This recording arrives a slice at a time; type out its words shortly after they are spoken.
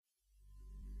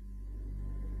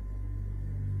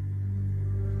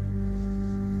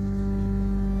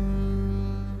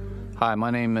Hi,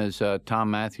 my name is Tom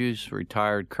Matthews,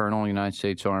 retired Colonel, United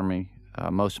States Army.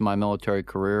 Most of my military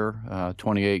career,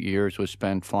 28 years, was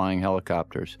spent flying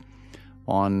helicopters.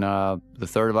 On the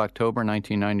 3rd of October,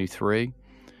 1993,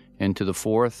 into the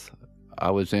 4th,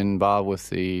 I was involved with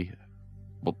the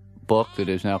book that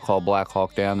is now called Black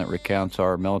Hawk Down that recounts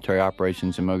our military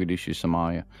operations in Mogadishu,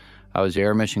 Somalia. I was the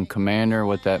Air Mission Commander.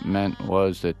 What that meant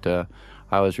was that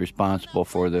I was responsible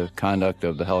for the conduct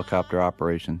of the helicopter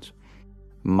operations.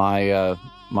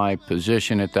 My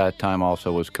position at that time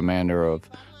also was commander of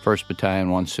 1st Battalion,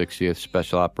 160th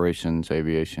Special Operations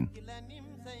Aviation.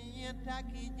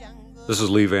 This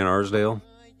is Lee Van Arsdale.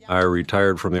 I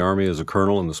retired from the Army as a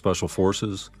colonel in the Special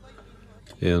Forces.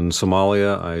 In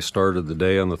Somalia, I started the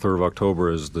day on the 3rd of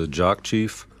October as the JOC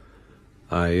chief.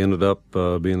 I ended up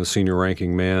being the senior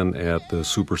ranking man at the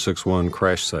Super 6-1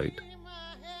 crash site.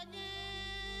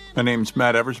 My name's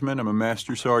Matt Eversman. I'm a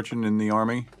Master Sergeant in the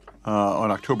Army. On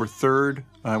October 3rd,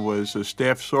 I was a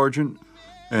Staff Sergeant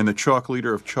and the chalk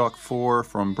leader of Chalk 4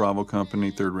 from Bravo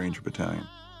Company, 3rd Ranger Battalion.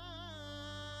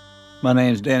 My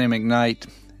name's Danny McKnight,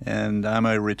 and I'm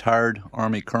a retired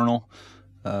Army Colonel,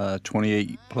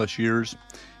 28 plus years,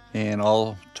 and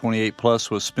all 28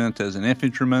 plus was spent as an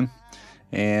infantryman.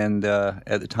 And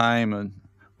at the time in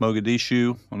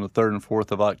Mogadishu, on the 3rd and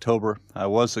 4th of October, I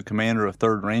was the commander of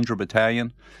 3rd Ranger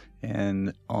Battalion.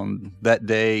 And on that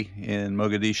day in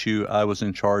Mogadishu, I was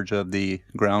in charge of the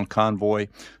ground convoy,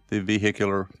 the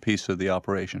vehicular piece of the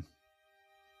operation.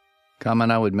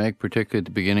 Comment I would make, particularly at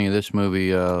the beginning of this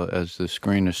movie, as the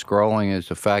screen is scrolling, is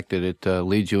the fact that it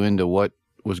leads you into what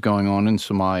was going on in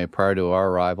Somalia prior to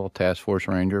our arrival, Task Force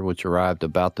Ranger, which arrived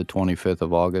about the 25th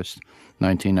of August,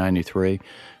 1993.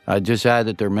 I'd just add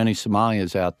that there are many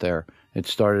Somalians out there. It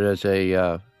started as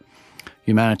a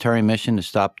humanitarian mission to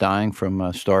stop dying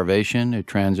from starvation. It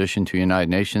transitioned to a United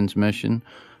Nations mission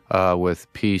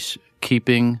with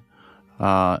peacekeeping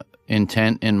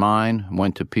intent in mind,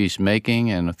 went to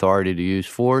peacemaking and authority to use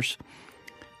force.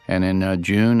 And in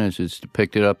June, as it's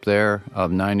depicted up there,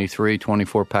 of 93,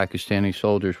 24 Pakistani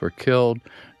soldiers were killed,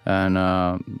 and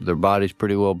their bodies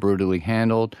pretty well brutally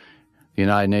handled. The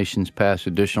United Nations passed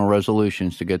additional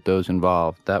resolutions to get those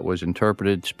involved. That was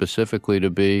interpreted specifically to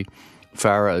be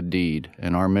Farah Aidid,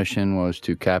 and our mission was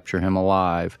to capture him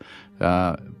alive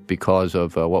because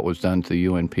of what was done to the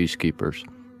UN peacekeepers.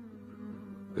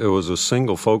 It was a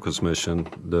single focus mission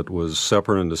that was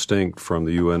separate and distinct from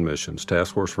the UN missions.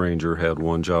 Task Force Ranger had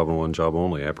one job and one job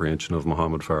only, apprehension of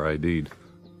Mohammed Farah Aidid.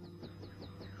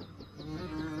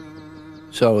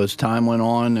 So as time went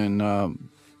on and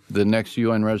the next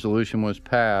UN resolution was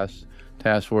passed,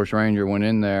 Task Force Ranger went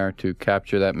in there to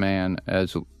capture that man,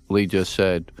 as Lee just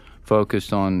said,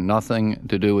 focused on nothing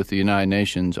to do with the United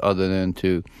Nations other than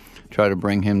to try to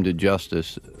bring him to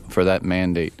justice for that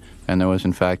mandate. And there was,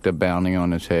 in fact, a bounty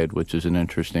on his head, which is an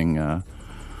interesting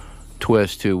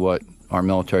twist to what our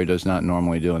military does not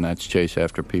normally do, and that's chase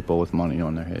after people with money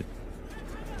on their head.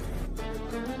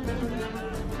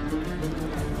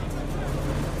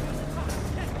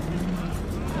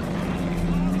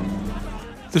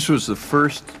 This was the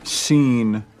first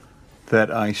scene that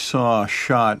I saw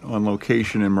shot on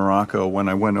location in Morocco when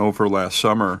I went over last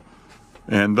summer.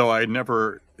 And though I had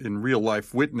never in real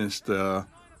life witnessed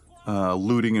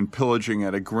looting and pillaging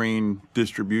at a grain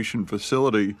distribution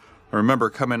facility, I remember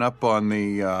coming up on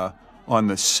the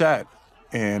set,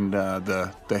 and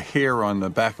the hair on the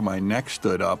back of my neck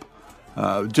stood up,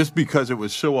 just because it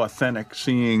was so authentic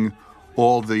seeing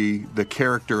all the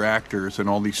character actors and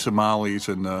all these Somalis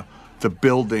and the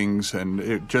buildings, and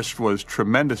it just was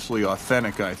tremendously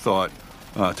authentic, I thought,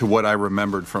 to what I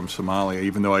remembered from Somalia,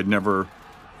 even though I'd never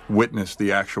witnessed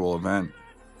the actual event.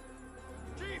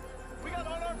 Chief, we got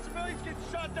unarmed civilians getting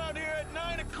shot down here at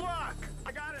 9 o'clock.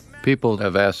 I got it, man. People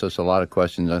have asked us a lot of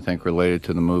questions, I think, related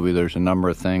to the movie. There's a number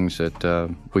of things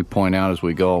that we point out as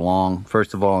we go along.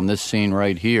 First of all, in this scene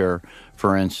right here,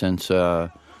 for instance,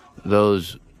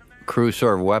 those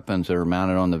crew-served weapons that are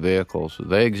mounted on the vehicles,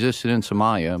 they existed in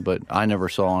Somalia, but I never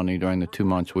saw any during the 2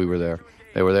 months we were there.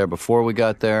 They were there before we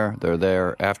got there, they're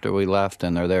there after we left,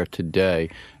 and they're there today,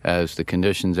 as the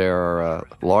conditions there are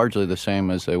largely the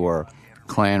same as they were.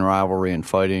 Clan rivalry and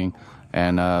fighting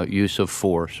and use of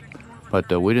force.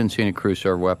 But we didn't see any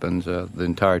crew-served weapons the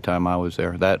entire time I was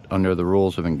there. That, under the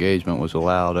rules of engagement, was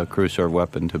allowed a crew-served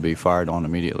weapon to be fired on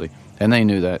immediately. And they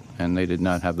knew that, and they did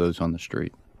not have those on the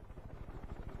street.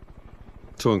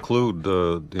 To include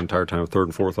the entire time of 3rd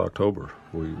and 4th October,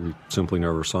 we simply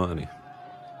never saw any.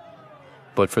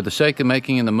 But for the sake of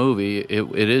making in the movie,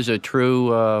 it is a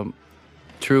true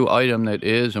item that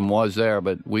is and was there,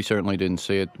 but we certainly didn't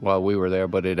see it while we were there.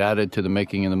 But it added to the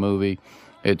making of the movie,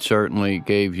 it certainly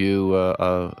gave you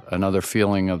another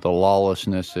feeling of the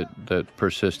lawlessness that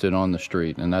persisted on the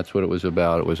street, and that's what it was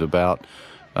about. It was about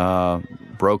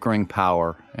brokering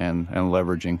power and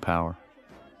leveraging power.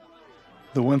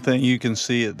 The one thing you can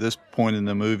see at this point in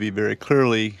the movie very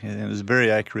clearly, and is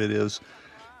very accurate, is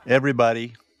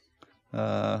everybody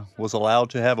was allowed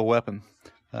to have a weapon.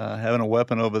 Having a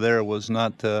weapon over there was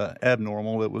not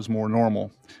abnormal, it was more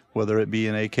normal. Whether it be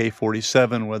an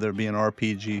AK-47, whether it be an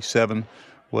RPG-7,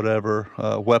 whatever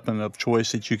weapon of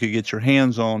choice that you could get your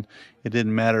hands on, it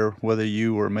didn't matter whether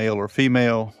you were male or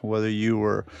female, whether you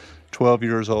were 12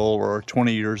 years old or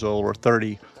 20 years old or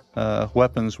 30.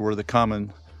 Weapons were the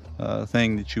common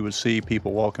thing that you would see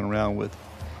people walking around with.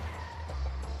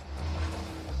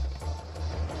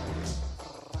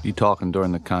 You talking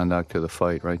during the conduct of the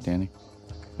fight, right, Danny?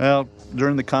 Well,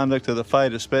 during the conduct of the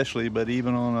fight especially, but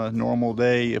even on a normal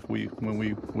day, when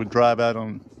we would drive out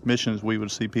on missions, we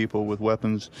would see people with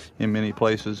weapons in many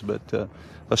places, but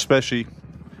especially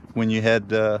when you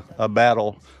had a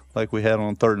battle like we had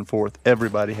on 3rd and 4th,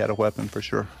 everybody had a weapon for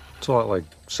sure. It's a lot like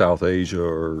South Asia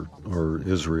or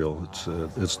Israel.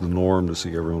 It's the norm to see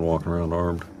everyone walking around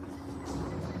armed.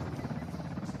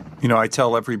 You know, I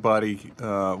tell everybody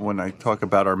when I talk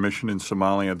about our mission in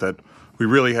Somalia that we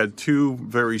really had two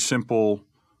very simple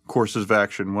courses of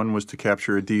action. One was to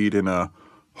capture a deed in a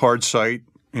hard site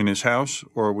in his house,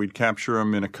 or we'd capture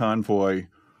him in a convoy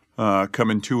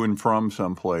coming to and from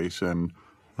someplace. And,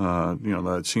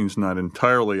 that seems not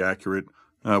entirely accurate.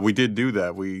 We did do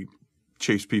that. We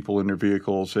chased people in their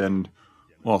vehicles and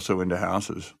also into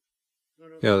houses.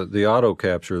 Yeah, the auto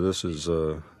capture, this is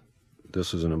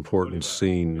an important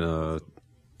scene.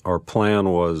 Our plan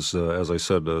was, as I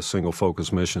said, a single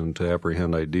focus mission to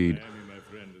apprehend ID'd.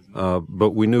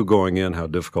 But we knew going in how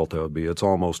difficult that would be. It's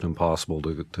almost impossible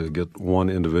to get one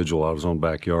individual out of his own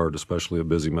backyard, especially a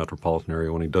busy metropolitan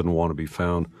area, when he doesn't want to be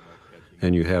found,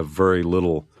 and you have very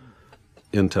little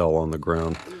intel on the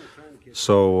ground.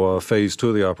 So phase 2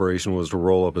 of the operation was to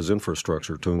roll up his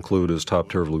infrastructure to include his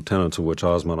top tier of lieutenants, of which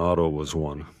Osman Otto was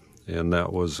one. And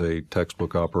that was a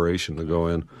textbook operation to go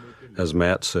in, as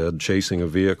Matt said, chasing a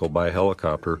vehicle by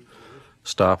helicopter,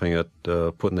 stopping it,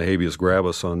 putting the habeas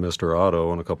grabus on Mr.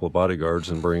 Otto and a couple of bodyguards,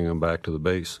 and bringing him back to the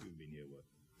base.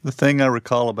 The thing I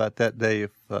recall about that day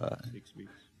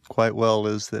quite well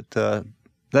is that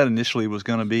that initially was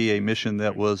going to be a mission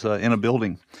that was in a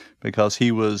building, because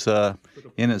he was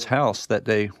in his house that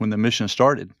day when the mission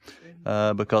started.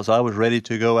 Because I was ready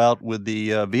to go out with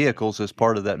the vehicles as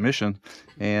part of that mission,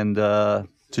 and to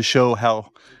show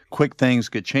how quick things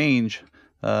could change,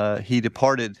 he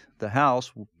departed the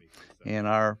house, and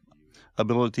our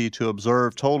ability to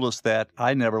observe told us that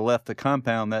I never left the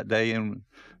compound that day, and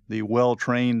the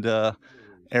well-trained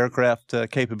aircraft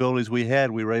capabilities we had,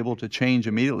 we were able to change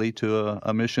immediately to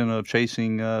a mission of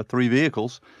chasing 3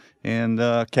 vehicles and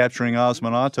capturing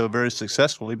Osman Otto very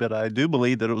successfully. But I do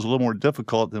believe that it was a little more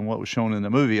difficult than what was shown in the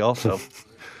movie also.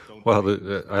 Well,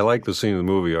 I like the scene in the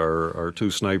movie. Our 2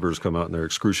 snipers come out and they're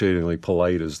excruciatingly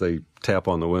polite as they tap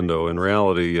on the window. In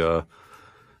reality,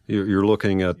 you're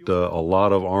looking at a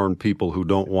lot of armed people who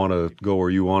don't want to go where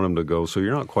you want them to go, so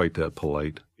you're not quite that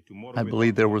polite. I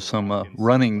believe there was some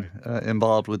running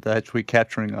involved with actually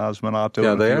capturing Osman Otto.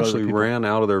 Yeah, they actually ran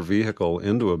out of their vehicle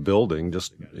into a building,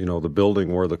 just, the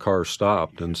building where the car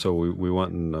stopped. And so we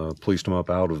went and policed them up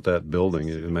out of that building.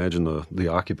 Imagine the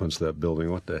occupants of that building.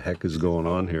 What the heck is going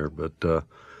on here? But,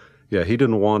 yeah, he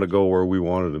didn't want to go where we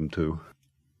wanted him to.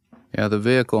 Yeah, the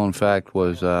vehicle, in fact,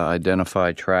 was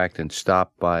identified, tracked, and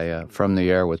stopped by from the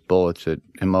air with bullets that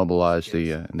immobilized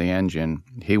the engine.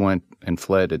 He went and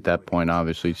fled at that point,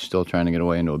 obviously, still trying to get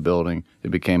away into a building. It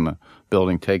became a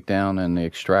building takedown, and the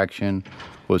extraction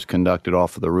was conducted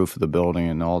off of the roof of the building,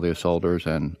 and all the assaulters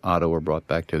and Otto were brought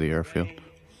back to the airfield.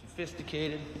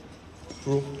 Sophisticated.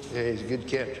 Cool. Yeah, he's a good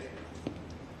catch.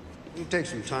 It'll take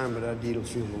some time, but that deed will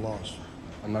feel the loss.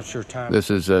 I'm not sure time. This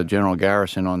is General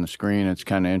Garrison on the screen. It's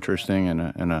kind of interesting,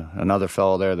 and another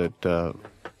fellow there that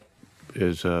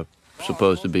is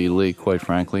supposed to be Lee, quite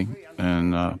frankly,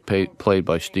 and played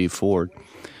by Steve Ford.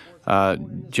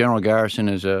 General Garrison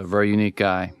is a very unique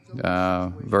guy,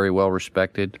 very well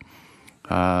respected.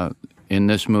 In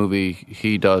this movie,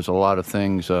 he does a lot of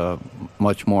things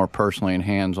much more personally and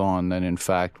hands-on than, in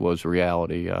fact, was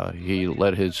reality. He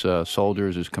let his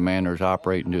soldiers, his commanders,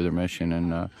 operate and do their mission,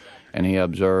 and he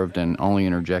observed and only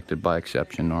interjected by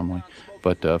exception normally.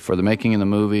 But for the making of the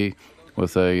movie,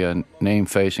 with a name,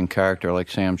 face, and character like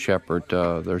Sam Shepard,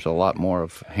 there's a lot more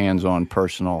of hands-on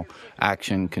personal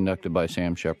action conducted by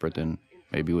Sam Shepard than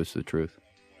maybe was the truth.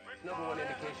 Number 1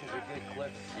 indications we did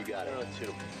clip. You got it.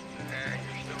 2.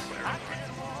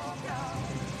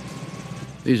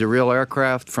 These are real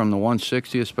aircraft from the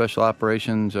 160th Special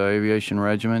Operations Aviation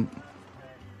Regiment,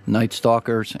 Night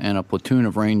Stalkers, and a platoon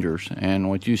of Rangers. And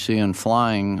what you see in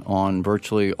flying on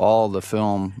virtually all the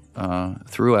film,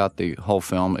 throughout the whole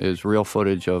film, is real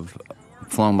footage of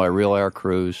flown by real air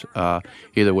crews,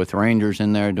 either with Rangers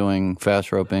in there doing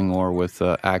fast roping or with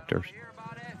actors.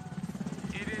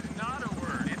 It is not a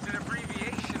word. It's an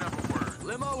abbreviation of a word.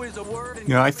 Limo is a word.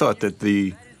 You know, I thought that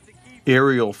the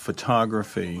aerial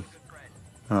photography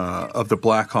of the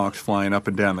Blackhawks flying up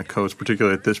and down the coast,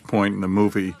 particularly at this point in the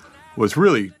movie, was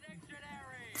really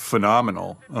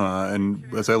phenomenal. And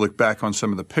as I look back on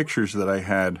some of the pictures that I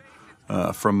had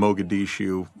from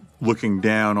Mogadishu, looking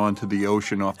down onto the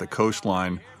ocean off the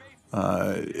coastline,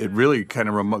 it really kind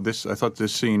of I thought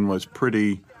this scene was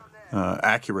pretty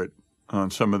accurate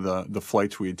on some of the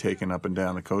flights we had taken up and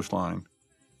down the coastline.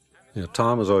 Yeah,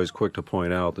 Tom is always quick to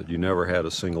point out that you never had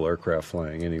a single aircraft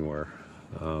flying anywhere.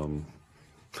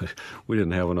 We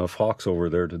didn't have enough Hawks over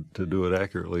there to do it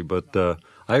accurately, but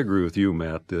I agree with you,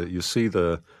 Matt. You see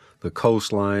the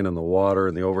coastline and the water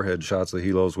and the overhead shots of the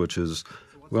helos, which is,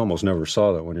 we almost never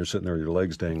saw that when you're sitting there with your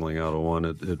legs dangling out of one.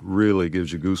 It really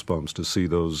gives you goosebumps to see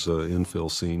those infill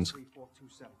scenes.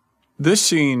 This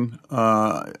scene,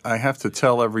 I have to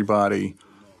tell everybody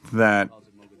that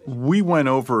we went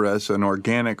over as an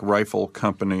organic rifle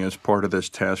company as part of this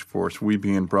task force, we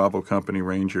being Bravo Company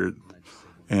Ranger,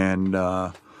 and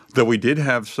that we did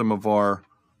have some of our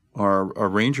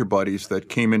Ranger buddies that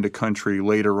came into country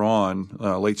later on,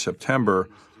 late September.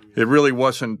 It really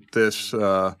wasn't this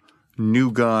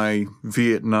new guy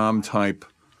Vietnam type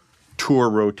tour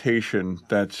rotation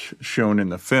that's shown in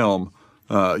the film.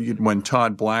 When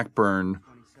Todd Blackburn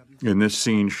in this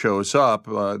scene shows up,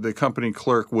 the company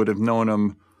clerk would have known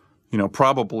him,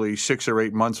 probably 6 or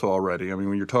 8 months already. I mean,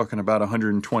 when you're talking about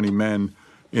 120 men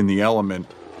in the element,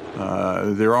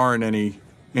 there aren't any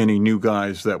new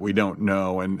guys that we don't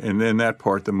know, and in that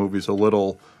part, the movie's a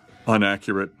little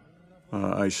inaccurate,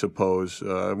 I suppose.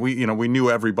 We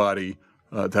knew everybody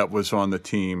that was on the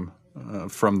team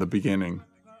from the beginning.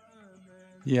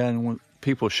 Yeah, and when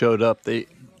people showed up,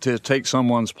 to take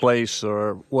someone's place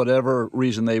or whatever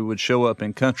reason they would show up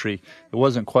in country, it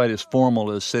wasn't quite as formal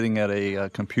as sitting at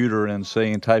a computer and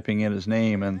typing in his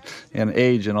name and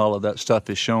age, and all of that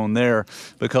stuff is shown there,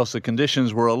 because the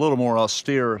conditions were a little more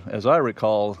austere, as I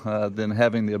recall, than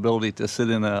having the ability to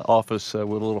sit in an office with a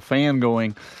little fan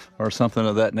going or something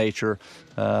of that nature.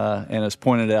 And as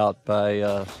pointed out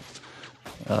by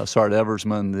Sergeant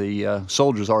Eversman, the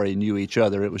soldiers already knew each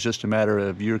other. It was just a matter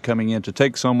of you're coming in to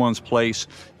take someone's place,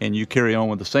 and you carry on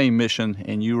with the same mission,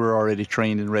 and you were already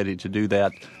trained and ready to do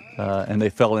that, and they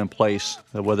fell in place,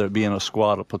 whether it be in a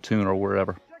squad, a platoon, or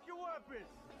wherever.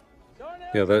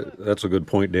 Yeah, that's a good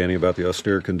point, Danny, about the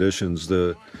austere conditions.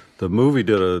 The movie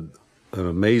did an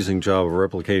amazing job of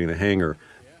replicating the hangar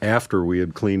after we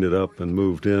had cleaned it up and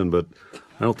moved in, but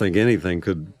I don't think anything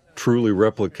could truly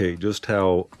replicate just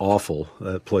how awful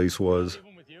that place was.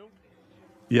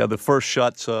 Yeah, the first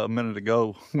shot's a minute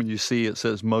ago when you see it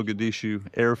says Mogadishu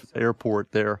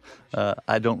Airport there.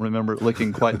 I don't remember it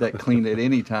looking quite that clean at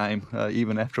any time,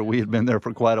 even after we had been there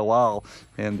for quite a while.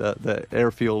 And the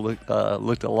airfield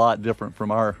looked a lot different from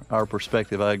our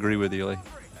perspective. I agree with you, Lee.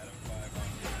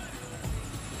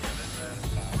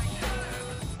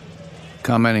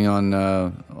 Commenting on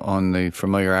the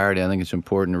familiarity, I think it's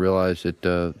important to realize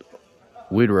that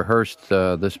we'd rehearsed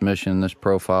this mission, this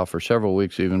profile, for several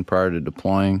weeks even prior to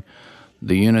deploying.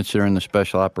 The units that are in the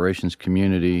Special Operations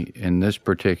community in this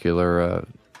particular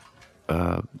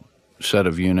set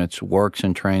of units works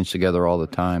and trains together all the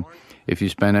time. If you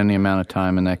spend any amount of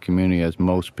time in that community, as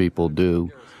most people do,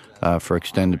 for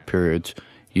extended periods,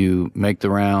 you make the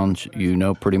rounds, you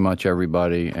know pretty much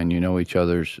everybody, and you know each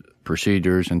other's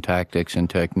procedures and tactics and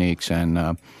techniques,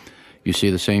 and you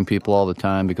see the same people all the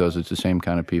time because it's the same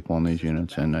kind of people in these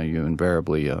units, and you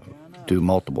invariably do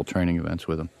multiple training events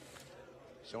with them.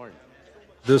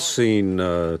 This scene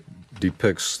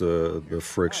depicts the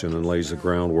friction and lays the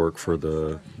groundwork for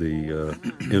the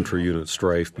intra-unit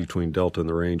strife between Delta and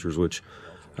the Rangers, which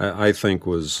I think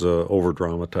was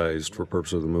over-dramatized for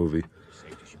purpose of the movie.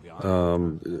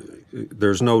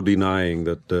 There's no denying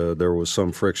that there was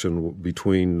some friction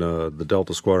between the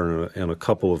Delta Squadron and a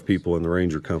couple of people in the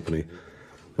Ranger Company,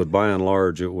 but by and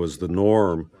large it was the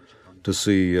norm to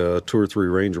see 2 or 3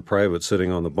 Ranger privates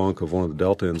sitting on the bunk of one of the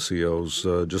Delta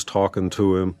NCOs, just talking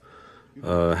to him.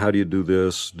 How do you do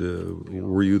this?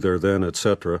 Were you there then,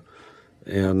 etc.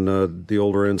 And the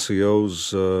older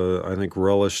NCOs, I think,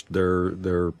 relished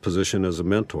their position as a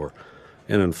mentor.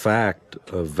 And in fact,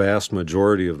 a vast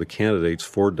majority of the candidates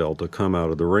for Delta come out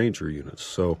of the Ranger units.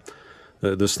 So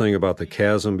this thing about the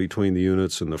chasm between the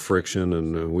units and the friction,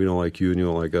 and we don't like you and you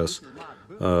don't like us.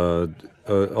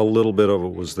 A little bit of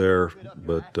it was there,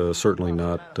 but certainly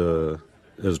not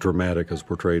as dramatic as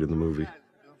portrayed in the movie.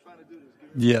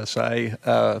 Yes, I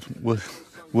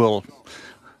will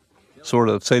sort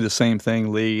of say the same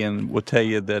thing, Lee, and will tell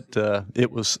you that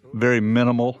it was very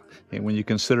minimal. And when you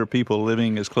consider people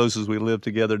living as close as we live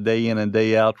together day in and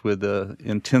day out with the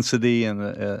intensity and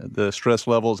the stress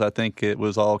levels, I think it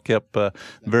was all kept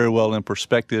very well in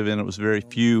perspective, and it was very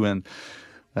few. And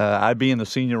I being the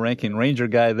senior ranking Ranger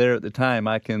guy there at the time,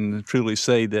 I can truly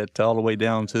say that all the way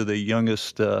down to the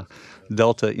youngest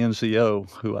Delta NCO,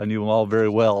 who I knew them all very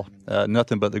well,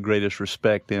 nothing but the greatest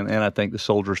respect, and I think the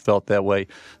soldiers felt that way.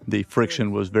 The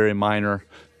friction was very minor.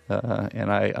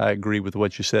 And I agree with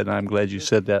what you said, and I'm glad you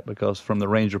said that, because from the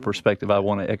Ranger perspective, I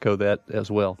want to echo that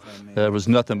as well. There was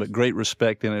nothing but great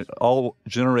respect, and it all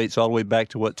generates all the way back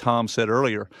to what Tom said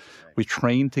earlier. We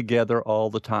trained together all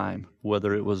the time,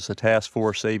 whether it was a task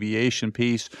force aviation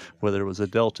piece, whether it was a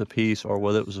Delta piece, or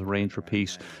whether it was a Ranger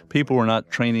piece. People were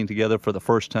not training together for the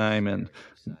first time and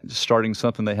starting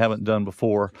something they haven't done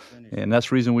before. And that's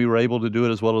the reason we were able to do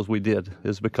it as well as we did,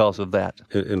 is because of that.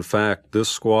 In fact, this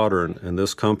squadron and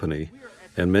this company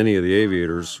and many of the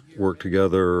aviators worked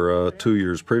together 2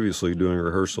 years previously doing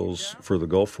rehearsals for the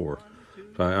Gulf War.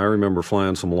 I remember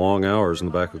flying some long hours in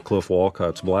the back of Cliff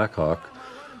Walcott's Black Hawk,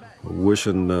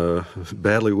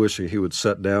 badly wishing he would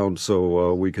set down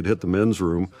so we could hit the men's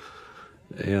room.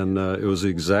 And it was the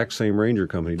exact same Ranger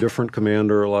company, different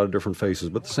commander, a lot of different faces,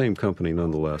 but the same company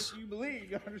nonetheless.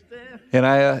 And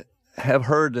I have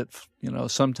heard that,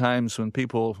 sometimes when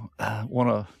people want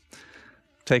to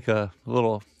take a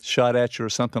little shot at you or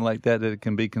something like that, that it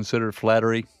can be considered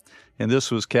flattery. And this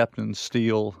was Captain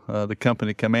Steele, the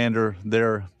company commander,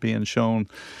 there being shown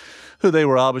who they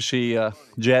were obviously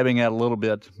jabbing at a little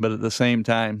bit, but at the same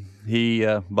time, he,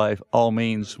 by all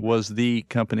means, was the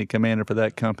company commander for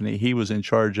that company. He was in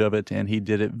charge of it, and he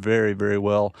did it very, very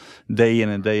well, day in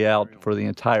and day out for the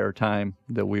entire time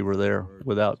that we were there,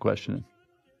 without questioning.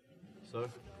 I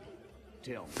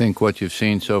think what you've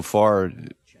seen so far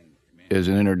is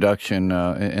an introduction,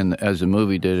 and as the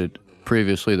movie did it,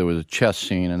 previously there was a chess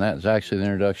scene, and that was actually the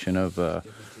introduction of the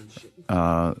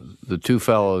two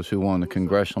fellows who won the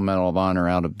Congressional Medal of Honor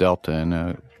out of Delta.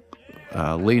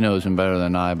 And Lee knows him better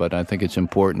than I, but I think it's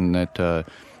important that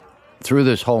through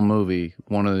this whole movie,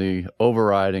 one of the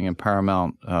overriding and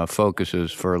paramount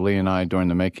focuses for Lee and I during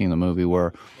the making of the movie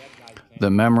were the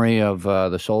memory of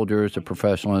the soldiers, the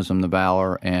professionalism, the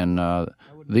valor, and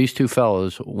these two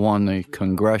fellows won the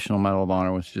Congressional Medal of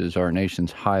Honor, which is our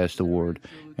nation's highest award,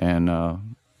 and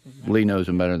Lee knows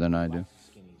him better than I do.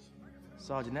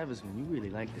 Sergeant Evans, you really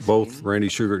like this Both scene. Randy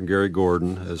Shugart and Gary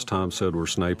Gordon, as Tom said, were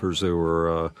snipers. They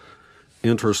were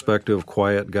introspective,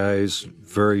 quiet guys,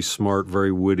 very smart,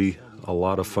 very witty, a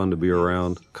lot of fun to be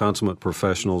around, consummate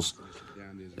professionals.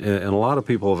 And a lot of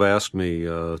people have asked me,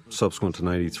 subsequent to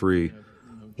 93,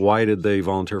 why did they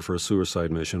volunteer for a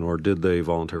suicide mission, or did they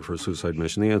volunteer for a suicide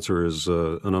mission? The answer is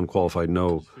an unqualified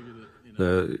no.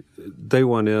 They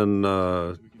went in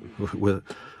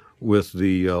with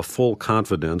the full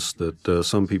confidence that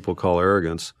some people call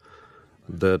arrogance,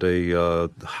 that a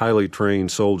highly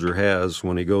trained soldier has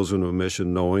when he goes into a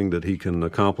mission, knowing that he can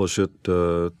accomplish it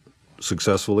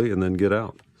successfully and then get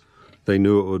out. They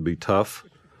knew it would be tough.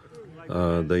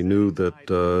 They knew that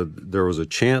there was a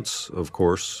chance, of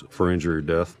course, for injury or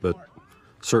death, but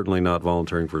certainly not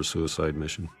volunteering for a suicide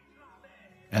mission.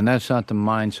 And that's not the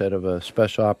mindset of a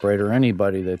special operator or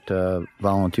anybody that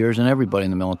volunteers, and everybody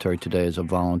in the military today is a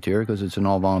volunteer because it's an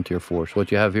all-volunteer force.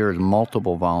 What you have here is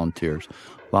multiple volunteers.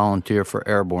 Volunteer for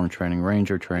airborne training,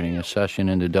 Ranger training, a session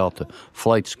into Delta,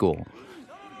 flight school,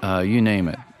 you name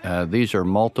it. These are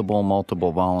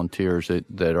multiple volunteers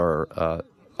that are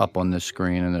up on this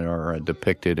screen and that are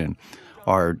depicted and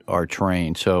are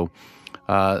trained. So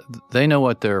they know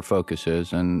what their focus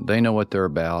is, and they know what they're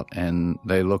about, and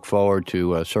they look forward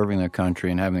to serving their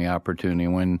country and having the opportunity.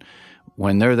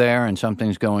 When they're there and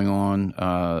something's going on,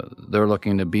 they're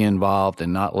looking to be involved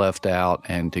and not left out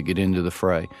and to get into the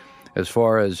fray. As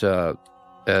far as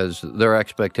their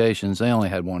expectations, they only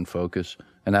had one focus,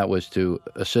 and that was to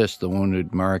assist the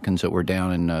wounded Americans that were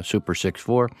down in Super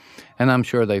 6-4. And I'm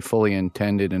sure they fully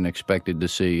intended and expected to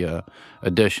see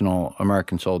additional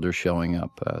American soldiers showing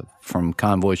up from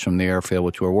convoys from the airfield,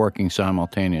 which were working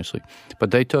simultaneously.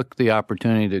 But they took the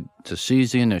opportunity to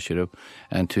seize the initiative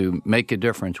and to make a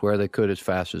difference where they could as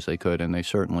fast as they could, and they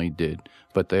certainly did.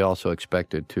 But they also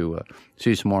expected to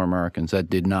see some more Americans. That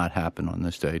did not happen on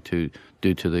this day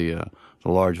due to the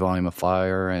large volume of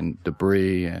fire and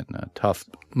debris and tough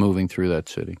moving through that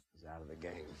city.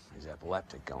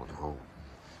 epileptic going home.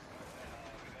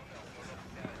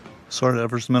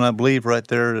 Sergeant Eversman, I believe right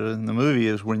there in the movie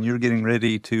is when you're getting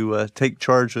ready to take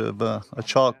charge of a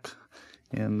chalk,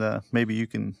 and maybe you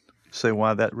can say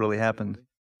why that really happened.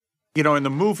 You know, in the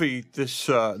movie, this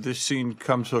scene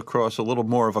comes across a little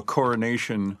more of a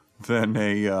coronation than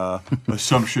a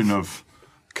assumption of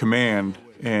command.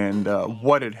 And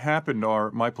what had happened,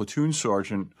 my platoon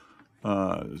sergeant,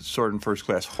 Sergeant First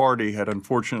Class Hardy, had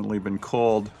unfortunately been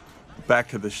called back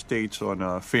to the States on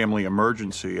a family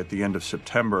emergency at the end of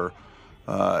September.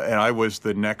 And I was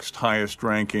the next highest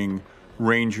ranking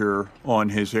Ranger on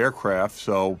his aircraft,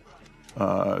 so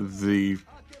the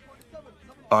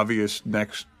obvious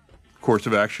next course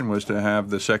of action was to have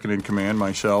the second in command,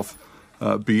 myself,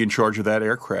 be in charge of that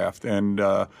aircraft. And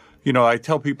you know, I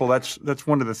tell people that's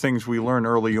one of the things we learn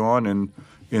early on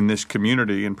in this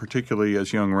community, and particularly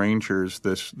as young Rangers,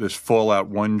 this Fallout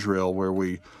 1 drill where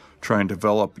we try and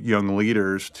develop young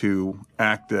leaders to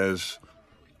act as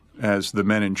the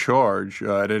men in charge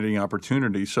at any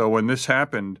opportunity. So when this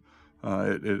happened,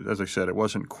 as I said, it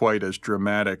wasn't quite as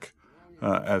dramatic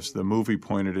as the movie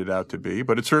pointed it out to be,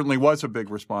 but it certainly was a big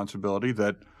responsibility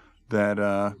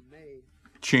that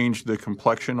changed the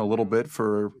complexion a little bit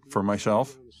for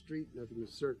myself.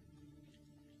 This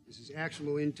is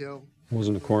actionable intel.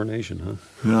 Wasn't a coronation, huh?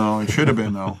 No, it should have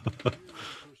been, though.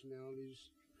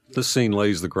 This scene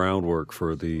lays the groundwork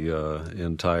for the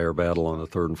entire battle on the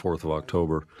 3rd and 4th of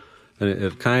October. And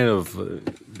it kind of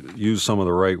used some of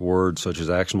the right words, such as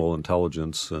actionable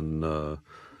intelligence and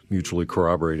mutually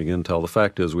corroborating intel. The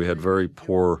fact is we had very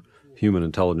poor human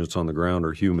intelligence on the ground,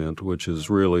 or HUMINT, which is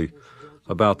really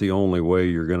about the only way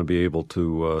you're going to be able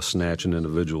to snatch an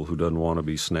individual who doesn't want to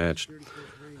be snatched.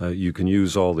 You can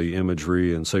use all the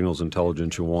imagery and signals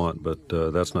intelligence you want, but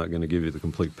that's not going to give you the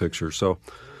complete picture. So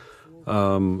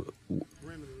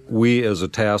we as a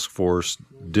task force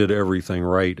did everything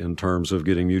right in terms of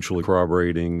getting mutually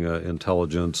corroborating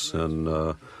intelligence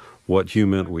and what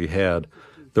HUMINT we had.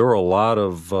 There were a lot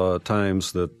of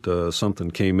times that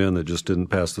something came in that just didn't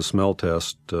pass the smell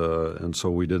test, and so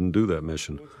we didn't do that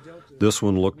mission. This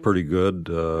one looked pretty good,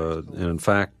 and in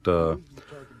fact,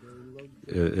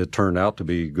 it turned out to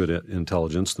be good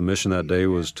intelligence. The mission that day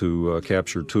was to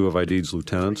capture 2 of Aidid's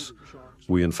lieutenants.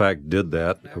 We, in fact, did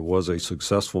that. It was a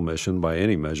successful mission by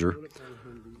any measure,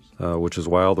 which is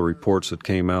why all the reports that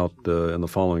came out in the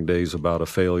following days about a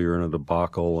failure and a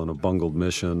debacle and a bungled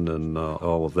mission and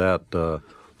all of that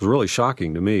was really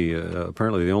shocking to me.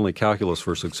 Apparently, the only calculus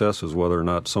for success is whether or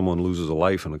not someone loses a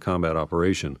life in a combat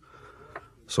operation.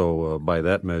 So by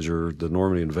that measure, the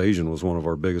Normandy invasion was one of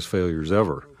our biggest failures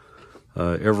ever.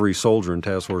 Every soldier in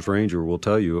Task Force Ranger will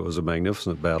tell you it was a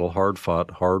magnificent battle,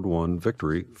 hard-fought, hard-won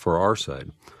victory for our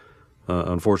side.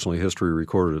 Unfortunately, history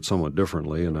recorded it somewhat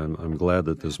differently, and I'm glad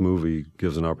that this movie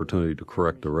gives an opportunity to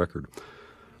correct the record.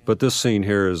 But this scene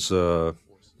here is a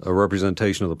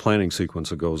representation of the planning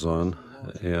sequence that goes on,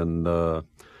 and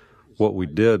what we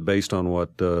did based on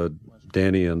what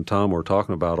Danny and Tom were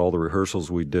talking about, all the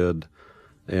rehearsals we did,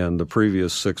 and the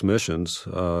previous 6 missions,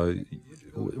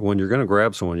 when you're going to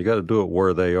grab someone, you got to do it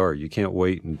where they are. You can't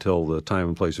wait until the time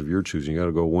and place of your choosing. You got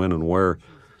to go when and where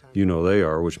you know they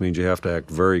are, which means you have to act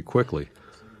very quickly.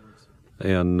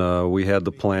 And we had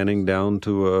the planning down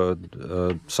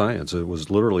to science. It was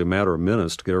literally a matter of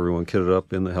minutes to get everyone kitted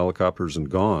up in the helicopters and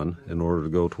gone in order to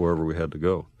go to wherever we had to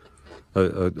go.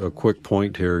 A quick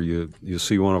point here, you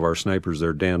see one of our snipers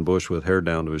there, Dan Bush, with hair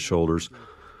down to his shoulders.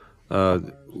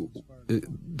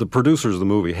 The producers of the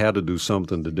movie had to do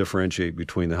something to differentiate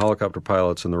between the helicopter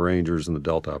pilots and the Rangers and the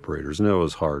Delta operators, and it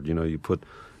was hard. You know, you put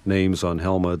names on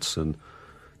helmets and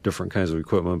different kinds of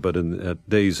equipment, but at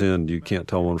day's end, you can't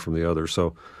tell one from the other.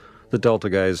 So the Delta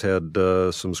guys had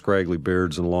some scraggly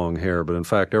beards and long hair, but in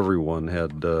fact, everyone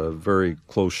had very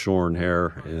close shorn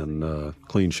hair and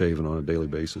clean shaven on a daily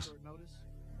basis.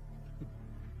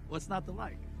 What's not to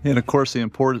like? And of course, the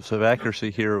importance of accuracy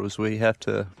here was we have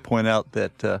to point out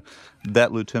that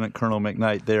that Lieutenant Colonel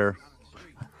McKnight there,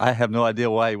 I have no idea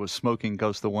why he was smoking,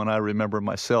 because the one I remember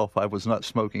myself, I was not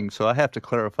smoking. So I have to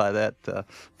clarify that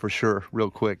for sure real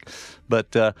quick.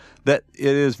 But that it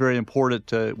is very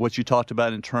important what you talked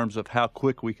about in terms of how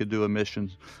quick we could do a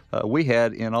mission. We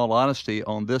had, in all honesty,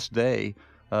 on this day,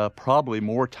 probably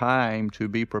more time to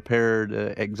be prepared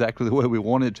exactly the way we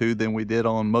wanted to than we did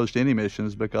on most any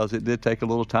missions, because it did take a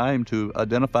little time to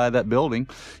identify that building,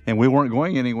 and we weren't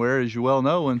going anywhere, as you well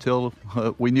know, until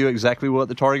we knew exactly what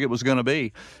the target was going to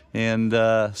be. And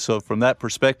so from that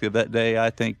perspective, that day, I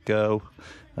think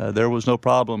there was no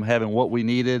problem having what we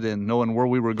needed and knowing where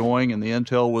we were going, and the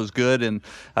intel was good. And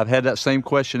I've had that same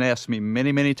question asked me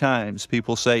many, many times.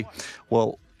 People say,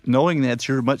 well, knowing that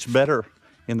you're much better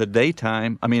in the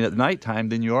daytime, at nighttime,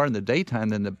 than you are in the daytime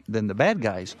than the bad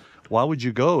guys. Why would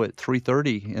you go at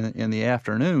 3:30 in the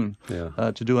afternoon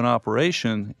to do an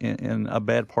operation in a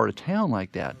bad part of town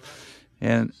like that?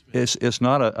 And it's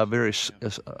not a very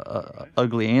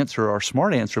ugly answer or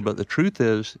smart answer, but the truth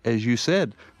is, as you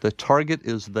said, the target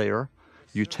is there.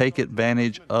 You take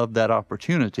advantage of that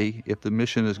opportunity. If the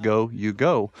mission is go, you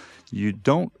go. You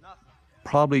don't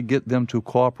probably get them to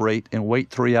cooperate and wait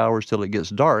 3 hours till it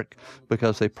gets dark,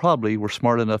 because they probably were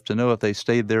smart enough to know if they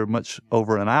stayed there much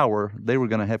over an hour, they were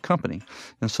going to have company.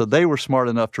 And so they were smart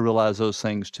enough to realize those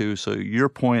things too. So your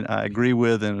point I agree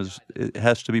with, and it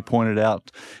has to be pointed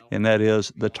out, and that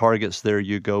is the target's there,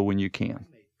 you go when you can.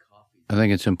 I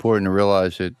think it's important to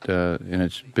realize that, and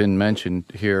it's been mentioned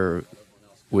here,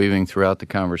 weaving throughout the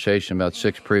conversation, about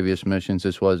 6 previous missions.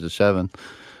 This was the 7th.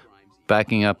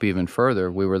 Backing up even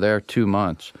further, we were there 2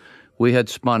 months. We had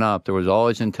spun up. There was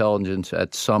always intelligence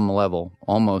at some level,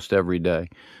 almost every day.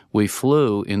 We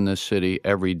flew in this city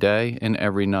every day and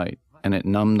every night, and it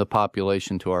numbed the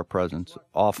population to our presence.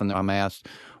 Often I'm asked,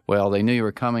 well, they knew you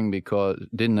were coming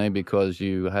because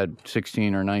you had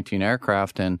 16 or 19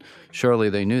 aircraft, and surely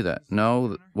they knew that.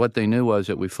 No, what they knew was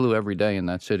that we flew every day in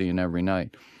that city and every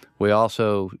night. We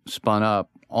also spun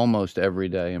up almost every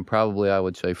day, and probably I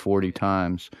would say 40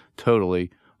 times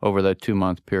totally over that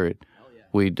 2-month period.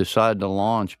 We decided to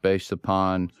launch based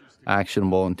upon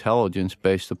actionable intelligence,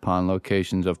 based upon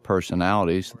locations of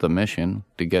personalities, the mission,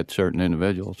 to get certain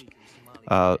individuals,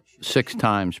 6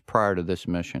 times prior to this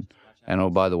mission. And oh,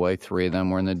 by the way, 3 of them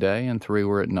were in the day and 3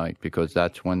 were at night, because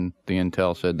that's when the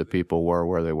intel said the people were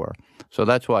where they were. So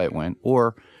that's why it went.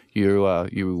 Or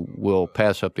you will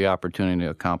pass up the opportunity to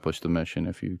accomplish the mission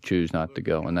if you choose not to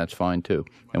go, and that's fine too.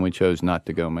 And we chose not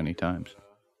to go many times.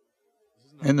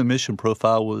 And the mission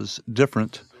profile was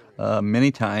different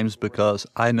many times, because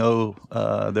I know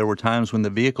there were times when the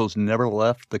vehicles never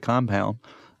left the compound.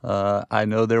 I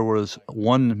know there was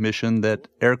one mission that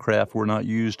aircraft were not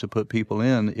used to put people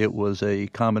in. It was a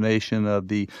combination of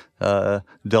the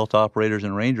Delta operators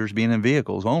and Rangers being in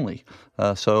vehicles only.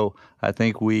 So I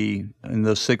think we, in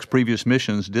those 6 previous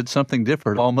missions, did something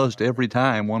different almost every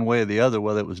time, one way or the other,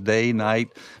 whether it was day, night,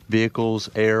 vehicles,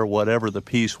 air, whatever the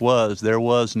piece was. There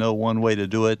was no one way to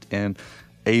do it. And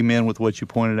amen with what you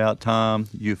pointed out, Tom.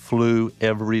 You flew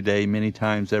every day, many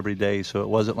times every day, so it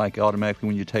wasn't like automatically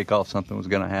when you take off something was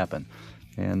going to happen.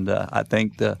 And I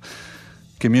think the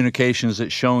communications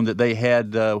that shown that they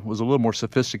had was a little more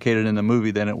sophisticated in the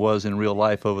movie than it was in real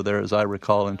life over there, as I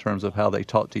recall, in terms of how they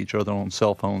talked to each other on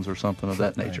cell phones or something of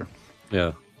that nature.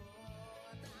 Yeah.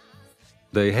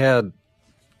 They had,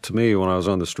 to me, when I was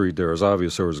on the street there, it was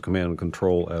obvious there was a command and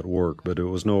control at work, but it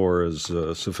was nowhere as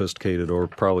sophisticated or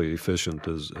probably efficient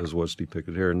as what's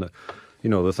depicted here. And,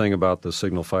 the thing about the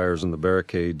signal fires and the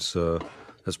barricades,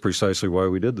 that's precisely why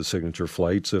we did the signature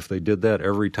flights. If they did that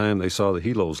every time they saw the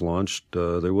helos launched,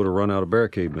 they would have run out of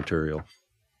barricade material.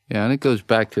 Yeah, and it goes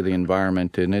back to the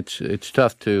environment, and it's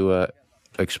tough to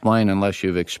explain unless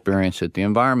you've experienced it. The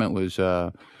environment was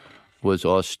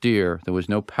austere. There was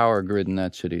no power grid in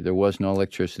that city. There was no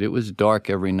electricity. It was dark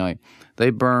every night.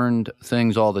 They burned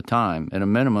things all the time, at a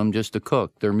minimum just to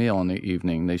cook their meal in the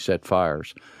evening. They set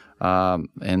fires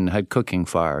and had cooking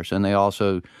fires, and they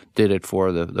also did it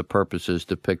for the purposes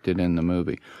depicted in the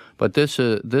movie. But this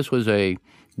was a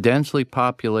densely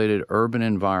populated urban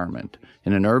environment.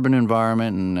 In an urban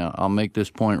environment, and I'll make this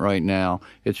point right now,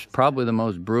 it's probably the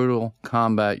most brutal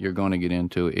combat you're going to get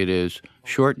into. It is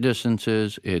short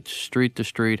distances. It's street to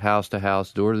street, house to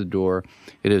house, door to door.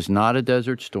 It is not a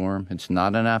Desert Storm. It's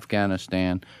not in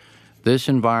Afghanistan. This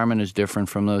environment is different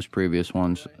from those previous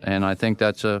ones, and I think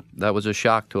that was a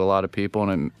shock to a lot of people,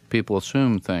 and people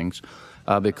assume things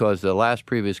because the last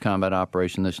previous combat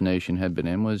operation this nation had been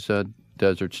in was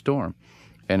Desert Storm.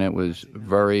 And it was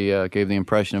gave the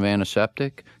impression of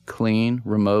antiseptic, clean,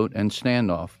 remote, and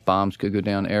standoff. Bombs could go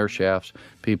down air shafts,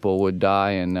 people would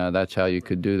die, and that's how you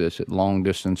could do this at long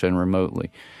distance and remotely.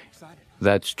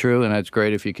 That's true, and that's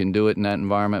great if you can do it in that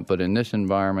environment, but in this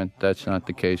environment, that's not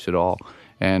the case at all.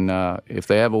 And if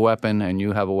they have a weapon and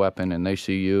you have a weapon and they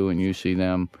see you and you see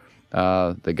them,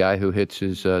 the guy who hits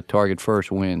his target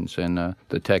first wins, and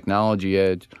the technology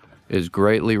edge is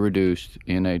greatly reduced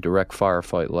in a direct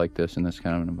firefight like this in this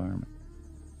kind of an environment.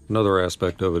 Another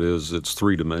aspect of it is it's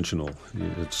 3-dimensional.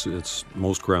 It's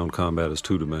most ground combat is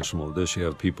 2-dimensional. This you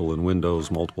have people in windows,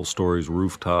 multiple stories,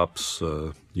 rooftops,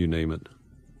 you name it.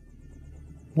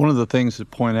 One of the things to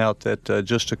point out that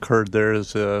just occurred there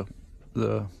is the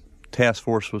task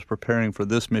force was preparing for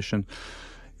this mission.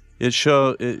 It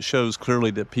shows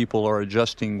clearly that people are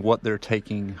adjusting what they're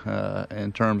taking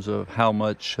in terms of how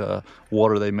much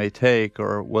water they may take,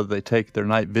 or whether they take their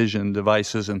night vision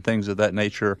devices and things of that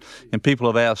nature. And people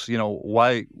have asked,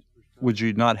 why would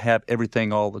you not have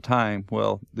everything all the time?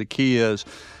 Well, the key is,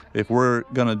 if we're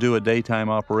going to do a daytime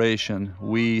operation,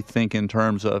 we think in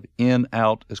terms of in,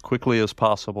 out as quickly as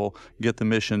possible, get the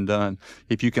mission done.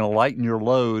 If you can lighten your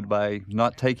load by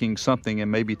not taking something and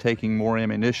maybe taking more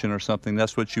ammunition or something,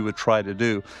 that's what you would try to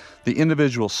do. The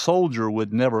individual soldier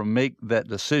would never make that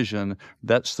decision.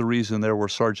 That's the reason there were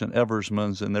Sergeant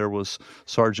Eversmans and there was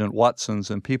Sergeant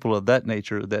Watsons and people of that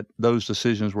nature, that those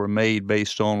decisions were made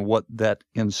based on what that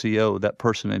NCO, that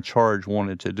person in charge,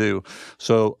 wanted to do.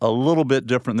 So a little bit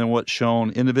different than what's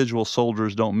shown. Individual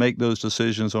soldiers don't make those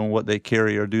decisions on what they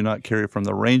carry or do not carry from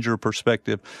the Ranger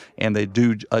perspective, and they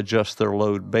do adjust their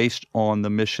load based on the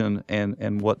mission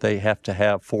and what they have to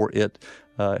have for it,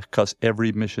 because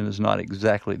every mission is not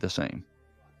exactly the same.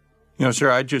 Sir,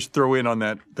 I'd just throw in on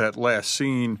that last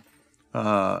scene,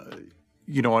 on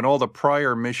all the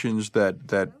prior missions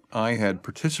that I had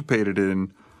participated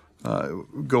in,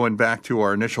 going back to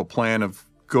our initial plan of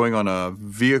going on a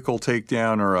vehicle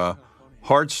takedown or a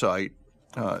hard site,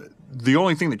 the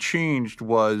only thing that changed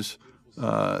was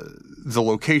the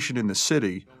location in the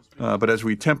city. But as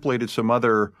we templated some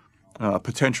other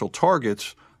potential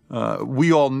targets,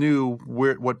 we all knew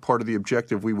what part of the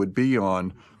objective we would be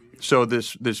on. So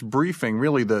this briefing,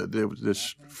 really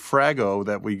this frago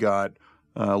that we got,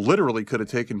 literally could have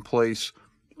taken place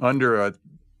under a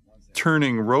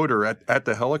turning rotor at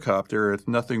the helicopter. It's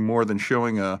nothing more than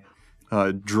showing a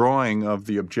drawing of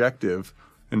the objective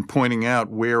and pointing out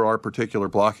where our particular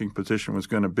blocking position was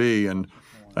going to be. And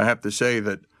I have to say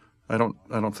that I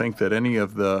don't think that any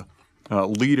of the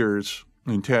leaders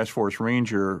in Task Force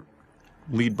Ranger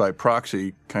lead by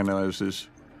proxy, kind of as is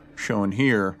shown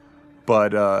here.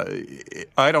 But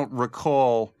I don't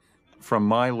recall from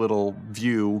my little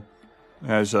view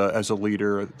as a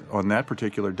leader on that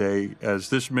particular day as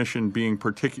this mission being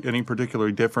any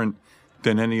particularly different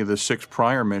than any of the 6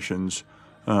 prior missions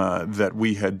that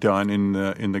we had done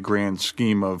in the grand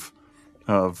scheme of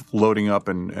loading up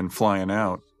and flying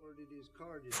out.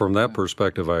 From that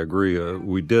perspective, I agree.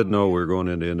 We did know we were going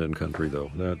into Indian country, though.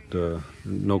 That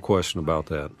no question about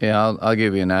that. Yeah, I'll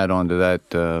give you an add-on to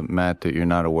that, Matt, that you're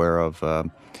not aware of.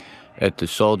 At the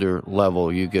soldier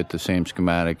level, you get the same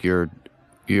schematic. You're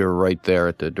right there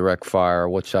at the direct fire.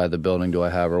 What side of the building do I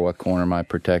have, or what corner am I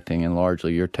protecting? And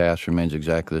largely, your task remains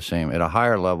exactly the same. At a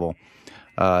higher level,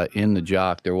 in the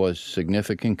JOC, there was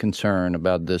significant concern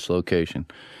about dislocation.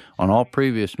 On all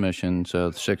previous missions,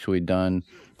 the 6 we'd done,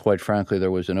 quite frankly,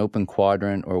 there was an open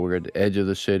quadrant, or we were at the edge of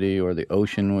the city, or the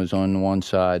ocean was on one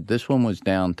side. This one was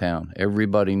downtown.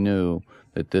 Everybody knew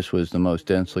that this was the most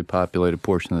densely populated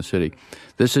portion of the city.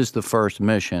 This is the first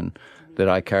mission that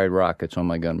I carried rockets on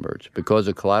my gunbirds. Because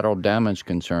of collateral damage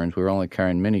concerns, we were only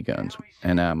carrying miniguns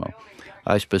and ammo.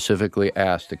 I specifically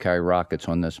asked to carry rockets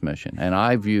on this mission, and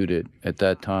I viewed it at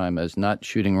that time as not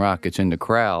shooting rockets into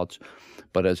crowds,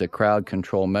 but as a crowd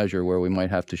control measure where we might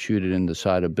have to shoot it in the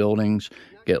side of buildings,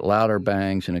 get louder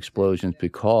bangs and explosions,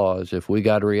 because if we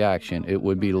got a reaction, it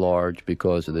would be large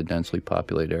because of the densely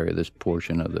populated area, this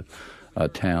portion of the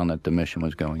town that the mission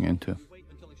was going into.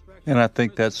 And I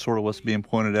think that's sort of what's being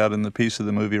pointed out in the piece of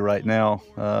the movie right now.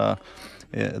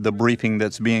 The briefing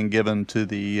that's being given to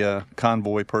the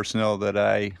convoy personnel that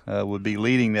I would be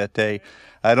leading that day,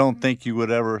 I don't think you would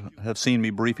ever have seen me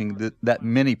briefing that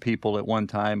many people at one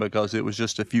time, because it was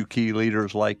just a few key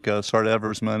leaders like Sergeant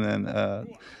Eversman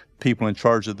and people in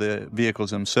charge of the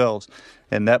vehicles themselves.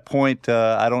 And that point,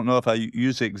 I don't know if I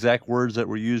use the exact words that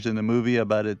were used in the movie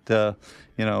about it,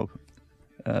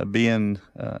 being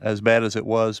as bad as it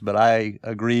was, but I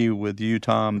agree with you,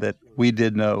 Tom, that we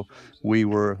did know we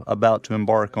were about to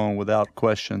embark on, without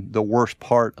question, the worst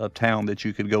part of town that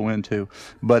you could go into.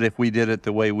 But if we did it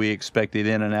the way we expected,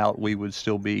 in and out, we would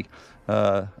still be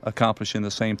accomplishing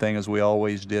the same thing as we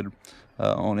always did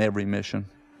on every mission.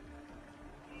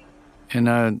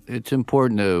 And it's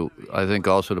important to, I think,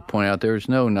 also to point out there's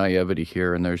no naivety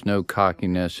here, and there's no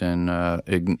cockiness and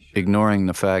ignoring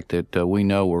the fact that we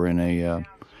know we're in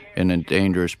a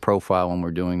dangerous profile when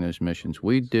we're doing these missions.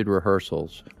 We did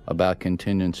rehearsals about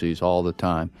contingencies all the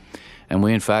time, and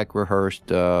we in fact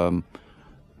rehearsed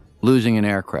losing an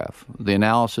aircraft. The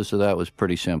analysis of that was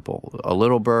pretty simple. A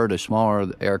little bird, a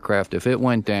smaller aircraft, if it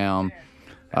went down,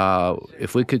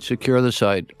 if we could secure the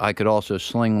site, I could also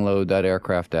sling load that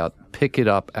aircraft out, pick it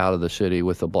up out of the city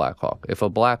with a Black Hawk. If a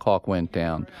Black Hawk went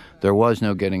down, there was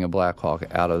no getting a Black Hawk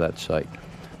out of that site.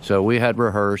 So we had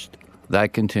rehearsed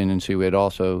that contingency. We had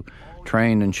also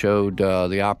trained and showed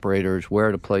the operators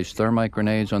where to place thermite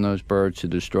grenades on those birds to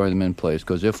destroy them in place.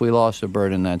 Because if we lost a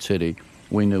bird in that city,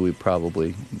 we knew we'd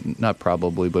probably, not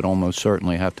probably, but almost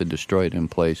certainly have to destroy it in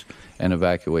place and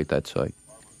evacuate that site.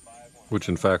 Which,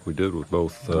 in fact, we did with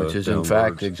both Which is, down in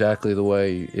fact, birds. exactly the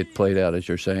way it played out, as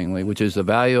you're saying, Lee, which is the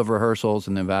value of rehearsals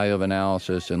and the value of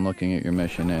analysis and looking at your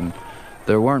mission. And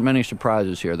there weren't many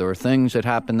surprises here. There were things that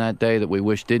happened that day that we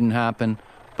wish didn't happen,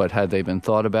 but had they been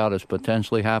thought about as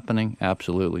potentially happening?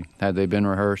 Absolutely. Had they been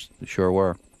rehearsed? Sure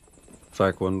were. In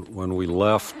fact, when we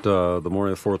left the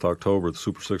morning of 4th October, the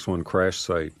Super 6-1 crash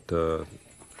site,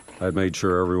 I made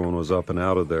sure everyone was up and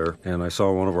out of there, and I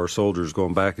saw one of our soldiers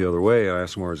going back the other way. I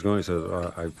asked him where he was going. He said,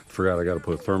 I forgot I got to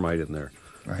put a thermite in there.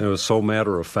 Right. And it was so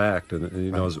matter of fact, and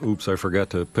you know, it was, oops, I forgot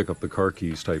to pick up the car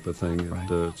keys type of thing. Right.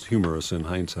 It's humorous in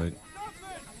hindsight.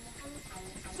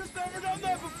 Just never done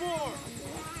that before.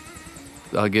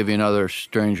 I'll give you another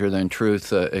stranger than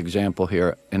truth example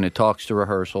here, and it talks to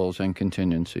rehearsals and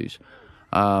contingencies.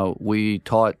 We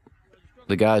taught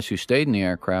the guys who stayed in the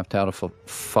aircraft how to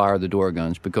fire the door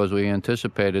guns because we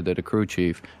anticipated that a crew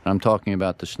chief, and I'm talking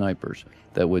about the snipers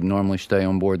that would normally stay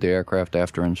on board the aircraft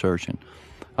after insertion,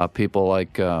 people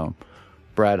like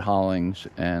Brad Hollings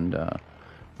and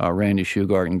Randy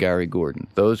Shugart and Gary Gordon.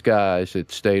 Those guys that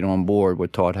stayed on board were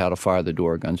taught how to fire the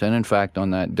door guns. And in fact,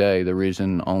 on that day, the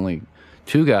reason only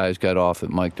 2 guys got off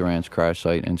at Mike Durant's crash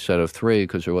site instead of 3,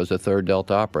 because there was a 3rd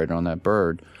Delta operator on that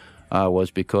bird,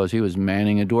 was because he was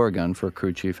manning a door gun for a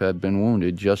crew chief who had been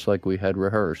wounded, just like we had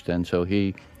rehearsed. And so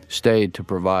he stayed to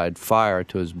provide fire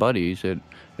to his buddies at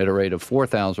a rate of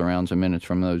 4,000 rounds a minute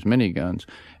from those miniguns,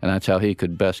 and that's how he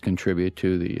could best contribute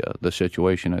to the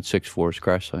situation at 6-4's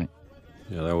crash site.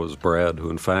 Yeah, that was Brad, who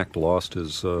in fact lost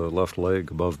his left leg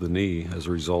above the knee as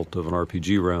a result of an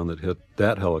RPG round that hit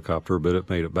that helicopter, but it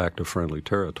made it back to friendly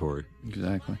territory.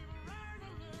 Exactly.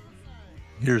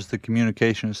 Here's the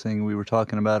communications thing we were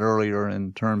talking about earlier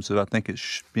in terms of, I think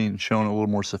it's being shown a little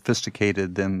more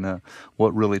sophisticated than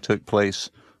what really took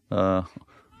place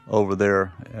over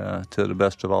there, to the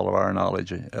best of all of our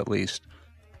knowledge, at least.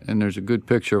 And there's a good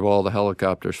picture of all the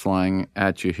helicopters flying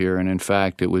at you here, and in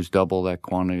fact, it was double that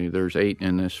quantity. There's 8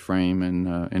 in this frame,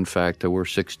 and in fact, there were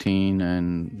 16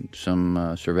 and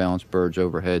some surveillance birds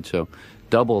overhead, so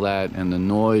double that, and the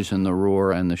noise and the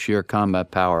roar and the sheer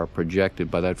combat power projected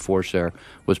by that force there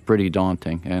was pretty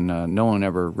daunting, and no one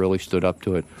ever really stood up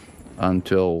to it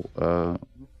until,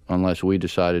 unless we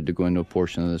decided to go into a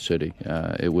portion of the city.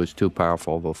 It was too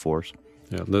powerful of a force.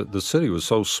 Yeah, the city was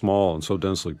so small and so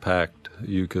densely packed,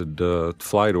 you could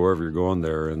fly to wherever you're going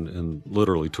there in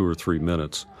literally 2 or 3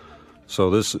 minutes. So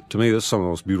this, to me, this is some of the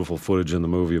most beautiful footage in the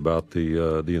movie about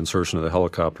the insertion of the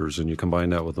helicopters, and you combine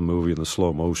that with the movie and the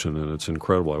slow motion, and it's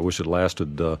incredible. I wish it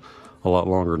lasted a lot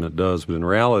longer than it does, but in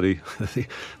reality,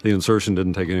 the insertion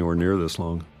didn't take anywhere near this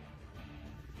long.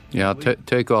 Yeah,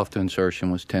 takeoff to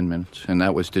insertion was 10 minutes, and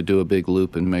that was to do a big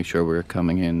loop and make sure we were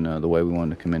coming in the way we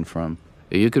wanted to come in from.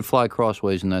 You could fly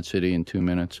crossways in that city in 2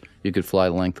 minutes. You could fly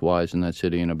lengthwise in that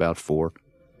city in about 4.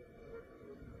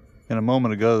 And a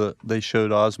moment ago, they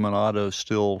showed Osmond Otto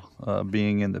still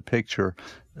being in the picture,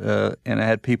 and I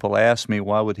had people ask me,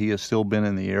 why would he have still been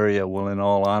in the area? Well, in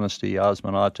all honesty,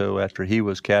 Osmond Otto, after he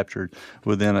was captured,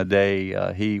 within a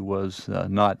day, he was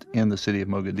not in the city of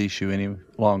Mogadishu any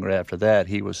longer after that.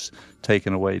 He was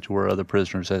taken away to where other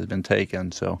prisoners had been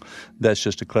taken. So that's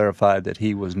just to clarify that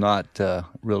he was not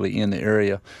really in the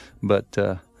area, but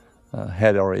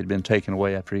had already been taken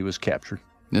away after he was captured.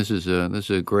 This is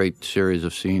a great series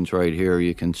of scenes right here.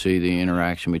 You can see the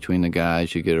interaction between the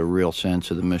guys. You get a real sense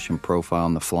of the mission profile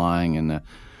and the flying and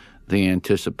the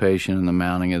anticipation and the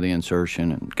mounting of the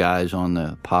insertion, and guys on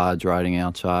the pods riding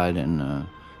outside and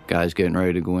guys getting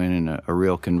ready to go in, and a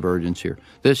real convergence here.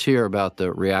 This here about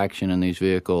the reaction in these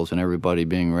vehicles and everybody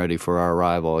being ready for our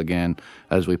arrival, again,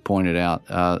 as we pointed out,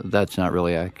 that's not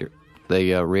really accurate.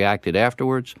 They reacted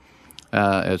afterwards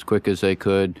as quick as they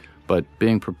could. But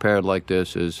being prepared like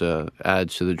this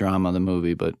adds to the drama of the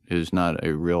movie, but is not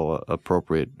a real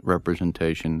appropriate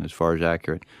representation as far as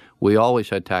accurate. We always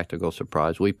had tactical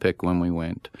surprise. We picked when we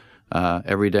went.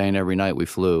 Every day and every night we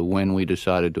flew. When we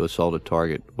decided to assault a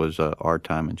target was our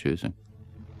time in choosing.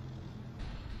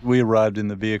 We arrived in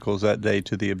the vehicles that day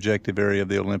to the objective area of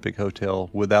the Olympic Hotel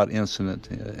without incident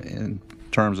in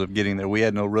terms of getting there. We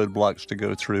had no roadblocks to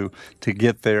go through to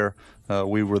get there.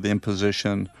 We were in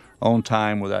position on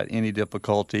time without any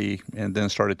difficulty, and then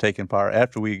started taking fire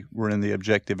after we were in the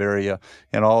objective area,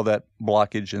 and all that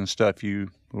blockage and stuff you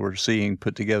were seeing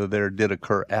put together there did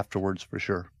occur afterwards for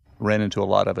sure. Ran into a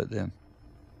lot of it then.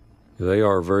 They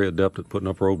are very adept at putting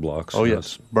up roadblocks. Oh,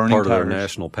 yes. That's Burning part of their tires.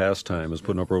 national pastime is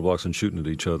putting up roadblocks and shooting at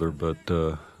each other, but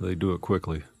they do it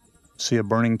quickly. See a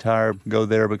burning tire, go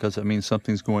there because it means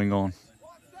something's going on.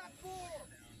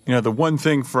 You know, the one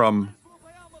thing from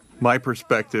my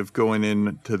perspective going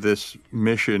into this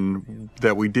mission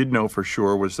that we did know for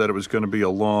sure was that it was going to be a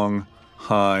long,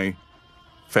 high,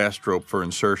 fast rope for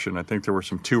insertion. I think there were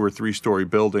some 2 or 3 story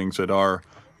buildings at our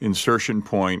insertion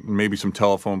point, and maybe some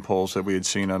telephone poles that we had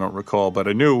seen. I don't recall, but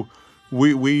I knew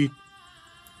we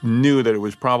knew that it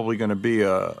was probably going to be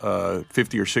a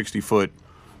 50 or 60 foot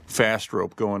fast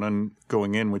rope going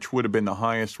in, which would have been the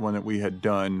highest one that we had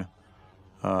done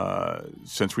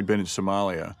since we'd been in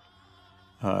Somalia.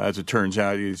 As it turns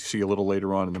out, you see a little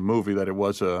later on in the movie that it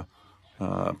was a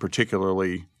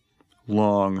particularly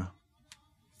long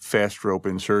fast rope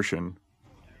insertion.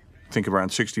 I think around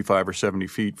 65 or 70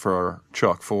 feet for our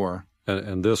Chalk 4.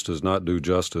 And this does not do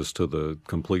justice to the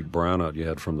complete brownout you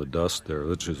had from the dust there,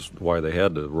 which is why they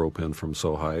had to rope in from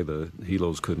so high. The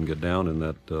helos couldn't get down in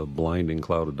that blinding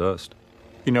cloud of dust.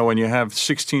 You know, when you have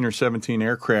 16 or 17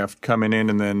 aircraft coming in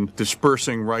and then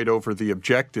dispersing right over the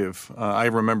objective, I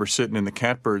remember sitting in the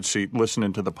catbird seat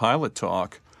listening to the pilot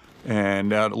talk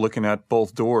and out looking at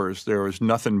both doors. There was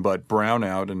nothing but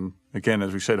brownout. And again,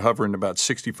 as we said, hovering about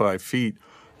 65 feet,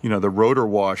 you know, the rotor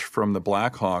wash from the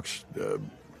Blackhawks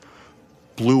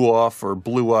blew off or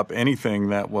blew up anything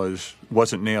that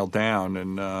wasn't nailed down.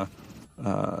 And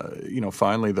you know,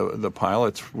 finally the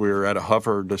pilots, we were at a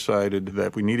hover, decided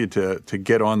that we needed to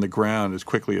get on the ground as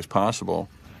quickly as possible.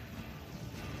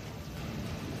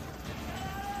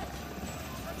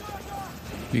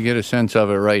 You get a sense of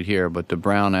it right here, but the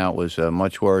brownout was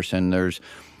much worse. And there's,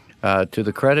 to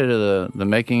the credit of the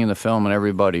making of the film and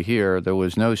everybody here, there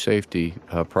was no safety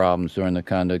problems during the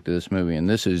conduct of this movie. And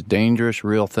this is dangerous,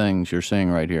 real things you're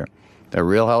seeing right here. They're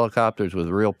real helicopters with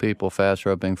real people fast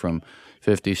roping from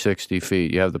 50, 60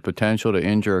 feet. You have the potential to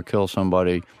injure or kill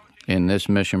somebody in this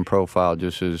mission profile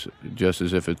just as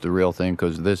if it's the real thing,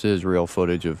 because this is real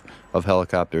footage of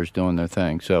helicopters doing their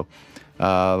thing. So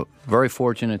very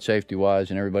fortunate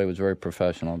safety-wise, and everybody was very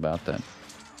professional about that.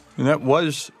 And that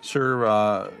was,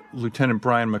 sir, Lieutenant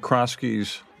Brian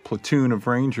McCroskey's platoon of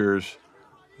Rangers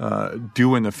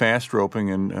doing the fast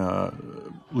roping, and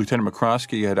Lieutenant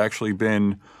McCroskey had actually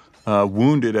been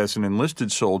wounded as an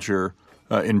enlisted soldier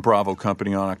in Bravo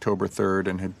Company on October 3rd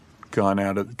and had gotten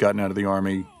out of the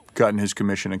Army, gotten his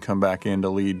commission, and come back in to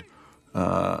lead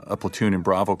a platoon in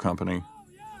Bravo Company.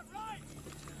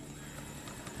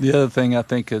 The other thing I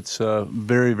think it's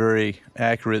very, very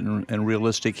accurate and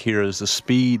realistic here is the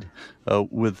speed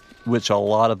with which a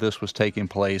lot of this was taking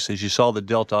place. As you saw the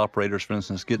Delta operators, for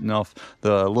instance, getting off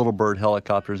the Little Bird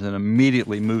helicopters and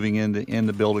immediately moving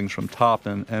into buildings from top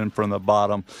and from the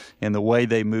bottom, and the way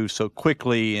they moved so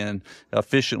quickly and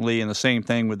efficiently, and the same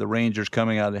thing with the Rangers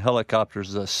coming out of the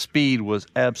helicopters. The speed was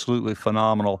absolutely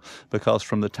phenomenal, because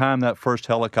from the time that first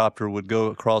helicopter would go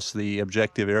across the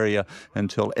objective area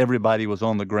until everybody was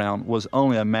on the ground was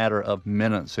only a matter of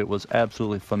minutes. It was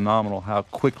absolutely phenomenal how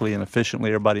quickly and efficiently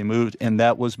everybody moved, and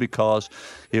that was because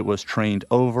it was trained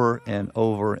over and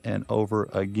over and over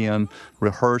again,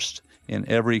 rehearsed in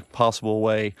every possible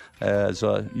way, as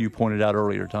you pointed out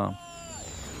earlier, Tom.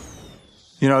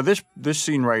 You know, this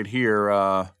scene right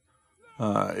here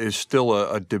is still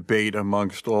a debate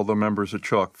amongst all the members of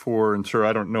Chalk 4, and sir,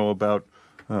 I don't know about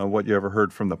what you ever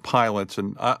heard from the pilots,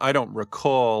 and I don't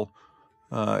recall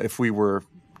if we were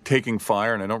taking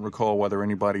fire, and I don't recall whether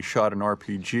anybody shot an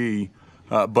RPG,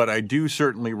 but I do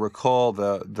certainly recall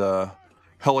the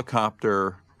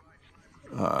helicopter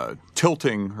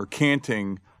tilting or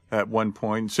canting at one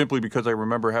point, simply because I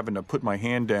remember having to put my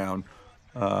hand down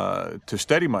to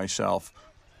steady myself.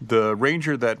 The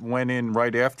Ranger that went in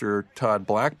right after Todd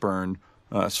Blackburn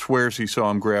swears he saw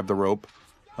him grab the rope.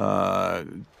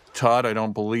 Todd, I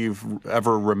don't believe,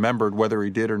 ever remembered whether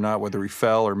he did or not, whether he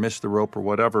fell or missed the rope or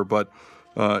whatever, but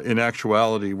in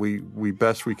actuality, we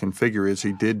best we can figure is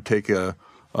he did take a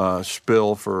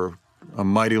spill for a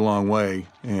mighty long way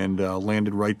and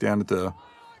landed right down at the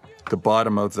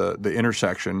bottom of the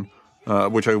intersection,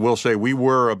 which I will say we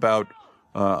were about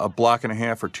a block and a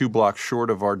half or 2 blocks short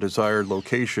of our desired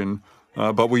location,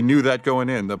 but we knew that going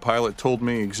in. The pilot told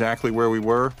me exactly where we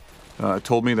were,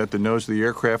 told me that the nose of the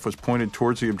aircraft was pointed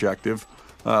towards the objective,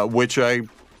 which I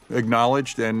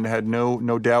acknowledged and had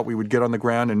no doubt we would get on the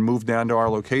ground and move down to our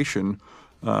location.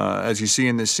 As you see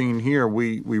in this scene here,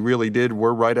 we really did.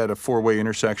 We're right at a 4-way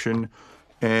intersection,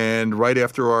 and right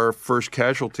after our first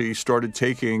casualty started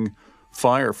taking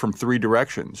fire from 3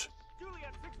 directions.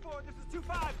 Juliet, 6-4, this is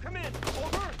 2-5. Come in.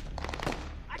 Over.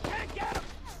 I can't get him.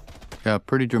 Yeah,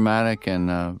 pretty dramatic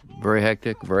and very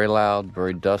hectic, very loud,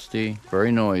 very dusty,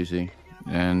 very noisy.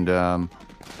 And I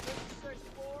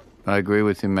agree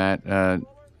with you, Matt.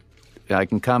 I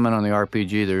can comment on the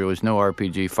RPG. There was no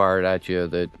RPG fired at you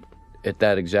that at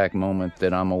that exact moment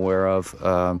that I'm aware of.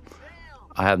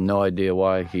 I have no idea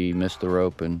why he missed the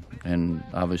rope, and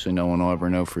obviously no one will ever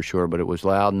know for sure. But it was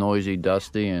loud, noisy,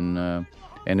 dusty, and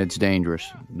it's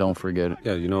dangerous. Don't forget it.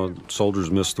 Yeah, you know,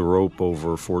 soldiers miss the rope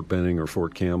over Fort Benning or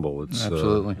Fort Campbell. It's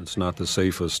Absolutely. It's not the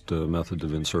safest method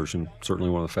of insertion. Certainly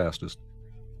one of the fastest.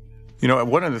 You know,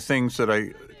 one of the things that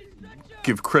I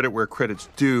give credit where credit's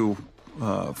due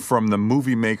from the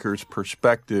movie maker's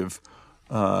perspective,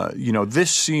 you know,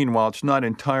 this scene, while it's not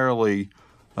entirely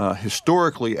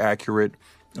historically accurate,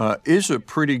 is a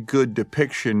pretty good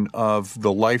depiction of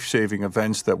the life-saving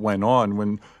events that went on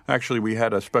when actually we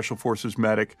had a Special Forces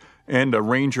medic and a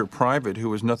Ranger private who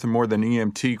was nothing more than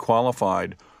EMT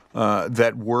qualified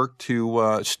that worked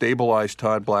to stabilize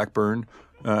Todd Blackburn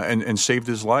and saved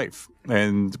his life.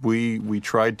 And we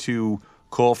tried to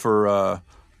call for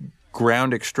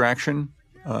ground extraction,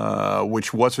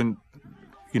 which wasn't,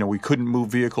 you know, we couldn't move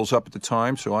vehicles up at the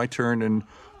time, so I turned and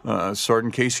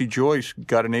Sergeant Casey Joyce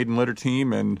got an aid and litter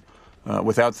team and,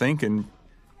 without thinking,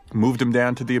 moved them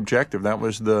down to the objective. That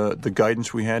was the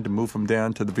guidance we had, to move them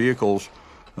down to the vehicles.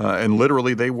 And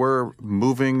literally they were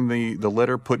moving the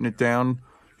litter, putting it down,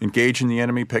 engaging the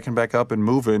enemy, picking back up, and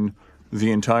moving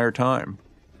the entire time.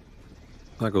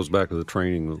 That goes back to the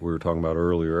training that we were talking about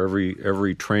earlier.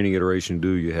 Every training iteration you do,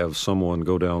 you have someone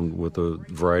go down with a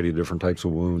variety of different types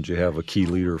of wounds. You have a key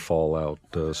leader fall out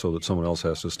so that someone else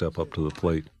has to step up to the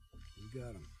plate.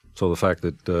 So the fact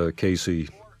that Casey,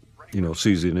 you know,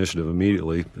 sees the initiative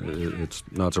immediately, it's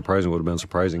not surprising. It would have been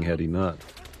surprising had he not.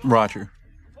 Roger.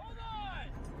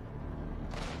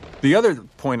 The other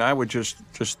point I would just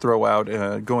throw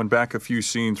out, going back a few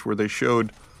scenes where they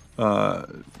showed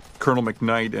Colonel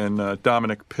McKnight and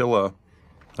Dominic Pilla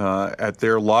at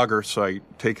their logger site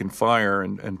taking fire,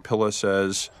 and Pilla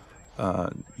says,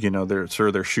 you know,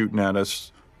 they're shooting at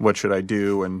us. What should I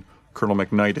do? And Colonel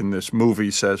McKnight in this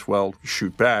movie says, well,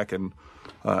 shoot back. And,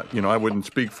 you know, I wouldn't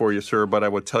speak for you, sir, but I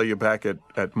would tell you back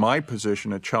at my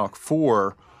position at Chalk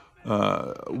 4,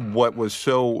 what was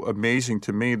so amazing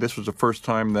to me, this was the first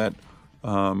time that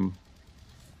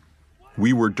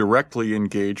we were directly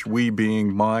engaged, we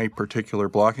being my particular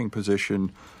blocking position,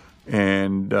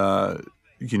 and,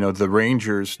 you know, the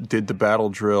Rangers did the battle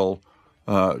drill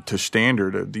to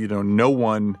standard. You know, no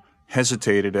one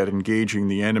hesitated at engaging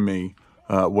the enemy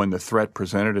when the threat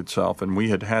presented itself. And we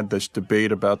had this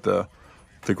debate about the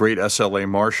great SLA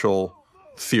Marshall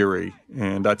theory.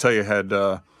 And I tell you, had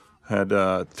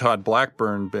Todd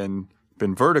Blackburn been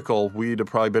vertical, we'd have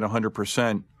probably been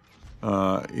 100%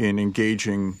 in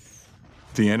engaging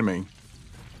the enemy.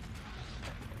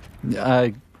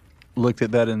 I looked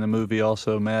at that in the movie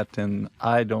also, Matt, and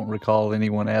I don't recall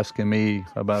anyone asking me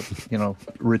about, you know,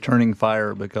 returning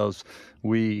fire, because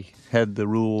we had the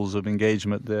rules of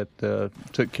engagement that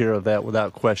took care of that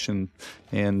without question,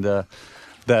 and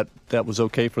that was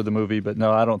okay for the movie. But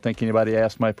no, I don't think anybody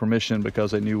asked my permission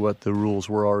because they knew what the rules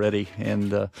were already.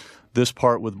 And this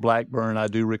part with Blackburn, I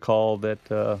do recall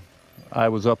that I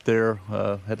was up there,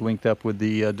 had linked up with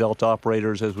the Delta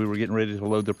operators as we were getting ready to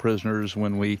load the prisoners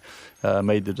when we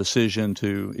made the decision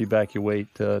to evacuate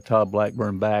Todd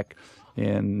Blackburn back.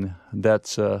 And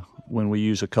that's when we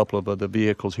use a couple of the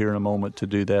vehicles here in a moment to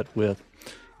do that with,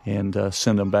 and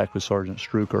send them back with Sergeant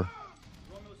Struker.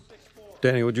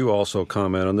 Danny, would you also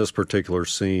comment on this particular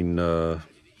scene?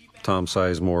 Tom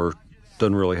Sizemore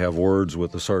doesn't really have words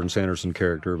with the Sergeant Sanderson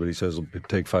character, but he says it'll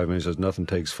take 5 minutes. He says nothing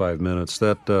takes 5 minutes.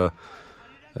 That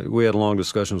we had long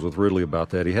discussions with Ridley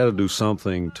about that. He had to do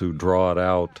something to draw it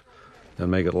out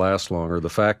and make it last longer. The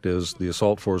fact is, the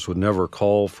assault force would never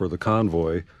call for the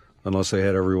convoy unless they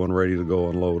had everyone ready to go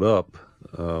and load up.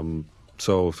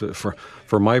 So,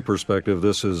 from my perspective,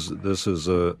 this is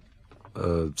a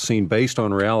scene based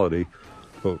on reality,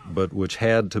 but which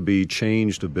had to be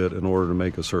changed a bit in order to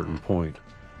make a certain point.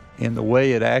 And the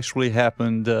way it actually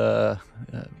happened,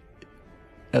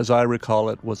 as I recall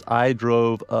it, was I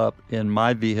drove up in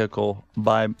my vehicle,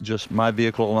 by just my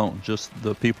vehicle alone, just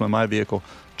the people in my vehicle,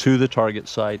 to the target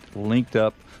site, linked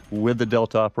up with the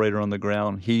Delta operator on the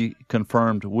ground. He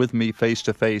confirmed with me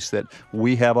face-to-face that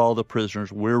we have all the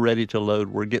prisoners, we're ready to load,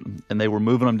 and they were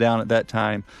moving them down at that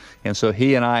time. And so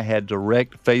he and I had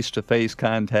direct face-to-face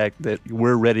contact that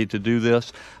we're ready to do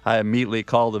this. I immediately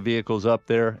called the vehicles up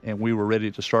there, and we were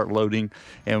ready to start loading.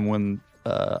 And when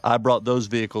I brought those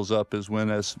vehicles up is when,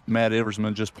 as Matt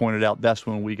Eversman just pointed out, that's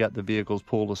when we got the vehicles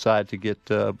pulled aside to get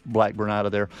Blackburn out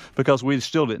of there, because we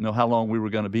still didn't know how long we were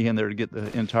going to be in there to get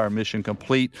the entire mission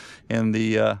complete, and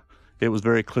it was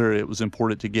very clear it was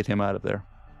important to get him out of there.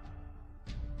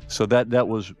 So that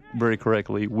was very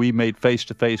correctly. We made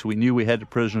face-to-face. We knew we had the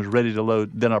prisoners ready to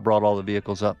load. Then I brought all the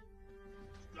vehicles up.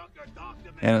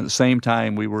 And at the same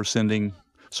time, we were sending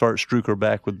Sergeant Struker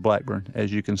back with Blackburn,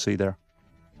 as you can see there.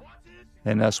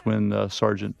 And that's when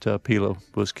Sergeant Pila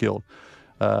was killed.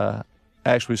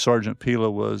 Actually, Sergeant Pila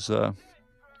was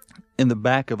in the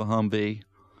back of a Humvee.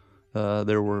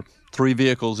 There were 3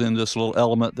 vehicles in this little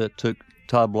element that took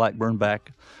Todd Blackburn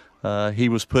back. He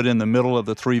was put in the middle of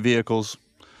the 3 vehicles,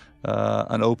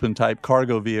 an open-type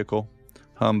cargo vehicle,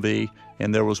 Humvee,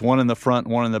 and there was one in the front,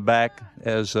 one in the back,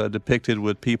 as depicted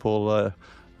with people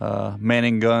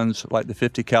manning guns like the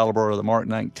 50 caliber or the Mark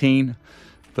 19.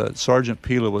 But Sergeant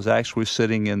Pila was actually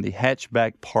sitting in the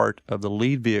hatchback part of the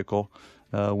lead vehicle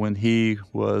when he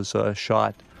was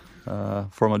shot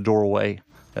from a doorway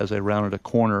as they rounded a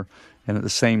corner. And at the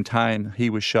same time he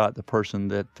was shot, the person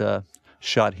that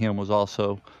shot him was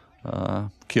also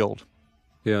killed.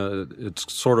 Yeah,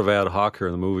 it's sort of ad hoc here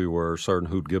in the movie where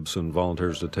Sergeant Hoot Gibson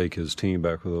volunteers to take his team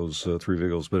back with those 3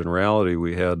 vehicles. But in reality,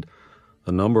 we had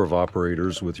a number of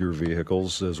operators with your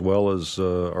vehicles, as well as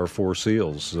our 4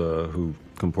 SEALs who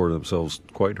comported themselves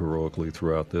quite heroically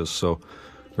throughout this. So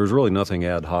there's really nothing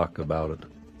ad hoc about it.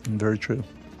 Very true.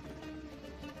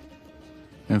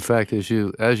 In fact, as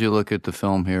you look at the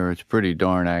film here, it's pretty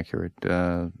darn accurate.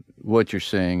 What you're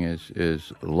seeing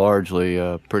is largely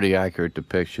a pretty accurate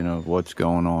depiction of what's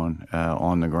going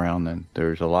on the ground. And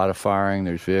there's a lot of firing.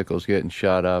 There's vehicles getting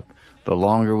shot up. The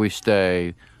longer we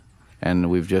stay,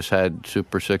 and we've just had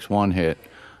Super 6-1 hit,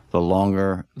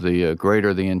 the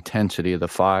greater the intensity of the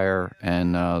fire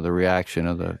and the reaction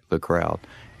of the crowd.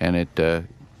 And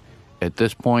at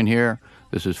this point here,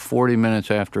 this is 40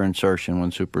 minutes after insertion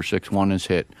when Super 6-1 is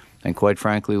hit. And quite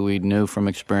frankly, we knew from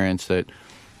experience that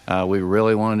we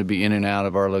really wanted to be in and out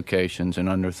of our locations in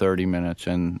under 30 minutes.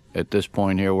 And at this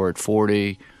point here, we're at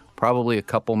 40, probably a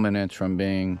couple minutes from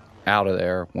being out of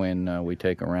there when we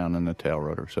take a round in the tail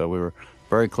rotor. So we were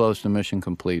very close to mission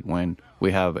complete when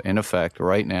we have, in effect,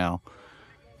 right now,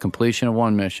 completion of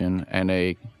 1 mission and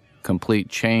a complete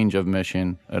change of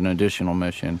mission, an additional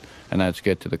mission, and that's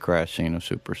get to the crash scene of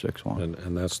Super 6-1.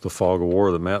 And that's the fog of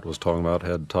war that Matt was talking about.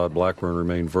 Had Todd Blackburn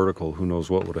remained vertical, who knows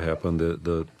what would have happened.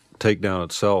 The takedown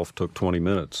itself took 20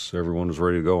 minutes. Everyone was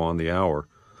ready to go on the hour.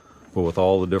 But with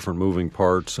all the different moving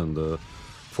parts and the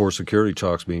 4 security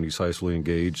chalks being decisively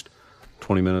engaged,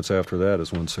 20 minutes after that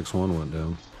is when 6-1 went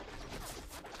down.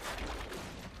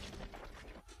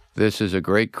 This is a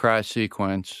great crash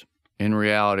sequence. In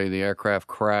reality, the aircraft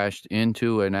crashed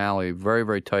into an alley, very,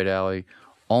 very tight alley,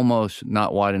 almost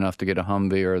not wide enough to get a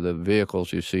Humvee or the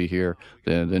vehicles you see here,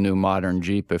 the new modern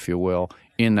Jeep, if you will,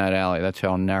 in that alley. That's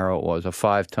how narrow it was. A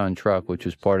 5-ton truck, which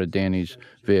is part of Danny's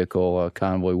vehicle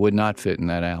convoy, would not fit in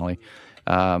that alley.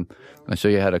 And so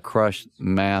you had a crushed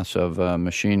mass of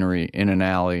machinery in an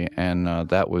alley, and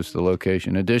that was the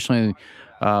location. Additionally,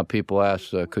 people asked,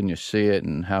 couldn't you see it,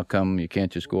 and how come you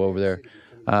can't just go over there?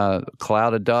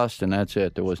 Cloud of dust, and that's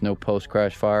it. There was no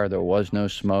post-crash fire. There was no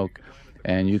smoke.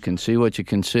 And you can see what you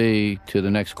can see to the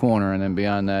next corner, and then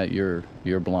beyond that, you're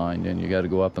blind, and you got to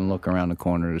go up and look around the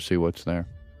corner to see what's there.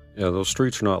 Yeah, those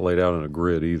streets are not laid out in a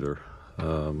grid either,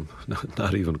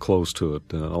 not even close to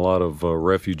it. A lot of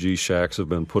refugee shacks have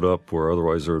been put up where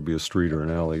otherwise there would be a street or an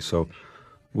alley. So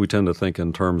we tend to think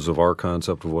in terms of our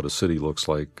concept of what a city looks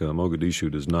like.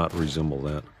 Mogadishu does not resemble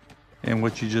that. And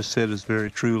what you just said is very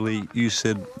true, Lee. You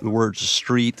said the words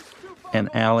street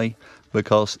and alley,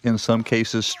 because in some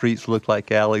cases streets look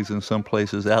like alleys, in some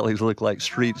places alleys look like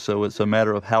streets, so it's a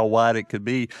matter of how wide it could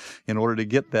be in order to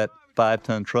get that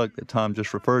 5-ton truck that Tom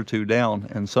just referred to down.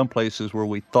 And some places where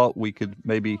we thought we could,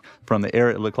 maybe from the air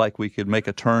it looked like we could make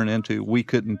a turn into, we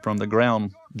couldn't from the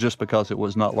ground just because it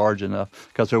was not large enough,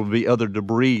 because there would be other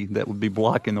debris that would be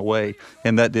blocking the way,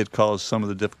 and that did cause some of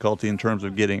the difficulty in terms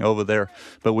of getting over there.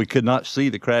 But we could not see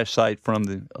the crash site from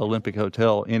the Olympic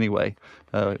Hotel anyway.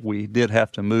 We did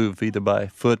have to move either by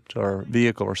foot or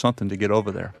vehicle or something to get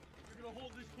over there.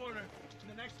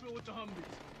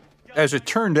 As it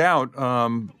turned out,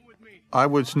 I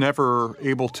was never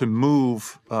able to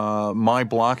move my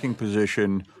blocking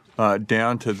position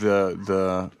down to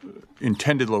the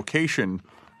intended location.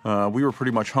 We were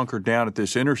pretty much hunkered down at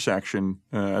this intersection,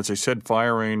 as I said,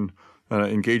 firing,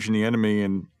 engaging the enemy,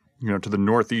 and to the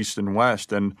northeast and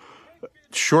west. And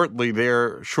shortly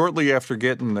after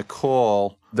getting the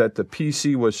call that the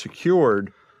PC was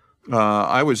secured,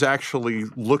 I was actually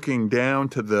looking down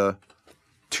to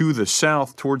the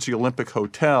south towards the Olympic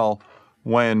Hotel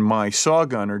when my saw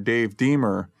gunner, Dave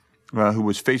Deemer, who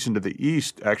was facing to the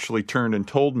east, actually turned and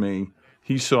told me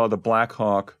he saw the Black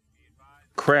Hawk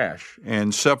crash.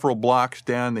 And several blocks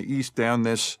down the east, down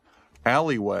this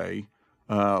alleyway,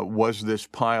 was this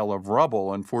pile of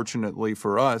rubble. Unfortunately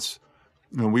for us,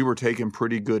 we were taking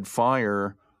pretty good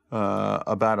fire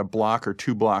about a block or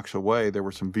 2 blocks away. There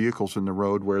were some vehicles in the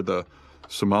road where the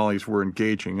Somalis were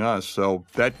engaging us. So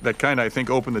that kind of, I think,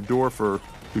 opened the door for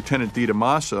Lieutenant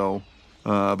DiDamaso,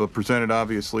 but presented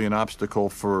obviously an obstacle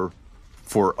for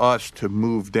us to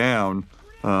move down,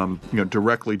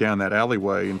 directly down that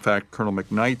alleyway. In fact, Colonel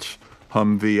McKnight's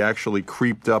Humvee actually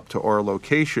creeped up to our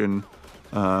location.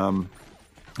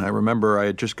 I remember I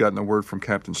had just gotten the word from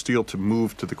Captain Steele to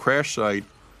move to the crash site.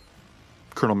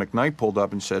 Colonel McKnight pulled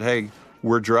up and said, "Hey,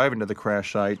 we're driving to the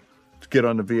crash site. Get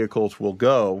on the vehicles, we'll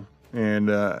go." And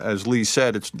as Lee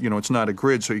said, it's not a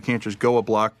grid, so you can't just go a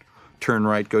block, turn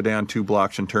right, go down 2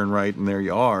 blocks, and turn right, and there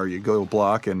you are. You go a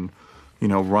block and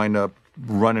wind up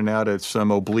running out at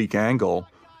some oblique angle.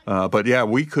 But yeah,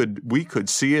 we could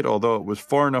see it, although it was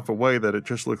far enough away that it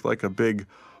just looked like a big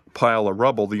pile of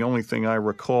rubble. The only thing I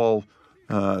recall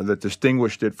that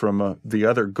distinguished it from the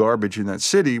other garbage in that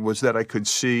city was that I could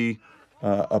see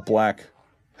a black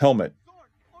helmet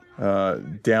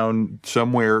down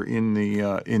somewhere in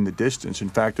the distance. In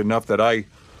fact, enough that I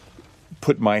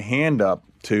put my hand up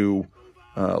to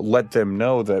let them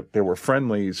know that there were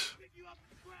friendlies,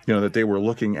 that they were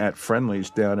looking at friendlies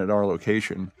down at our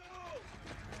location.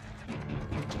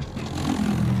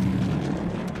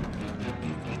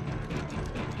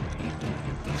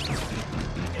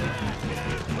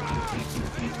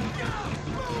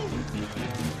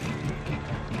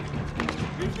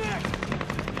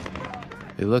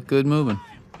 They look good moving.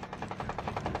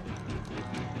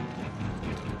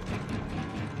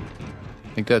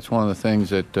 I think that's one of the things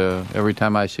that every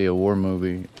time I see a war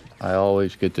movie, I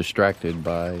always get distracted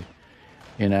by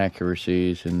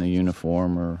inaccuracies in the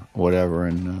uniform or whatever,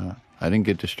 and I didn't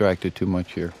get distracted too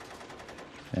much here.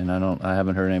 And I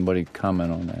haven't heard anybody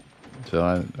comment on that.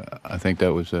 So I think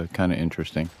that was kind of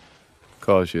interesting.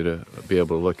 Caused you to be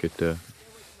able to look at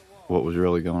what was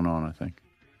really going on, I think.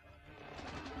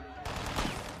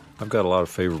 I've got a lot of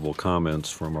favorable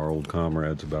comments from our old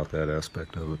comrades about that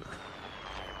aspect of it.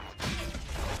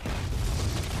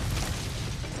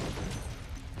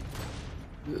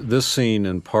 This scene,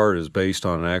 in part, is based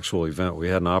on an actual event. We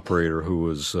had an operator who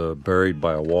was buried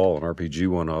by a wall. An RPG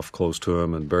went off close to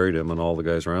him and buried him, and all the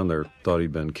guys around there thought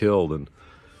he'd been killed. And,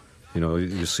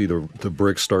 you see the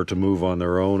bricks start to move on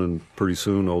their own, and pretty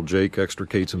soon old Jake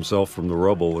extricates himself from the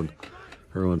rubble, and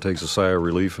everyone takes a sigh of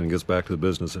relief and gets back to the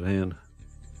business at hand.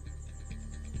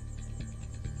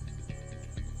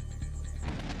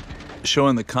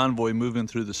 Showing the convoy moving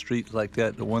through the streets like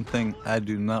that, the one thing I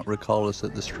do not recall is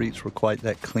that the streets were quite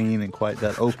that clean and quite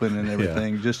that open and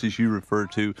everything, yeah. Just as you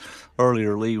referred to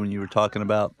earlier, Lee, when you were talking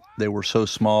about they were so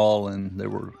small and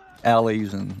there were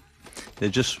alleys and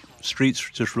streets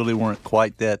just really weren't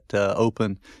quite that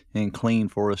open and clean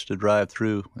for us to drive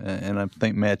through. And I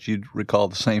think, Matt, you'd recall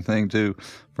the same thing, too,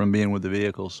 from being with the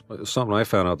vehicles. Something I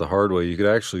found out the hard way, you could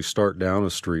actually start down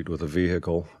a street with a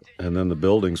vehicle, and then the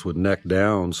buildings would neck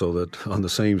down so that on the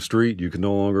same street you could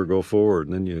no longer go forward.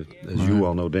 And then you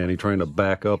well know, Danny, trying to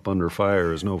back up under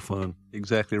fire is no fun.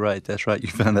 Exactly right. That's right. You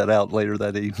found that out later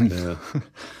that evening. Yeah.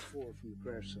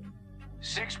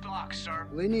 6 blocks, sir.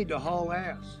 We need to haul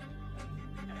ass.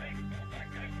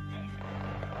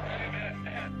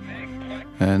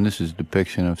 And this is a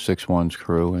depiction of 6-1's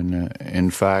crew. And in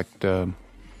fact, and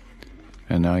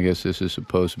I guess this is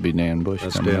supposed to be Dan Bush.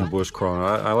 That's Dan Bush crawling.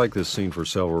 I like this scene for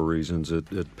several reasons.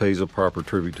 It pays a proper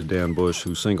tribute to Dan Bush,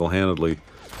 who single-handedly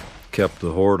kept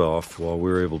the horde off while we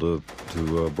were able to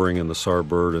bring in the SAR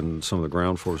Bird and some of the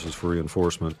ground forces for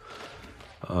reinforcement.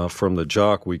 From the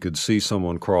Jock, we could see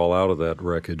someone crawl out of that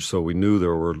wreckage, so we knew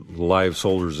there were live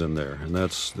soldiers in there, and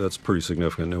that's pretty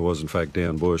significant. It was, in fact,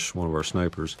 Dan Bush, one of our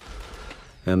snipers.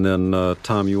 And then,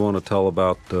 Tom, you want to tell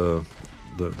about the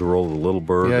role of the Little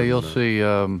Bird? Yeah,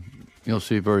 you'll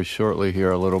see very shortly here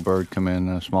a Little Bird come in,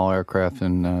 a small aircraft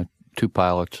and 2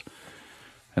 pilots,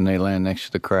 and they land next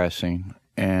to the crash scene.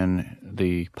 And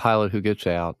the pilot who gets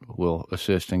out will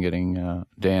assist in getting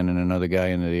Dan and another guy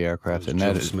into the aircraft. And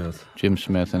that is Jim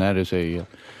Smith. And that is a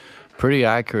pretty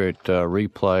accurate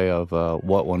replay of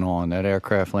what went on. That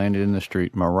aircraft landed in the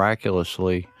street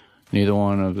miraculously. Neither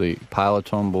one of the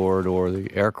pilots on board or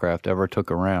the aircraft ever took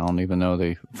a round, even though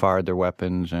they fired their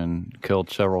weapons and killed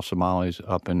several Somalis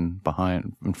up in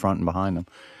front and behind them.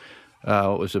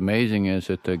 What was amazing is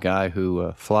that the guy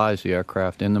who flies the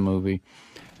aircraft in the movie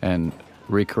and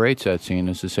recreates that scene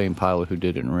is the same pilot who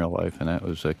did it in real life, and that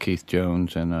was Keith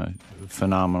Jones, and a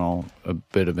phenomenal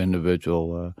bit of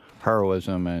individual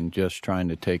heroism and just trying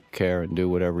to take care and do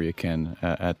whatever you can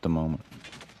at the moment.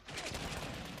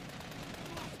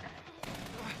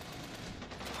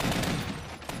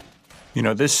 You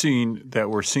know, this scene that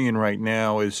we're seeing right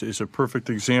now is a perfect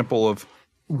example of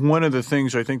one of the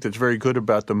things I think that's very good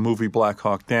about the movie Black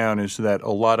Hawk Down is that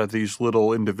a lot of these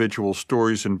little individual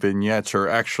stories and vignettes are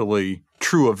actually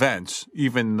true events,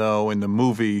 even though in the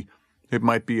movie it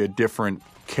might be a different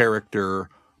character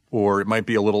or it might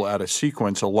be a little out of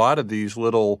sequence. A lot of these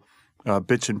little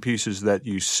bits and pieces that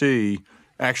you see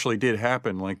actually did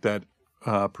happen, like that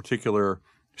particular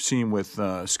scene with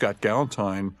Scott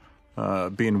Galentine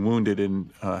being wounded and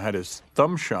had his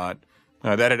thumb shot.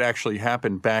 That had actually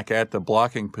happened back at the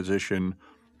blocking position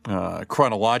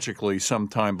chronologically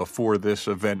sometime before this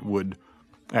event would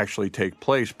actually take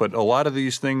place. But a lot of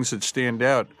these things that stand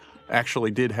out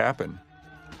actually did happen.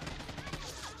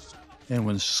 And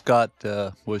when Scott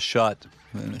was shot,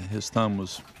 his thumb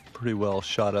was pretty well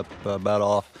shot up, about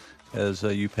off, as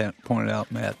you pointed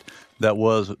out, Matt. That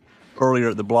was earlier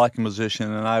at the blocking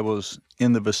position, and I was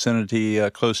in the vicinity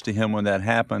close to him when that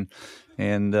happened.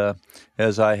 And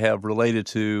as I have related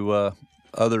to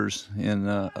others in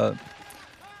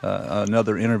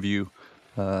another interview,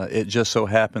 it just so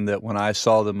happened that when I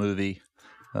saw the movie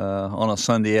on a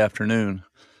Sunday afternoon,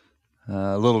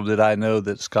 little did I know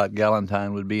that Scott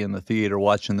Galentine would be in the theater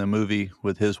watching the movie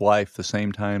with his wife the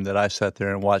same time that I sat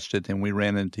there and watched it, and we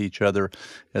ran into each other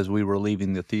as we were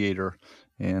leaving the theater.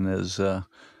 And as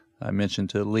I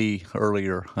mentioned to Lee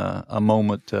earlier, a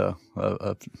moment of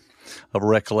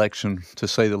recollection, to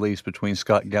say the least, between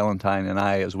Scott Galentine and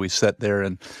I as we sat there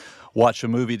and watched a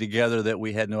movie together that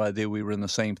we had no idea we were in the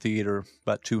same theater,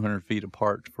 about 200 feet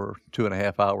apart, for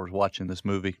 2.5 hours watching this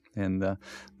movie. And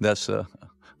that's a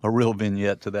real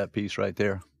vignette to that piece right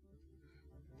there.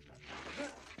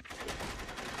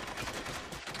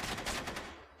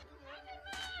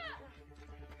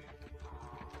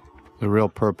 The real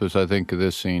purpose, I think, of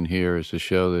this scene here is to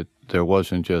show that there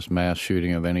wasn't just mass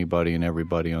shooting of anybody and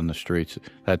everybody on the streets.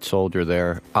 That soldier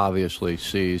there obviously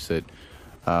sees that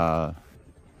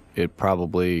it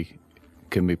probably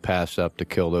can be passed up to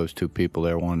kill those two people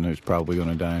there, one who's probably going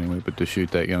to die anyway, but to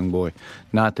shoot that young boy.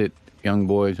 Not that young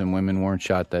boys and women weren't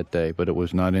shot that day, but it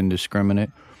was not indiscriminate,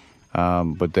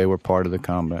 but they were part of the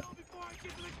combat.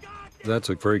 That's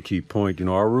a very key point. You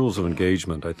know, our rules of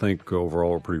engagement, I think,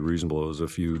 overall are pretty reasonable. Is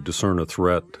if you discern a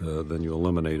threat, then you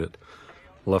eliminate it.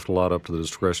 Left a lot up to the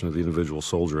discretion of the individual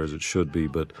soldier, as it should be,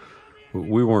 but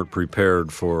we weren't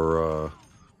prepared for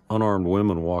unarmed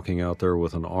women walking out there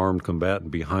with an armed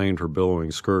combatant behind her billowing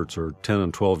skirts, or 10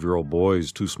 and 12-year-old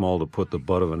boys too small to put the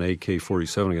butt of an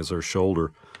AK-47 against their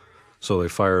shoulder, so they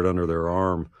fired under their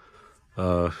arm.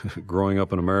 Growing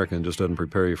up in America just doesn't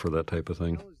prepare you for that type of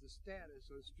thing.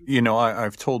 You know,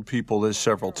 I've told people this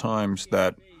several times,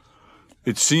 that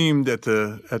it seemed at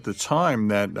the time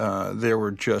that there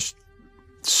were just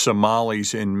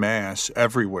Somalis in mass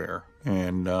everywhere.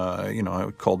 And, you know,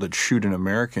 I called it Shoot an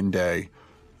American Day.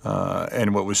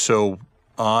 And what was so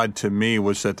odd to me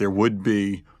was that there would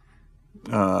be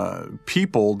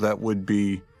people that would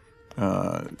be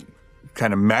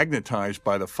kind of magnetized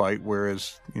by the fight,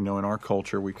 whereas, you know, in our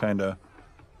culture we kind of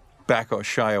back or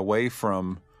shy away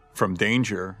from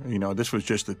danger. You know, this was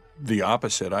just the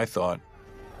opposite, I thought.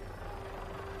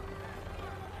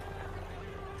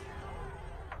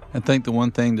 I think the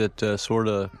one thing that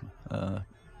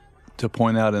to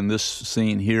point out in this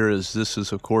scene here is this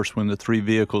is, of course, when the three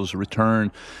vehicles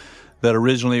returned that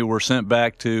originally were sent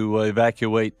back to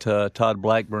evacuate Todd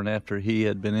Blackburn after he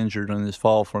had been injured on his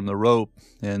fall from the rope,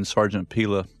 and Sergeant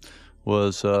Pila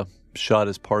was shot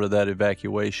as part of that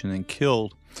evacuation and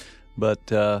killed.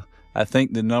 But I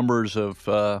think the numbers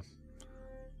of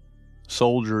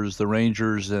soldiers, the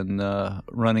Rangers, and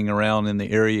running around in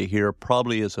the area here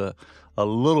probably is a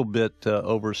little bit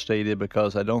overstated,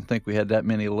 because I don't think we had that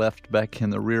many left back in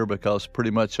the rear, because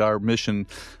pretty much our mission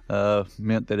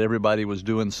meant that everybody was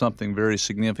doing something very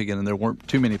significant and there weren't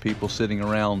too many people sitting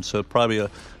around. So probably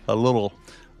a little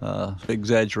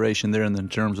exaggeration there in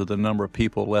terms of the number of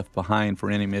people left behind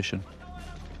for any mission.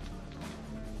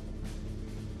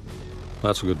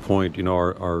 That's a good point. You know,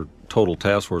 our total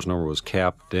task force number was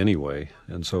capped anyway,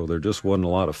 and so there just wasn't a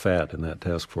lot of fat in that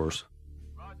task force.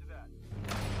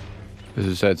 This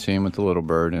is that scene with the little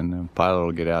bird, and the pilot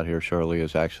will get out here shortly,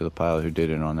 is actually the pilot who did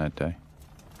it on that day.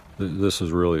 This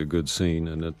is really a good scene,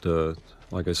 and it,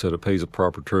 like I said, it pays a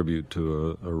proper tribute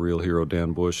to a real hero,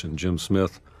 Dan Bush, and Jim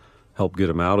Smith helped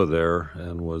get him out of there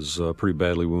and was pretty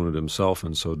badly wounded himself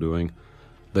in so doing.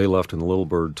 They left in the Little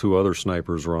Bird. 2 other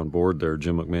snipers were on board there,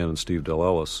 Jim McMahon and Steve Del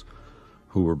Ellis,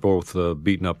 who were both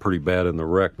beaten up pretty bad in the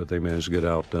wreck, but they managed to get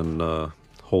out and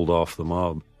hold off the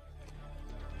mob.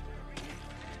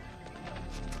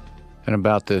 And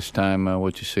about this time,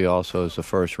 what you see also is the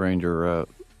first Ranger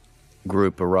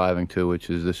group arriving too, which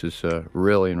is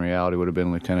really in reality would have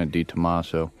been Lieutenant D.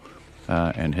 Tommaso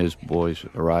and his boys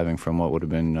arriving from what would have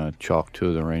been Chalk 2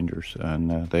 of the Rangers,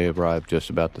 and they arrived just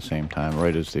about the same time,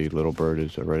 right as the Little Bird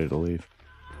is ready to leave.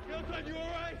 Galentine, you all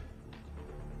right?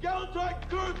 Galentine,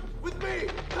 group, with me!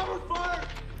 Cover fire!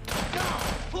 Now,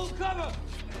 full cover!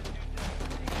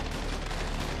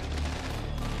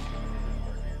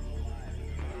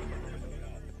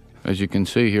 As you can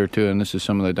see here too, and this is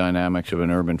some of the dynamics of an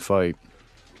urban fight,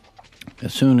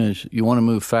 as soon as you want to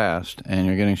move fast and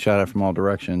you're getting shot at from all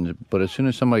directions, but as soon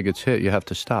as somebody gets hit, you have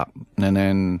to stop. And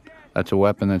then that's a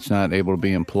weapon that's not able to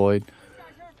be employed.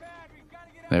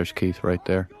 There's Keith right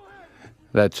there.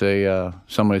 That's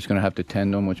somebody's going to have to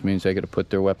tend them, which means they got to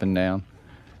put their weapon down.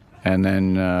 And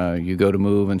then you go to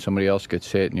move and somebody else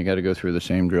gets hit and you got to go through the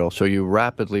same drill. So you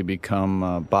rapidly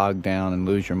become bogged down and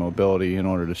lose your mobility in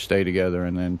order to stay together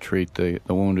and then treat the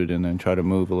wounded and then try to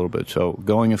move a little bit. So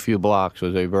going a few blocks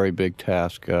was a very big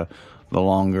task the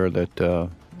longer that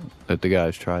the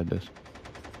guys tried this.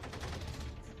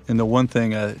 And the one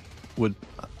thing I would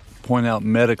point out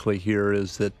medically here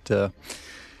is that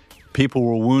people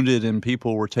were wounded and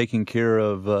people were taking care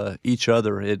of each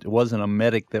other. It wasn't a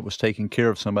medic that was taking care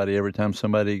of somebody every time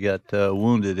somebody got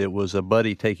wounded. It was a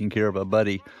buddy taking care of a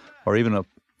buddy, or even an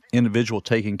individual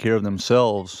taking care of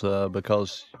themselves,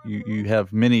 because you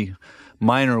have many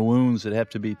minor wounds that have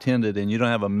to be tended, and you don't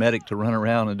have a medic to run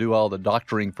around and do all the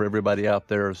doctoring for everybody out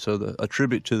there. So a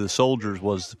tribute to the soldiers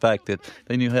was the fact that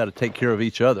they knew how to take care of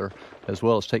each other as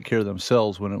well as take care of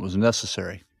themselves when it was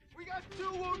necessary. We got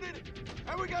 2 wounded,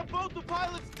 and we got both the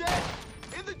pilots dead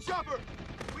in the chopper.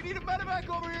 We need a medevac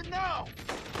over here now.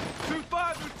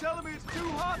 2-5, they're telling me it's too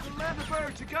hot to land the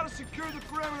barracks. You gotta secure the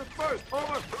perimeter first.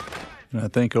 Over. And I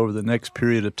think over the next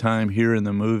period of time here in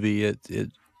the movie,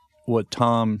 what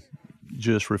Tom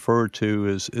just referred to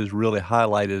is really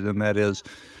highlighted, and that is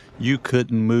you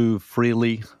couldn't move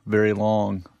freely very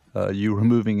long. You were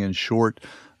moving in short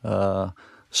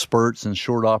spurts and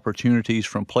short opportunities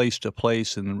from place to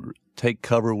place and take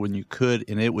cover when you could,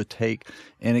 and it would take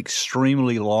an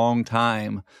extremely long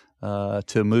time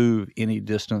to move any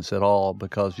distance at all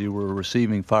because you were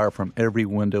receiving fire from every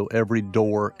window, every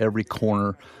door, every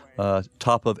corner,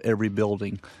 top of every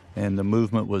building, and the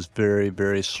movement was very,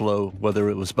 very slow, whether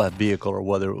it was by vehicle or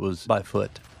whether it was by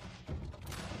foot.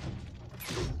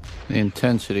 The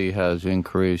intensity has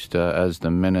increased as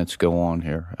the minutes go on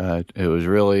here. It was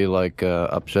really like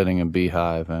upsetting a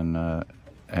beehive and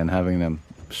having them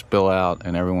spill out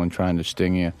and everyone trying to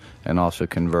sting you and also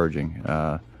converging.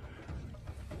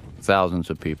 Thousands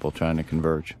of people trying to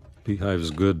converge. Beehive is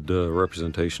a good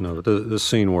representation of it. This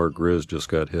scene where Grizz just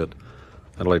got hit,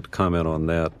 I'd like to comment on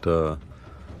that.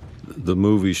 The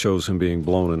movie shows him being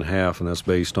blown in half, and that's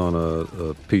based on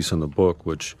a piece in the book,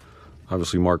 which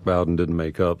obviously Mark Bowden didn't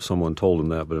make up. Someone told him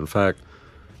that. But in fact,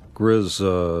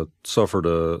 Grizz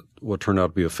suffered what turned out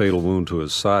to be a fatal wound to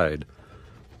his side.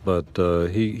 But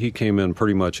he came in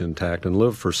pretty much intact and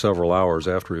lived for several hours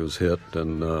after he was hit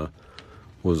and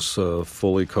was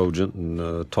fully cogent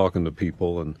and talking to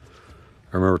people. And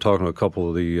I remember talking to a couple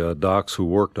of the docs who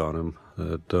worked on him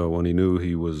that when he knew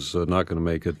he was not going to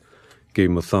make it, gave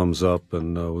him a thumbs up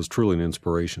and was truly an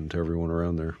inspiration to everyone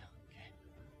around there.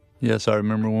 Yes, I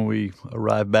remember when we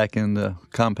arrived back in the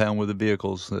compound with the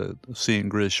vehicles, seeing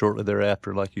Grizz shortly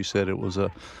thereafter. Like you said, it was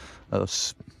a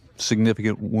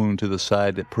significant wound to the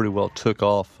side that pretty well took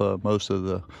off most of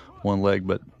the one leg,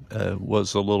 but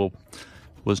was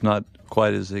not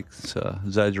quite as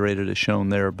exaggerated as shown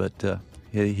there. But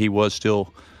he was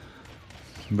still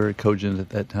very cogent at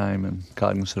that time and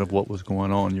cognizant of what was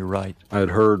going on. You're right. I had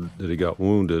heard that he got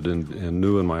wounded and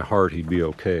knew in my heart he'd be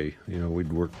okay. You know,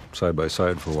 we'd worked side by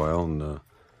side for a while, and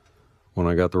when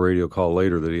I got the radio call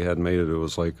later that he hadn't made it, it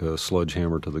was like a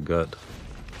sledgehammer to the gut.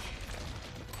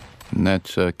 And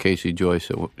that's Casey Joyce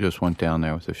that just went down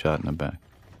there with a shot in the back.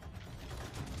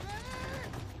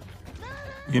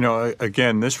 You know,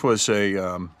 again, this was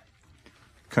a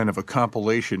kind of a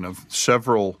compilation of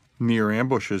several near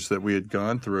ambushes that we had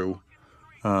gone through,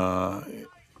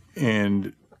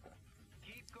 and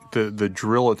the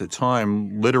drill at the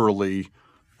time literally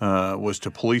was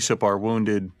to police up our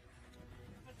wounded,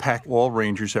 pack all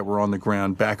Rangers that were on the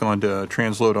ground back onto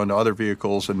transload onto other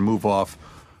vehicles and move off.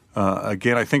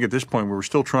 Again, I think at this point we were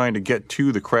still trying to get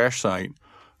to the crash site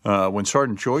when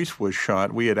Sergeant Joyce was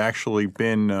shot, we had actually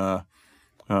been,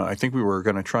 I think we were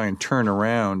going to try and turn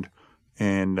around,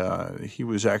 and he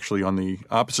was actually on the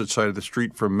opposite side of the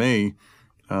street from me,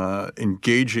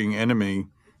 engaging enemy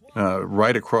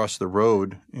right across the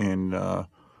road, and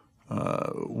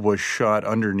was shot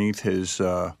underneath his,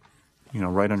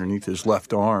 right underneath his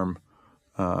left arm.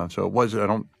 So it was, I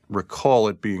don't recall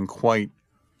it being quite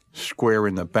square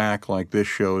in the back like this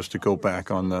shows, to go back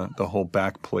on the whole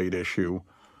back plate issue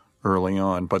early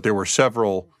on. But there were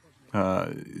several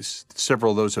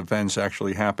of those events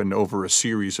actually happened over a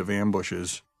series of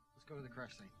ambushes.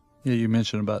 Yeah, you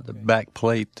mentioned about the back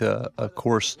plate. Of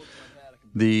course,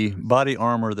 the body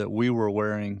armor that we were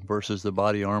wearing versus the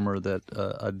body armor that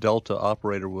a Delta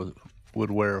operator would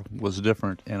wear was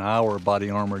different, and our body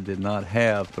armor did not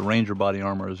have the Ranger body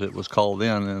armor as it was called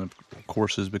then, and of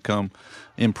course has become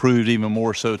improved even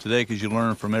more so today because you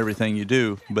learn from everything you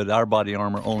do. But our body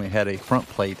armor only had a front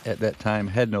plate at that time,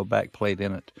 had no back plate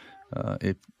in it.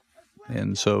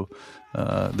 So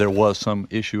there was some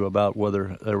issue about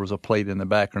whether there was a plate in the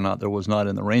back or not. There was not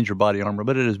in the Ranger body armor,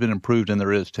 but it has been improved, and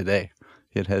there is today.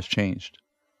 It has changed.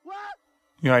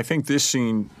 I think this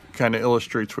scene kind of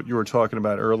illustrates what you were talking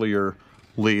about earlier,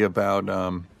 Lee, about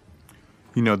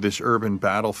this urban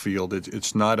battlefield.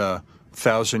 It's not a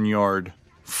 1,000-yard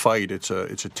fight. It's a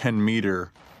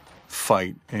 10-meter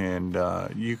fight, and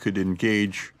you could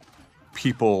engage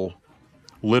people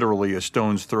literally a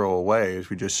stone's throw away, as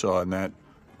we just saw in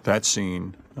that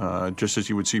scene. Just as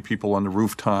you would see people on the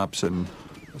rooftops and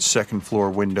second-floor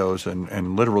windows,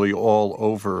 and literally all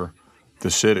over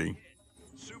the city.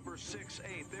 Super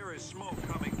 6-8, there is smoke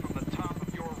coming from the top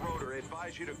of your rotor. I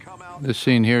advise you to come out. This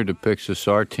scene here depicts the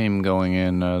SAR team going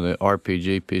in. The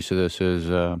RPG piece of this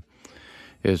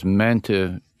is meant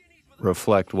to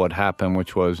reflect what happened,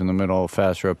 which was in the middle of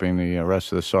fast roping the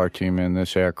rest of the SAR team in.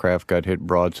 This aircraft got hit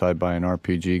broadside by an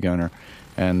RPG gunner,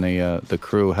 and the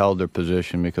crew held their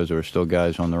position because there were still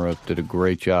guys on the rope. Did a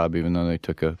great job, even though they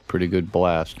took a pretty good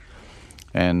blast.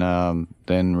 And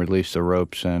then released the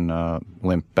ropes and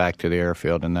limped back to the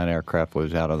airfield, and that aircraft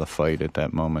was out of the fight at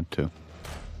that moment, too.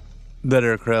 That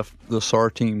aircraft, the SAR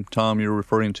team, Tom, you're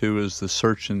referring to, is the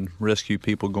search and rescue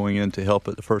people going in to help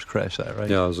at the first crash site, right?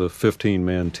 Yeah, it was a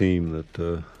 15-man team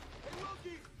that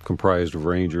comprised of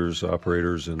Rangers,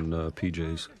 operators, and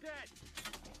PJs.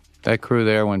 That crew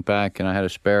there went back, and I had a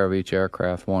spare of each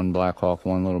aircraft, one Black Hawk,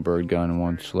 one Little Bird gun, and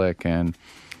one Slick, and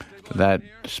that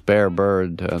spare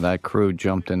bird, that crew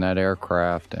jumped in that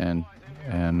aircraft and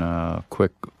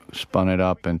quick spun it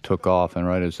up and took off. And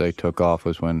right as they took off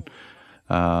was when,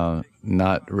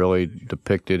 not really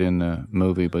depicted in the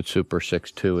movie, but Super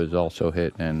 6-2 is also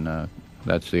hit, and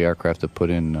that's the aircraft that put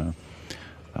in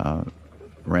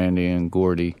Randy and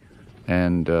Gordy,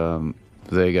 and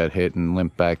they got hit and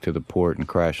limped back to the port and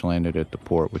crash landed at the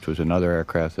port, which was another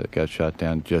aircraft that got shot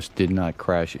down. Just did not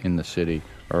crash in the city,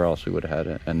 or else we would have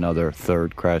had another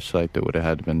third crash site that would have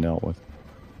had to been dealt with.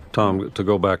 Tom, to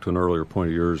go back to an earlier point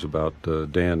of yours about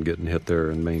Dan getting hit there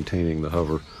and maintaining the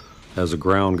hover, as a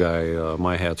ground guy,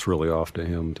 my hat's really off to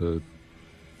him to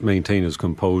maintain his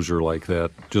composure like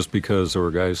that, just because there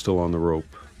were guys still on the rope.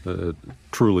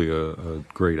 Truly a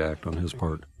great act on his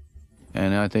part.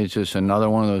 And I think it's just another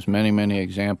one of those many, many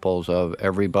examples of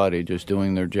everybody just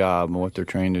doing their job and what they're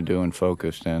trained to do and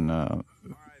focused.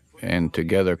 And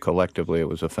together, collectively, it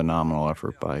was a phenomenal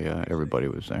effort by everybody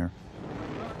who was there.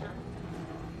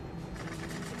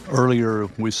 Earlier,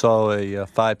 we saw a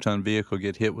 5-ton vehicle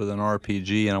get hit with an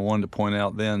RPG, and I wanted to point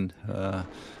out then,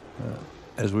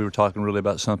 as we were talking really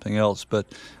about something else, but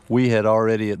we had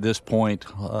already at this point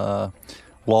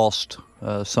lost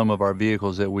some of our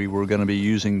vehicles that we were going to be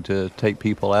using to take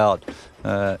people out.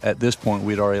 At this point,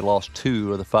 we'd already lost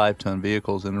 2 of the 5-ton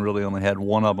vehicles and really only had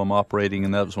 1 of them operating,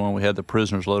 and that was when we had the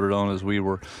prisoners loaded on as we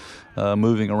were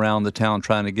moving around the town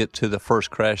trying to get to the first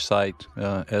crash site,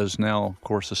 as now, of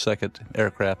course, the second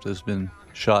aircraft has been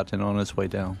shot and on its way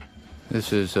down.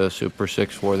 This is Super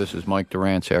 6-4. This is Mike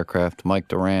Durant's aircraft. Mike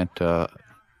Durant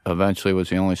eventually was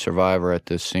the only survivor at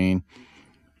this scene,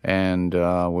 and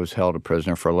was held a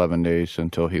prisoner for 11 days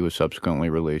until he was subsequently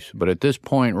released. But at this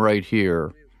point right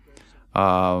here,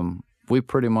 we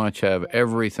pretty much have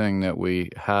everything that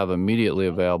we have immediately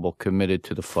available committed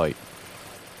to the fight.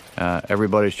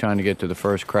 Everybody's trying to get to the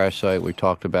first crash site. We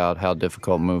talked about how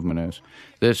difficult movement is.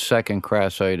 This second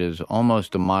crash site is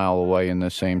almost a mile away in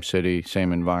the same city,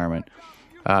 same environment.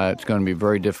 It's going to be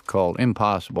very difficult,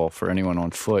 impossible for anyone on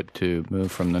foot to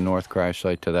move from the north crash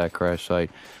site to that crash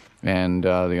site. And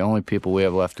the only people we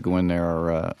have left to go in there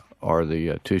are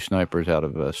the 2 snipers out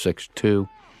of 6-2.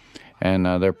 and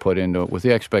they're put into it with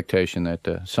the expectation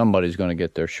that somebody's going to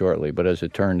get there shortly. But as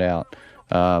it turned out,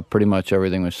 pretty much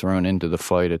everything was thrown into the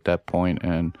fight at that point,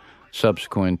 and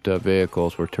subsequent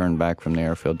vehicles were turned back from the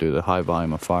airfield due to the high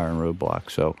volume of fire and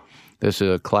roadblocks. So this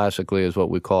classically is what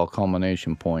we call a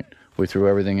culmination point. We threw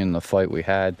everything in the fight we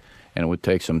had, and it would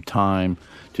take some time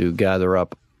to gather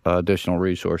up additional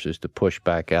resources to push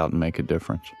back out and make a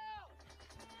difference.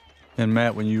 And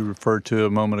Matt, when you referred to a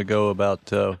moment ago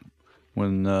about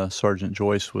when Sergeant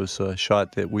Joyce was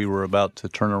shot, that we were about to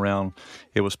turn around,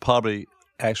 it was probably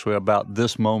actually about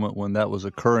this moment when that was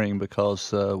occurring,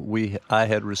 because I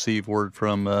had received word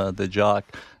from the JOC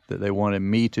that they wanted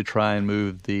me to try and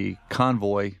move the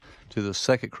convoy to the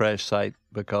second crash site,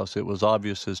 because it was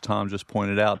obvious, as Tom just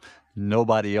pointed out,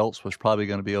 nobody else was probably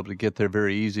going to be able to get there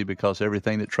very easy, because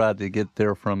everything that tried to get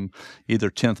there from either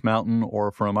 10th Mountain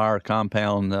or from our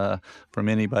compound, from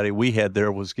anybody we had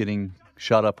there, was getting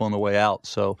shot up on the way out.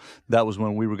 So that was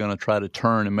when we were going to try to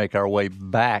turn and make our way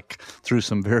back through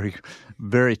some very,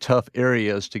 very tough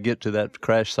areas to get to that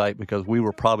crash site, because we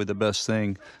were probably the best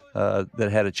thing that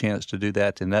had a chance to do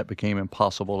that, and that became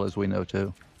impossible, as we know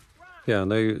too. Yeah,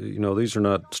 and these are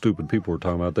not stupid people we're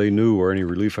talking about. They knew where any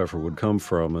relief effort would come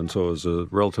from, and so it was a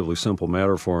relatively simple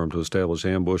matter for them to establish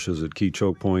ambushes at key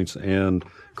choke points and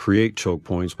create choke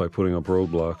points by putting up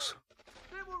roadblocks.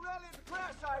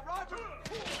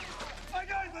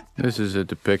 This is a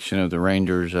depiction of the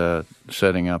Rangers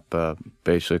setting up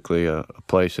basically a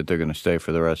place that they're going to stay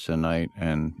for the rest of the night.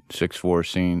 And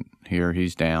 6-4 scene here,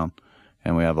 he's down,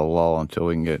 and we have a lull until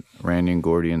we can get Randy and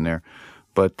Gordy in there.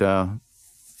 But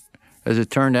as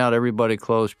it turned out, everybody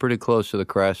closed pretty close to the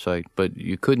crash site, but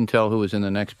you couldn't tell who was in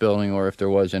the next building or if there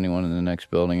was anyone in the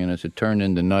next building. And as it turned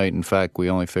into night, in fact, we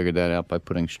only figured that out by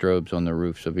putting strobes on the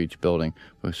roofs of each building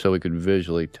so we could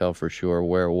visually tell for sure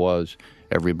where was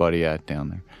everybody at down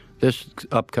there. This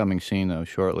upcoming scene, though,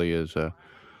 shortly is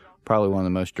probably one of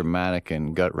the most dramatic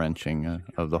and gut-wrenching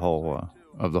of the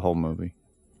whole movie.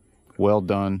 Well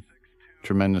done,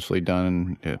 tremendously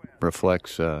done. It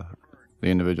reflects the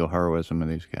individual heroism of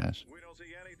these guys. We don't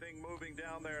see anything moving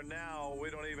down there now. We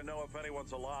don't even know if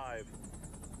anyone's alive.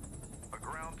 A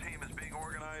ground team is being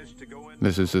organized to go in.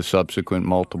 This is the subsequent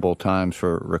multiple times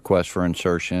for requests for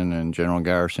insertion, and General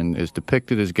Garrison is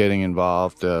depicted as getting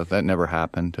involved. That never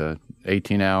happened.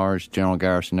 18 hours, General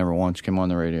Garrison never once came on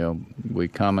the radio. We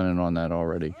commented on that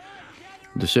already.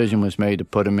 Decision was made to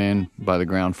put him in by the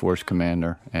ground force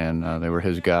commander, and they were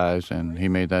his guys, and he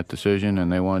made that decision,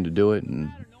 and they wanted to do it,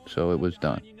 and so it was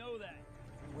done.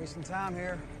 Wasting time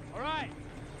here. All right.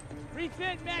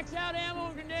 Refit, max out ammo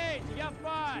and grenades. You got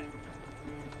 5.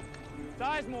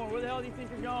 Sizemore, where the hell do you think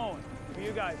you're going? For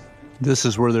you guys. This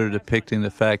is where they're depicting the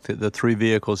fact that the 3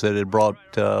 vehicles that had brought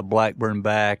Blackburn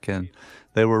back, and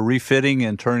they were refitting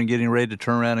and getting ready to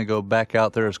turn around and go back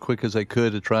out there as quick as they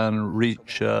could to try and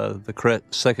reach the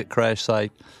second crash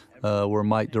site where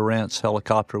Mike Durant's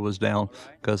helicopter was down,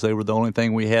 because they were the only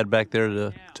thing we had back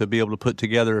there to be able to put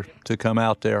together to come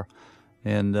out there.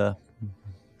 And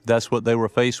that's what they were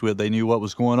faced with. They knew what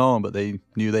was going on, but they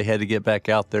knew they had to get back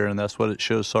out there, and that's what it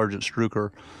shows Sergeant Struker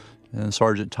and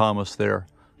Sergeant Thomas there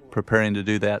preparing to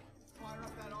do that.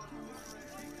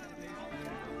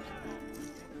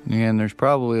 And there's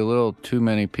probably a little too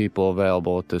many people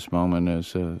available at this moment,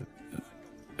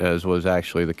 as was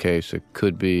actually the case. It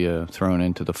could be thrown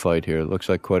into the fight here. It looks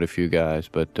like quite a few guys,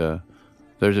 but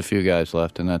there's a few guys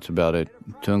left, and that's about it.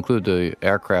 To include the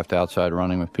aircraft outside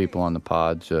running with people on the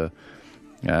pods,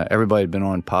 everybody had been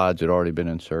on pods, had already been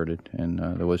inserted, and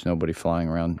there was nobody flying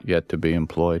around yet to be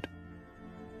employed.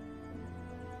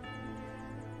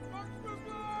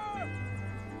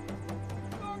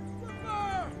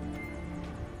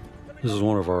 This is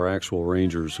one of our actual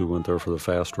Rangers who went there for the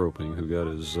fast roping, who got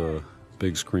his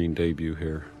big screen debut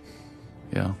here.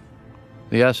 Yeah.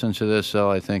 The essence of this,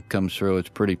 though, I think comes through. It's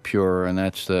pretty pure, and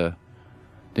that's the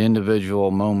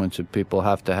individual moments that people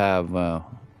have to have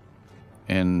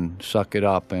and suck it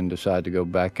up and decide to go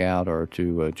back out or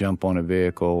to jump on a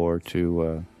vehicle or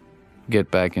to get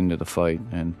back into the fight,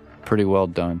 and pretty well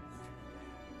done.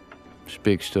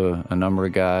 Speaks to a number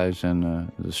of guys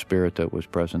and the spirit that was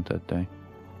present that day.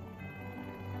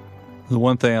 The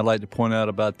one thing I'd like to point out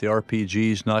about the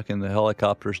RPGs knocking the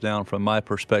helicopters down from my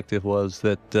perspective was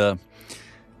that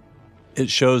it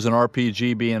shows an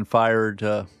RPG being fired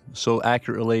so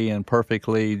accurately and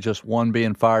perfectly, just one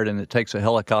being fired, and it takes a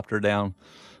helicopter down.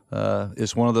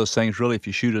 It's one of those things, really, if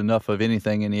you shoot enough of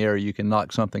anything in the air, you can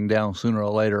knock something down sooner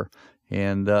or later.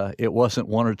 And it wasn't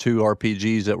one or two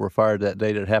RPGs that were fired that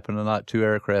day that happened to knock 2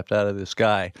 aircraft out of the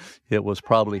sky. It was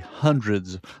probably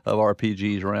hundreds of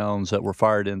RPG rounds that were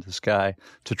fired into the sky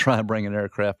to try and bring an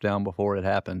aircraft down before it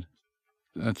happened.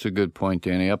 That's a good point,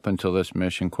 Danny. Up until this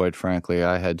mission, quite frankly,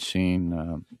 I had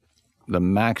seen the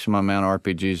maximum amount of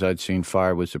RPGs I'd seen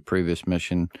fired was the previous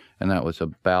mission, and that was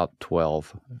about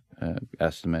 12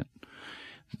 estimate.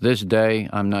 This day,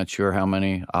 I'm not sure how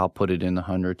many. I'll put it in the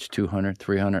hundreds, 200,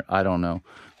 300, I don't know.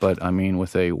 But, I mean,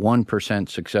 with a 1%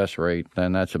 success rate,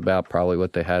 then that's about probably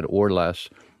what they had or less.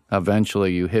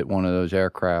 Eventually, you hit one of those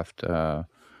aircraft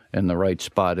in the right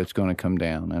spot, it's going to come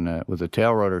down. And with a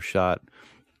tail rotor shot,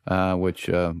 which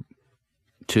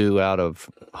 2 out of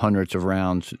hundreds of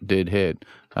rounds did hit,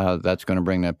 that's going to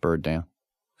bring that bird down.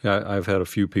 Yeah, I've had a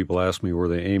few people ask me, were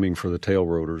they aiming for the tail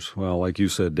rotors? Well, like you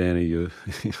said, Danny,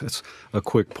 it's a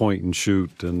quick point and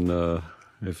shoot, and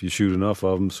if you shoot enough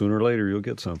of them, sooner or later you'll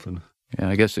get something. Yeah,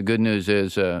 I guess the good news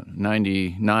is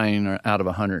 99 out of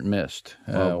 100 missed.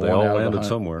 Well, they all landed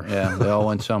somewhere. Yeah, they all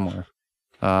went somewhere.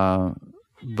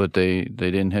 But they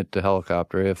didn't hit the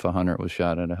helicopter. If 100 was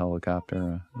shot at a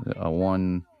helicopter, a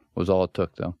 1 was all it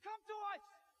took, though.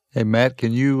 Hey, Matt,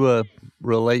 can you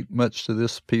relate much to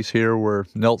this piece here where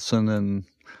Nelson and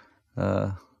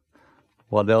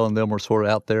Waddell and them were sort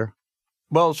of out there?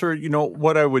 Well, sir, you know,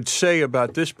 what I would say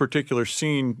about this particular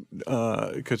scene,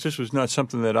 because this was not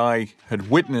something that I had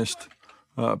witnessed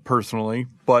personally,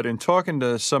 but in talking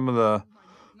to some of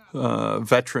the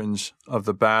veterans of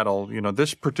the battle, you know,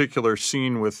 this particular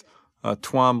scene with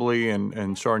Twombly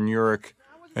and Sergeant Urich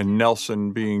and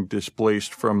Nelson being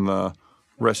displaced from the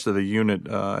rest of the unit,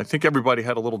 I think everybody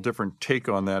had a little different take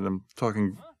on that. I'm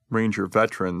talking Ranger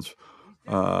veterans.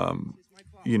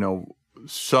 You know,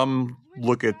 some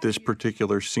look at this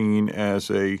particular scene as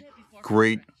a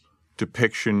great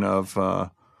depiction of,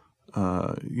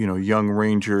 you know, young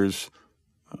Rangers'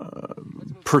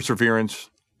 perseverance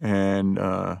and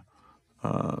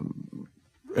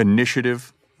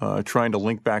initiative, trying to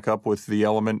link back up with the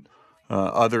element.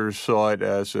 Others saw it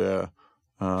as a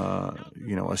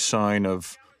you know, a sign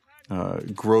of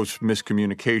gross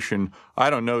miscommunication. I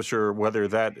don't know, sir, whether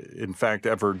that in fact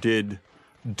ever did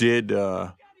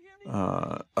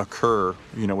occur,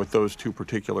 you know, with those two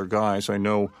particular guys. I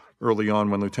know early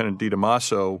on when Lieutenant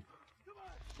DiDamaso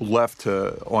left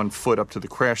on foot up to the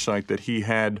crash site that he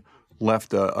had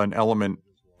left an element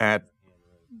at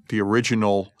the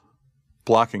original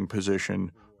blocking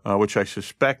position, which I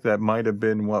suspect that might have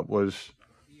been what was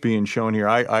being shown here.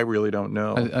 I really don't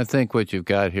know. I think what you've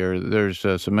got here, there's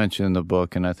some mention in the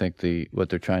book, and I think what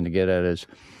they're trying to get at is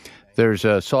there's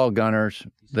Saul gunners.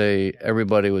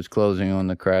 Everybody was closing on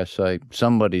the crash site.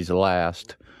 Somebody's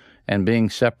last, and being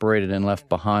separated and left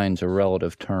behind is a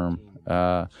relative term.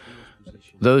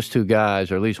 Those two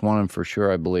guys, or at least one of them for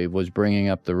sure, I believe, was bringing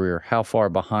up the rear. How far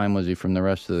behind was he from the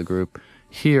rest of the group?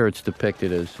 Here it's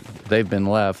depicted as they've been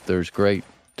left. There's great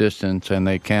distance, and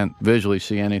they can't visually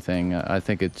see anything. I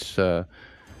think it's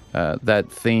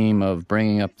that theme of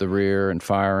bringing up the rear and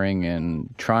firing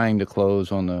and trying to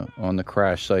close on the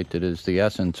crash site that is the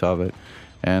essence of it.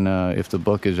 And if the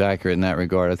book is accurate in that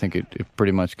regard, I think it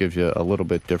pretty much gives you a little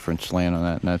bit different slant on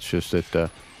that. And that's just that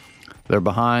they're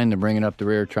behind, they're bringing up the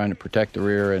rear, trying to protect the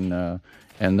rear,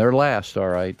 and they're last, all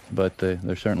right, but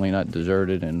they're certainly not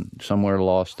deserted and somewhere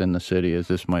lost in the city, as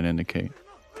this might indicate.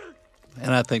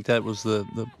 And I think that was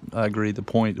I agree, the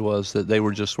point was that they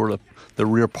were just sort of the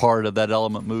rear part of that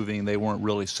element moving. They weren't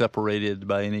really separated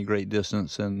by any great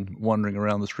distance and wandering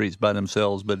around the streets by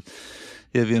themselves. But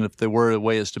even if they were the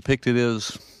way it's depicted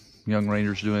is, young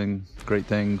Rangers doing great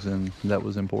things, and that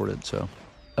was important. So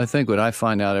I think what I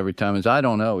find out every time is I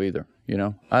don't know either, you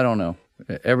know. I don't know.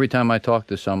 Every time I talk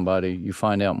to somebody, you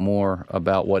find out more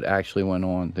about what actually went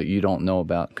on that you don't know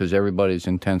about because everybody's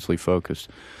intensely focused.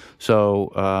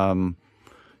 So,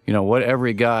 you know, what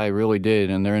every guy really did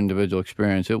in their individual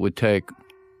experience, it would take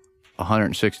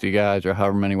 160 guys or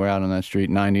however many were out on that street,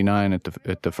 99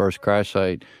 at the first crash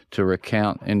site, to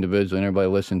recount individually, and everybody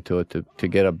listened to it to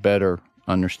get a better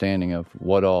understanding of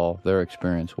what all their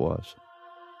experience was.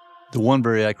 The one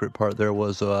very accurate part there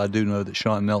was I do know that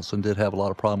Sean Nelson did have a lot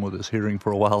of problem with his hearing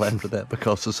for a while after that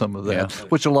because of some of that,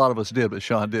 which a lot of us did, but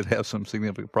Sean did have some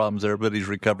significant problems there, but he's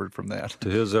recovered from that. To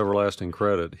his everlasting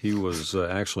credit, he was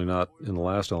actually not in the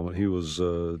last element. He was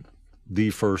the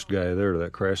first guy there to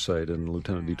that crash site in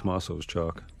Lieutenant DiTomaso's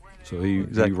chalk. So he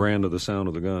ran to the sound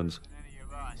of the guns.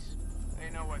 They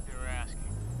know what they're asking.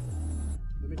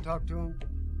 Let me talk to him.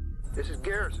 This is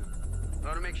Garrison.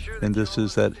 And this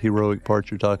is that heroic part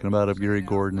you're talking about of Gary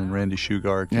Gordon and Randy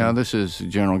Shugart. Yeah, this is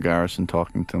General Garrison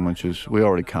talking to him, which is we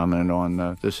already commented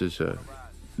on. This is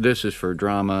this is for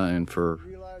drama and for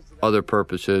other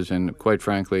purposes, and quite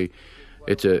frankly,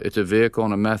 it's a vehicle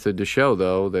and a method to show,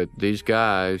 though, that these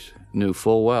guys knew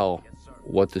full well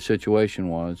what the situation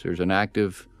was. There's an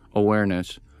active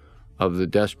awareness of the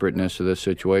desperateness of this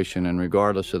situation, and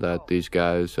regardless of that, these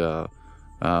guys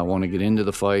want to get into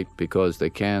the fight because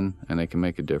they can, and they can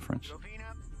make a difference.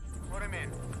 Put him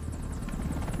in.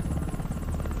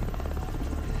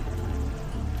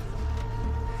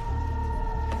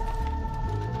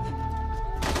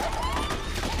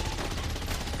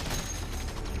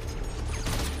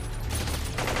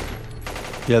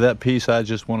 Yeah, that piece, I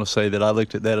just want to say that I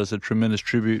looked at that as a tremendous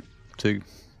tribute to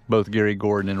both Gary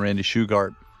Gordon and Randy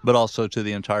Shugart, but also to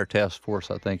the entire task force.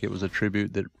 I think it was a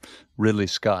tribute that Ridley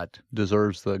Scott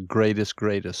deserves the greatest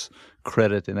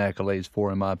credit and accolades for,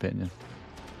 in my opinion.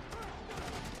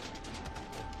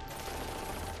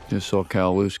 Just saw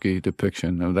Kalewski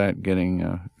depiction of that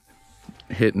getting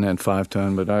hit in that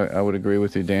 5-ton, but I would agree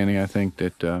with you, Danny. I think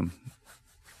that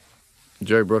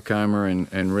Jerry Bruckheimer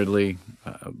and Ridley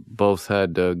both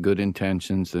had good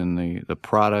intentions, and the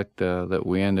product that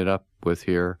we ended up with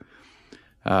here,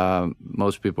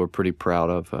 most people are pretty proud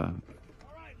of.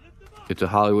 It's a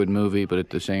Hollywood movie, but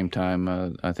at the same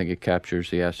time, I think it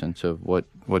captures the essence of what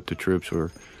the troops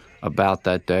were about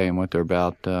that day and what they're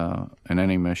about in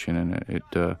any mission, and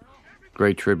it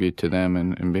great tribute to them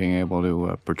and being able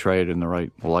to portray it in the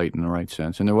right light and the right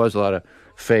sense. And there was a lot of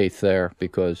faith there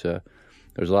because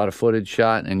there's a lot of footage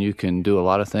shot, and you can do a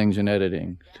lot of things in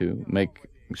editing to make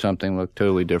something look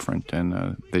totally different,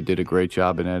 and they did a great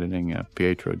job in editing.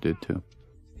 Pietro did too.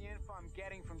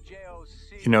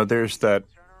 You know, there's that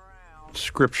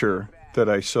scripture that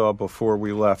I saw before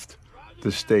we left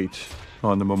the States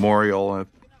on the memorial,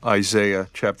 Isaiah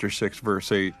chapter 6,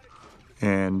 verse 8,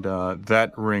 and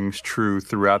that rings true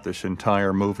throughout this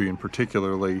entire movie, and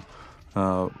particularly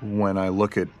when I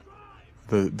look at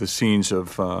the scenes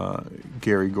of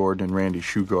Gary Gordon and Randy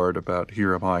Shugart about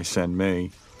 "Here Am I, Send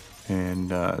Me," and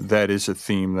that is a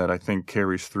theme that I think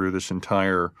carries through this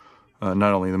entire,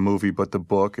 not only the movie but the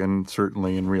book, and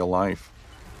certainly in real life.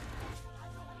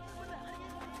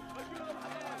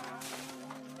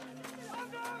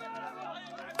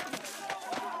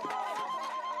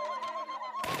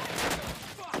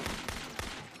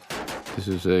 This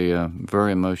is a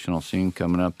very emotional scene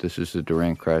coming up. This is the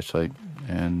Durant crash site,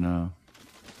 and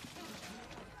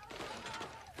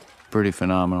pretty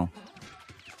phenomenal.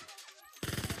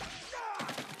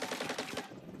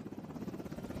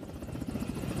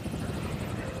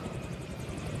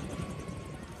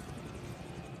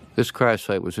 This crash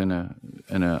site was in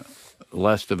a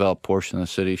less developed portion of the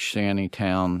city, shanty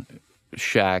town,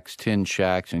 shacks, tin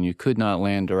shacks, and you could not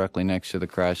land directly next to the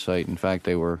crash site. In fact,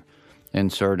 they were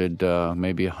inserted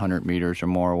maybe 100 meters or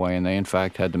more away, and they in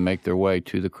fact had to make their way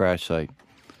to the crash site.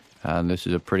 This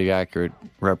is a pretty accurate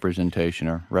representation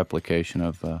or replication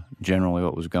of generally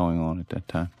what was going on at that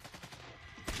time.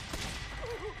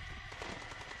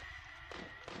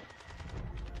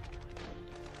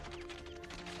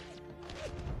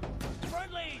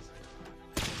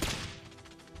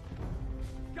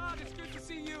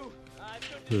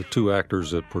 The two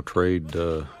actors that portrayed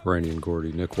Randy and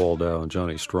Gordy, Nick Waldow and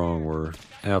Johnny Strong, were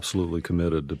absolutely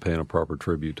committed to paying a proper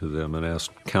tribute to them and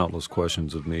asked countless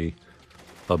questions of me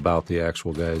about the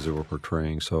actual guys they were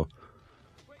portraying. So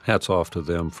hats off to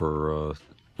them for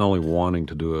not only wanting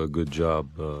to do a good job,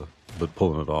 but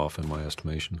pulling it off, in my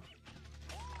estimation.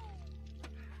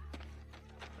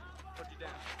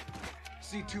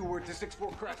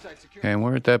 And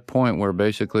we're at that point where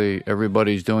basically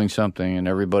everybody's doing something and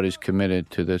everybody's committed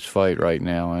to this fight right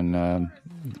now. And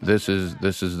this is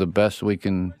the best we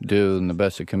can do and the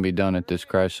best that can be done at this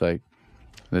crash site.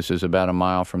 This is about a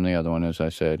mile from the other one, as I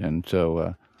said. And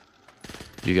so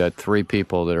you got 3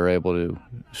 people that are able to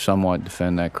somewhat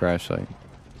defend that crash site.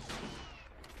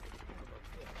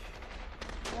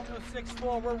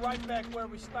 We're right back where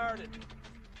we started.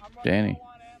 Danny,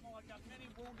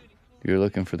 you're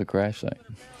looking for the crash site.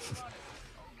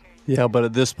 Yeah, but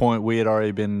at this point we had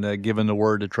already been given the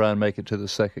word to try and make it to the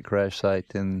second crash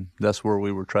site, and that's where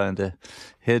we were trying to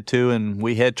head to, and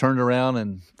we had turned around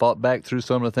and fought back through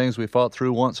some of the things we fought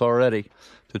through once already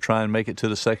to try and make it to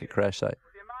the second crash site.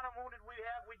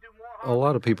 A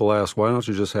lot of people ask, why don't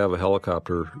you just have a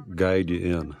helicopter guide you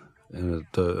in? And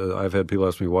I've had people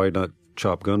ask me, why not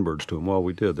chop gunbirds to them? Well,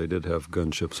 we did. They did have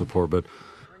gunship support, but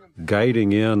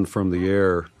guiding in from the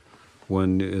air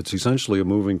when it's essentially a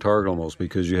moving target almost,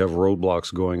 because you have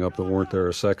roadblocks going up that weren't there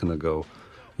a second ago.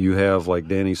 You have, like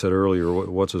Danny said earlier,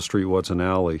 what's a street, what's an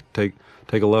alley? Take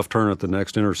a left turn at the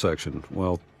next intersection.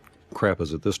 Well, crap,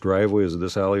 is it this driveway, is it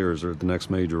this alley, or is it the next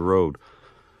major road?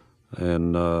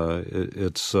 and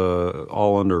it's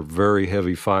all under very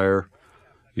heavy fire.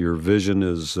 Your vision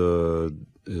is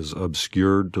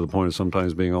obscured to the point of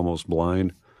sometimes being almost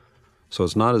blind. So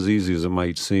it's not as easy as it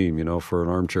might seem, you know, for an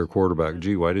armchair quarterback.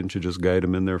 Gee, why didn't you just guide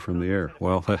him in there from the air?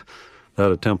 Well,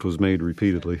 that attempt was made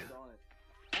repeatedly.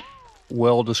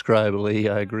 Well described, Lee.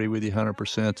 I agree with you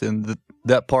 100%. And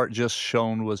that part just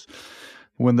shown was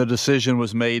when the decision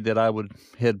was made that I would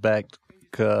head back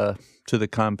to the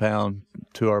compound,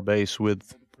 to our base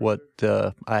with what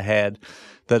I had.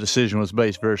 That decision was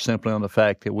based very simply on the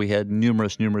fact that we had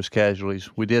numerous casualties.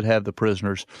 We did have the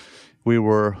prisoners. We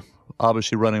were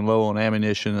obviously running low on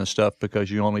ammunition and stuff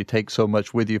because you only take so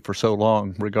much with you for so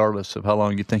long, regardless of how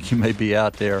long you think you may be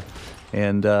out there.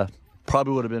 And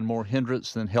probably would have been more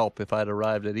hindrance than help if I'd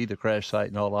arrived at either crash site,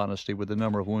 in all honesty. With the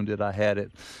number of wounded I had,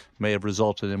 it may have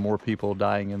resulted in more people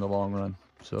dying in the long run.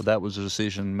 So that was a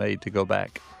decision made to go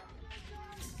back.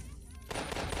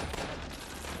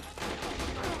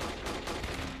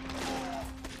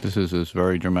 This is this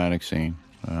very dramatic scene,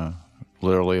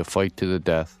 literally a fight to the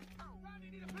death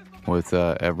with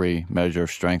every measure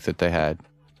of strength that they had.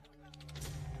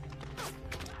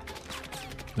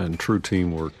 And true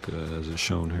teamwork, as is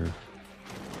shown here.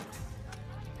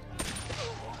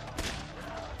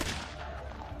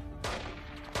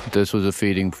 This was a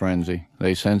feeding frenzy.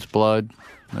 They sensed blood.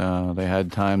 They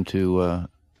had time to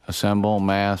assemble,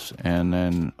 mass, and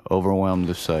then overwhelm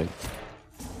the site.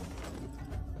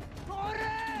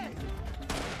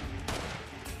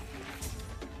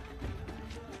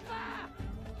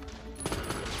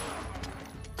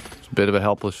 A bit of a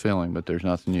helpless feeling, but there's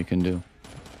nothing you can do.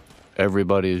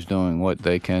 Everybody is doing what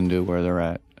they can do where they're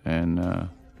at, and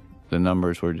the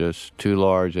numbers were just too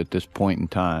large at this point in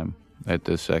time at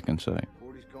this second site.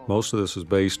 Most of this is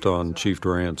based on Chief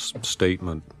Durant's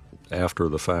statement after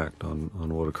the fact on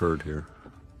what occurred here,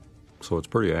 so it's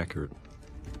pretty accurate.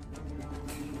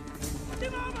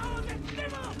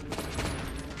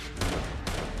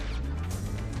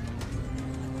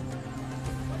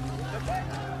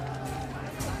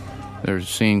 There's a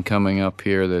scene coming up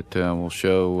here that will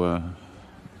show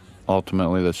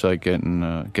ultimately the site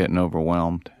getting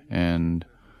overwhelmed, and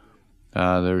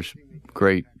there's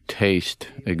great taste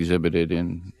exhibited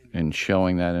in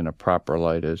showing that in a proper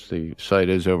light as the site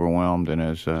is overwhelmed and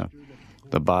as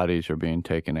the bodies are being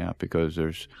taken out, because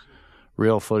there's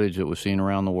real footage that was seen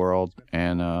around the world,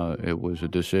 and it was a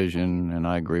decision, and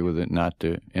I agree with it, not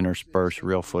to intersperse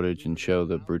real footage and show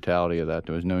the brutality of that.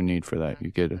 There was no need for that.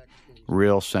 You get a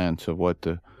real sense of what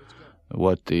the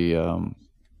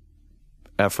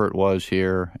effort was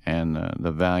here, and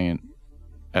the valiant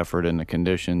effort and the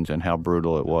conditions and how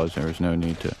brutal it was. There was no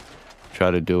need to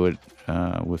try to do it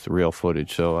with real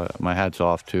footage. So my hat's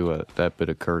off to that bit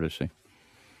of courtesy.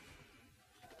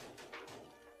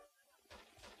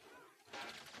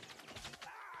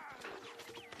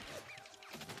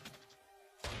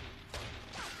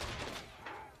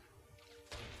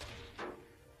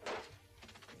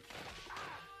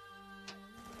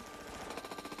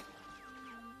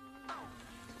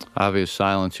 Obvious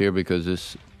silence here because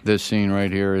this scene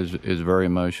right here is very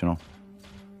emotional,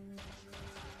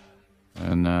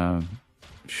 and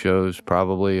shows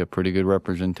probably a pretty good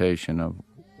representation of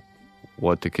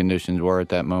what the conditions were at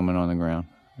that moment on the ground,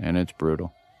 and it's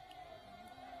brutal.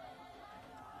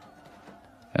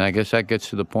 And I guess that gets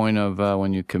to the point of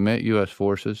when you commit U.S.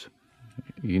 forces,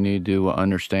 you need to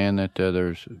understand that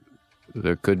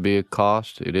there could be a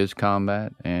cost. It is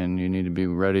combat, and you need to be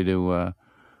ready to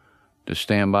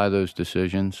stand by those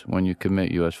decisions when you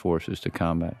commit U.S. forces to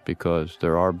combat, because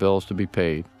there are bills to be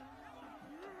paid.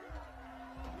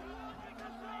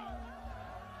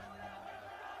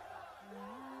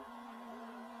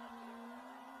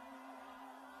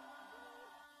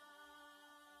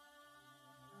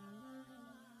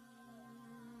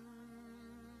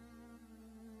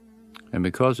 And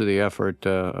because of the effort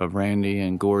of Randy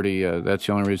and Gordy, that's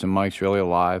the only reason Mike's really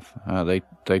alive.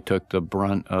 They took the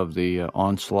brunt of the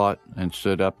onslaught and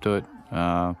stood up to it.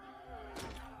 And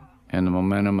the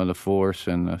momentum of the force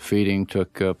and the feeding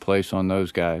took place on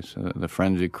those guys, the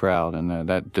frenzied crowd. And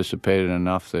that dissipated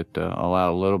enough that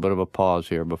allowed a little bit of a pause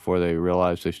here before they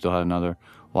realized they still had another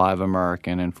live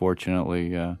American. And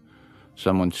fortunately,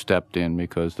 someone stepped in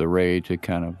because the rage had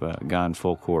kind of gone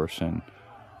full course. And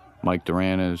Mike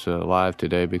Durant is alive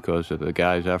today because of the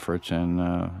guy's efforts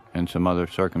and some other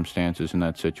circumstances in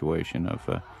that situation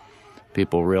of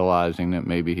people realizing that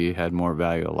maybe he had more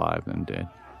value alive than dead.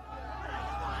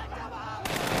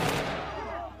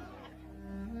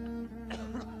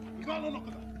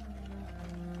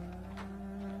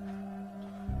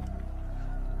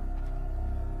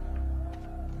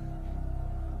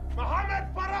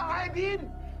 Mohammed Farah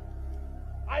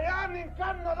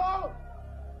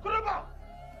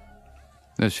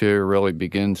This here really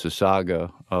begins the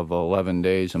saga of 11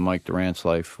 days in Mike Durant's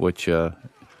life, which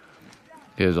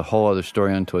is a whole other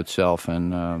story unto itself.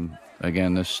 And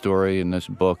again, this story in this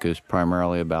book is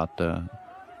primarily about the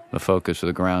focus of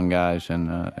the ground guys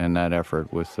and that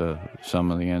effort with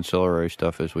some of the ancillary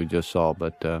stuff as we just saw.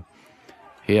 But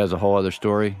he has a whole other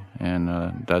story, and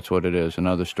that's what it is,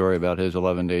 another story about his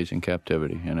 11 days in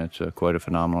captivity. And it's quite a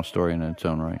phenomenal story in its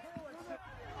own right.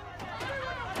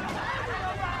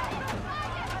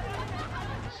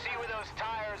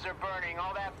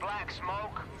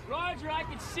 Roger, I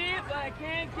can see it, but I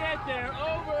can't get there.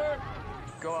 Over.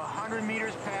 Go 100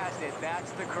 meters past it.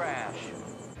 That's the crash.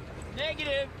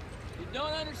 Negative. You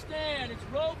don't understand. It's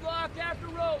roadblock after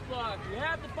roadblock. You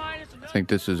have to find us another... I think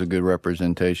this is a good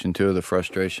representation, too, of the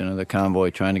frustration of the convoy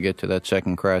trying to get to that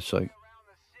second crash site.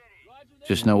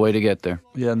 Just no way to get there.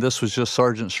 Yeah, and this was just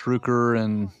Sergeant Struker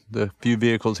and the few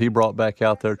vehicles he brought back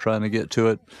out there trying to get to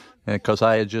it, because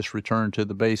I had just returned to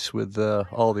the base with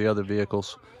all the other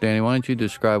vehicles. Danny, why don't you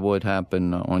describe what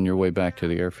happened on your way back to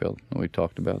the airfield that we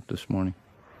talked about this morning?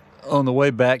 On the way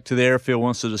back to the airfield,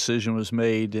 once the decision was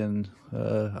made, and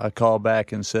I called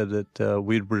back and said that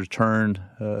we'd returned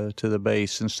to the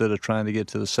base instead of trying to get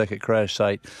to the second crash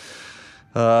site.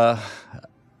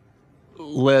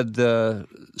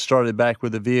 Started back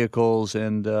with the vehicles,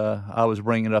 and I was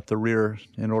bringing up the rear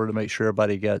in order to make sure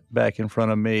everybody got back in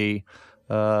front of me.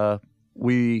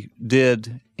 We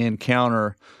did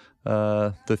encounter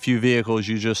the few vehicles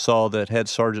you just saw that had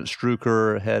Sergeant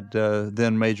Struker, had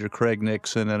then Major Craig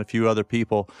Nixon, and a few other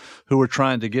people who were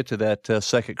trying to get to that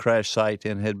second crash site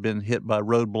and had been hit by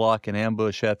roadblock and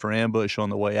ambush after ambush on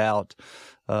the way out.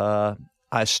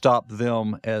 I stopped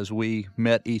them as we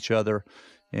met each other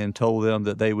and told them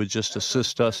that they would just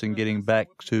assist us in getting back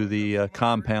to the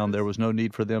compound. There was no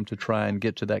need for them to try and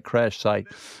get to that crash site.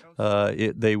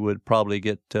 They would probably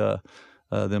get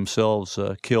themselves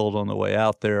killed on the way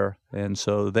out there. And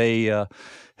so they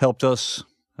helped us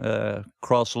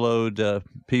cross-load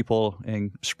people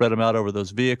and spread them out over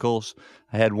those vehicles.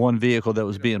 I had one vehicle that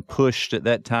was being pushed at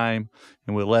that time,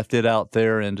 and we left it out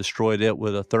there and destroyed it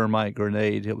with a thermite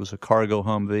grenade. It was a cargo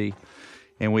Humvee.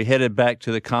 And we headed back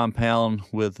to the compound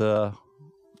with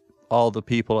all the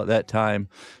people at that time.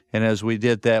 And as we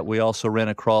did that, we also ran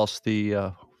across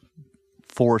the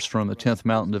force from the 10th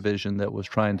Mountain Division that was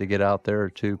trying to get out there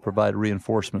to provide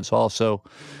reinforcements also.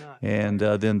 And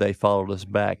then they followed us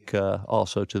back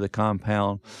also to the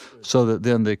compound, so that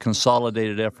then the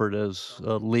consolidated effort, as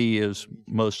Lee is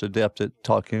most adept at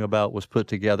talking about, was put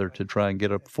together to try and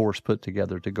get a force put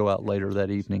together to go out later that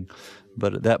evening.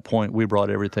 But at that point, we brought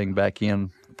everything back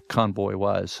in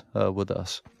convoy-wise with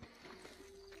us.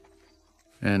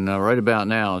 And right about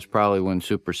now is probably when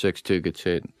Super 6-2 gets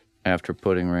hit after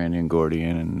putting Randy and Gordy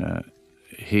in, and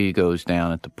he goes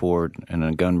down at the port, and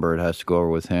a gunbird has to go over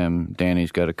with him.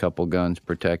 Danny's got a couple guns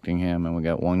protecting him, and we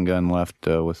got one gun left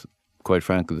with, quite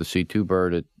frankly, the C2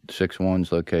 bird at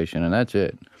 6-1's location, and that's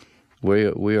it.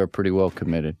 We are pretty well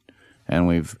committed, and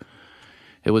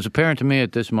it was apparent to me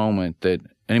at this moment that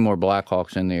any more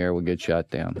Blackhawks in the air would get shot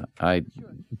down. I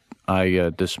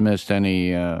dismissed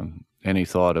any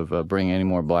thought of bringing any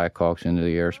more Blackhawks into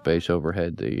the airspace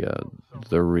overhead.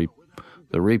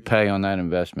 The repay on that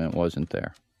investment wasn't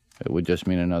there. It would just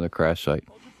mean another crash site,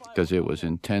 because it was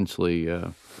intensely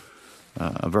a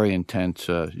very intense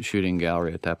shooting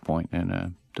gallery at that point,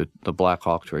 and the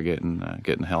Blackhawks were getting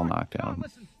the hell knocked out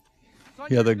of them.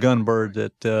 Yeah, the gunbird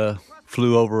that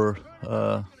flew over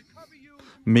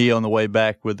me on the way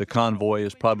back with the convoy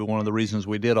is probably one of the reasons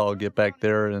we did all get back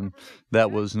there, and that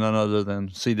was none other than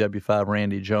CW5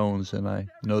 Randy Jones, and I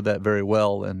know that very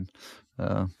well, and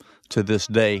to this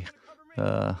day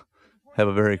have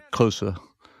a very close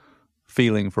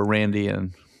feeling for Randy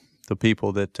and the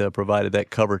people that provided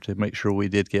that cover to make sure we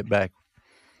did get back.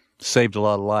 Saved a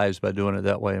lot of lives by doing it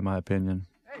that way, in my opinion.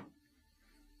 Hey,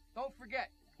 don't forget.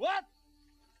 What?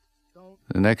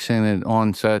 The next thing that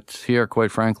onsets here,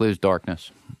 quite frankly, is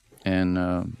darkness. And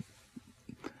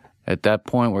at that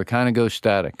point, we kind of go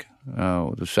static.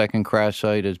 The second crash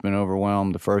site has been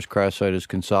overwhelmed. The first crash site is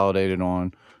consolidated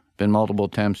on. Been multiple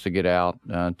attempts to get out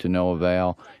to no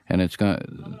avail. And it's going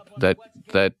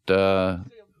to,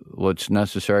 what's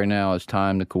necessary now is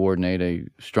time to coordinate a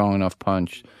strong enough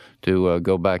punch to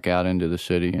go back out into the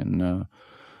city. And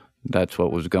that's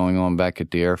what was going on back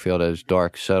at the airfield as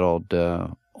dark settled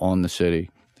on the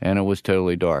city, and it was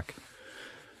totally dark.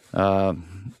 The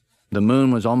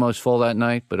moon was almost full that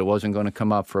night, but it wasn't going to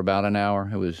come up for about an hour.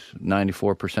 It was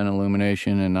 94%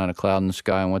 illumination and not a cloud in the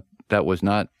sky, and that was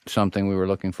not something we were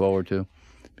looking forward to,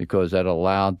 because that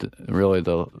allowed really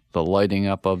the lighting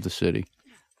up of the city.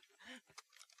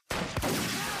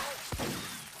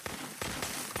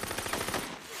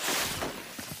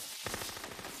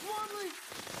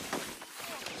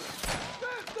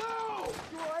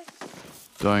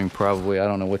 During probably, I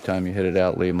don't know what time you hit it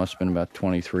out, Lee. It must have been about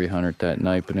 2300 that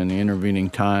night. But in the intervening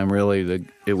time, really,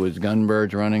 it was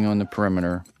gunbirds running on the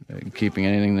perimeter, keeping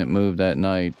anything that moved that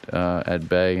night at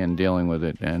bay and dealing with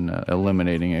it and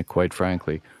eliminating it, quite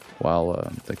frankly, while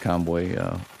the convoy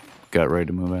got ready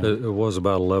to move out. It was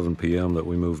about 11 p.m. that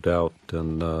we moved out,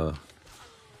 and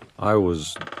I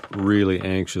was really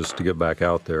anxious to get back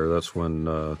out there. That's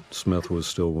when Smith was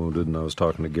still wounded, and I was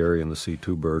talking to Gary and the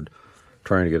C-2 bird,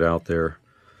 trying to get out there.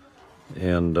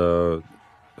 And a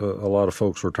lot of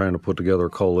folks were trying to put together a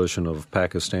coalition of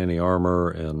Pakistani armor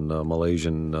and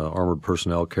Malaysian armored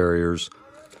personnel carriers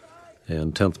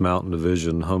and 10th Mountain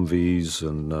Division Humvees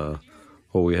and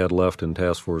what we had left in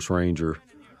Task Force Ranger.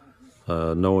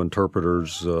 No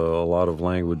interpreters, a lot of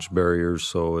language barriers,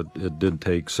 so it did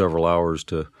take several hours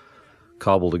to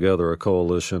cobble together a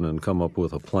coalition and come up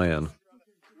with a plan.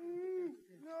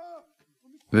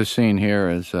 This scene here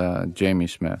is Jamie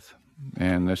Smith.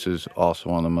 And this is also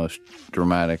one of the most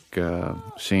dramatic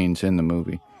scenes in the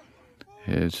movie.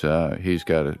 He's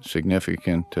got a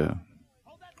significant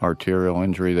arterial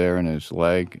injury there in his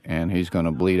leg, and he's going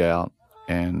to bleed out.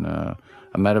 And a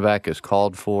medevac is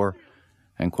called for,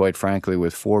 and quite frankly,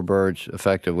 with 4 birds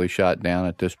effectively shot down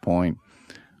at this point,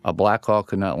 a Black Hawk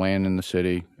could not land in the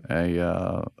city.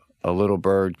 A little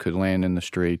bird could land in the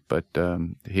street, but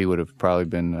he would have probably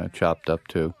been chopped up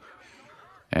too.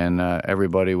 And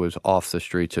everybody was off the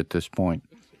streets at this point.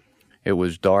 It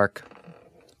was dark,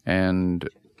 and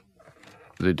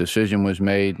the decision was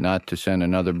made not to send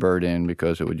another bird in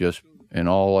because it would just, in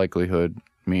all likelihood,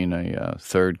 mean a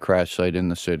third crash site in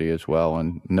the city as well,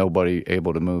 and nobody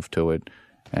able to move to it.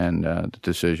 And the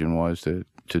decision was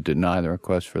to deny the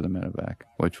request for the medevac,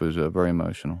 which was very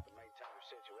emotional.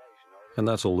 And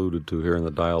that's alluded to here in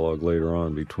the dialogue later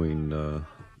on between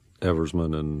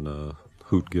Eversman and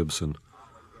Hoot Gibson.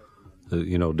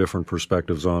 Different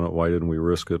perspectives on it. Why didn't we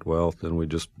risk it? Well, then we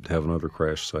just have another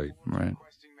crash site. Right.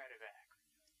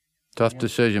 Tough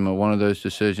decision, but one of those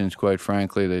decisions, quite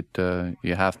frankly, that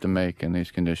you have to make in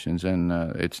these conditions, and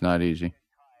it's not easy.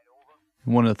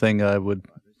 One of the things I would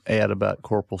add about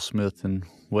Corporal Smith and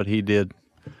what he did,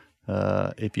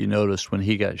 if you noticed when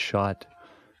he got shot,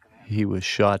 he was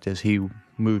shot as he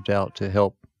moved out to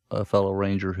help a fellow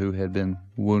ranger who had been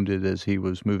wounded as he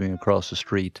was moving across the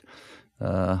street.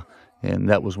 And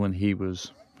that was when he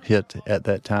was hit at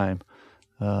that time,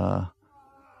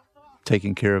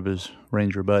 taking care of his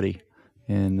ranger buddy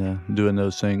and doing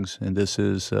those things. And this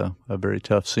is a very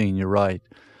tough scene, you're right.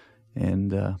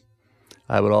 And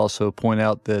I would also point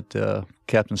out that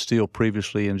Captain Steele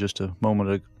previously, in just a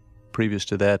moment previous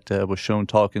to that, was shown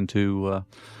talking to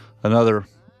another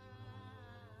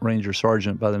Ranger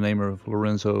Sergeant by the name of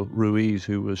Lorenzo Ruiz,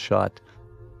 who was shot.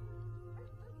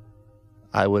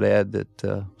 I would add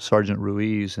that Sergeant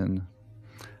Ruiz and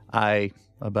I,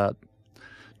 about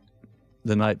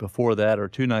the night before that or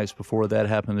 2 nights before that,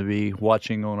 happened to be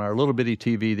watching on our little bitty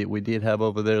TV that we did have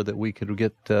over there that we could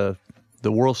get the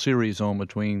World Series on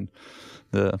between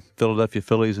the Philadelphia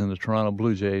Phillies and the Toronto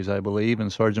Blue Jays, I believe.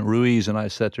 And Sergeant Ruiz and I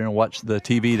sat there and watched the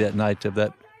TV that night of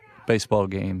that baseball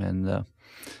game. And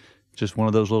just one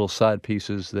of those little side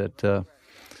pieces that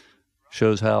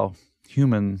shows how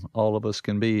human all of us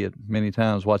can be at many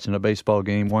times, watching a baseball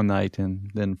game one night and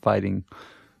then fighting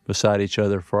beside each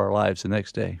other for our lives the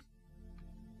next day.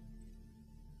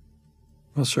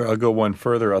 Well, sir, I'll go one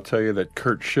further. I'll tell you that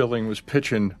Curt Schilling was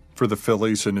pitching for the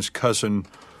Phillies, and his cousin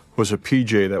was a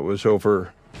PJ that was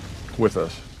over with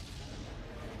us.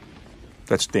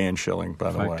 That's Dan Schilling,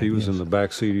 by the way. In fact, he was in the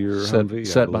back seat of your Humvee.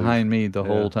 Sat behind me the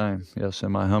whole time, yes,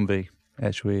 in my Humvee.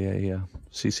 Actually a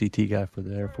CCT guy for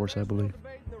the Air Force, I believe.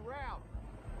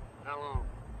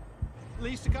 At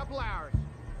least a couple hours.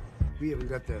 We haven't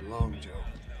got that long, Joe.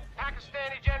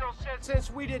 Pakistani general said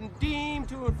since we didn't deem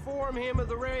to inform him of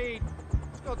the raid,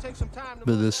 it's going to take some time to...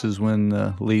 But this is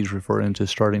when Lee's referring to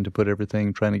starting to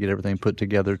trying to get everything put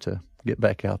together to get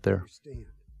back out there.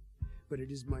 But it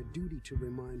is my duty to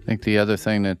remind I think the other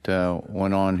thing that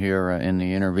went on here in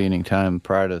the intervening time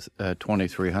prior to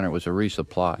 2300 was a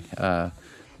resupply.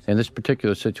 In this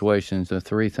particular situation, the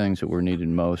 3 things that were needed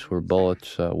most were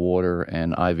bullets, water,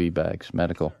 and IV bags,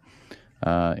 medical,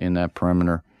 in that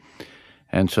perimeter.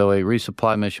 And so a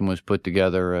resupply mission was put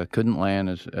together. Couldn't land,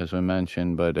 as I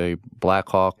mentioned, but a Black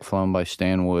Hawk flown by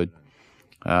Stan Wood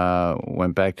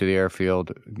went back to the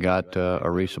airfield, got a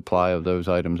resupply of those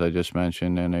items I just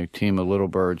mentioned, and a team of Little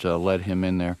Birds led him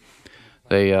in there.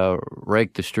 They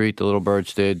raked the street, the Little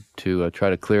Birds did, to try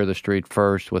to clear the street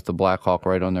first with the Black Hawk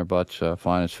right on their butts,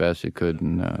 flying as fast as they could,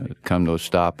 and come to a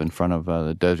stop in front of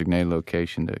the designated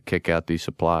location to kick out these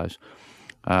supplies.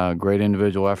 Great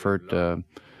individual effort.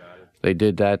 They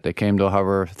did that. They came to a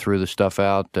hover, threw the stuff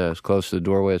out as close to the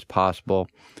doorway as possible,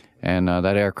 and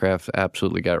that aircraft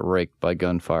absolutely got raked by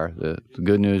gunfire. The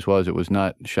good news was it was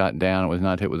not shot down, it was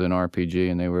not hit with an RPG,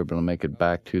 and they were able to make it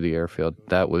back to the airfield.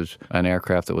 That was an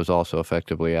aircraft that was also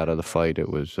effectively out of the fight. It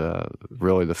was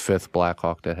really the 5th Black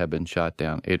Hawk that had been shot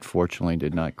down. It fortunately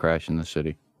did not crash in the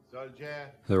city.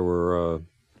 There were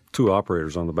 2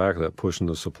 operators on the back of that pushing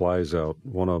the supplies out.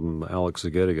 One of them, Alex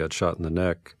Zagetti, got shot in the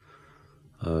neck.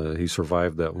 He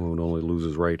survived that wound, only lose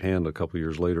his right hand a couple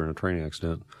years later in a training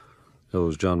accident. It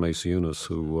was John Maciunas,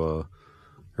 who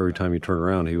every time you turn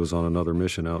around, he was on another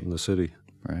mission out in the city.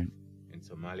 Right. In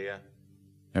Somalia?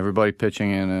 Everybody pitching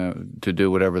in to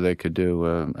do whatever they could do.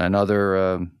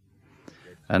 Another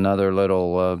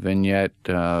little vignette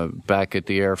back at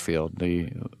the airfield. The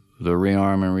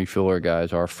rearm and refueler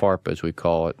guys, our FARP as we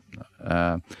call it,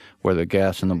 where the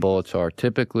gas and the bullets are.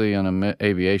 Typically on an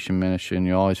aviation mission,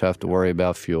 you always have to worry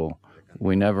about fuel.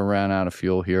 We never ran out of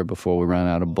fuel here before we ran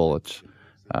out of bullets.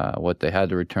 What they had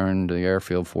to return to the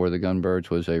airfield for, the Gunbirds,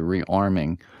 was a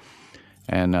rearming,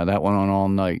 and that went on all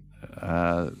night.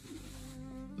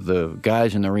 The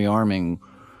guys in the rearming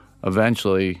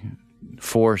eventually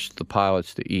forced the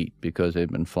pilots to eat because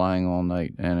they'd been flying all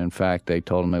night, and in fact they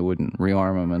told them they wouldn't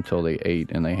rearm them until they ate,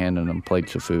 and they handed them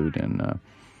plates of food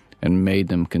and made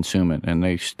them consume it, and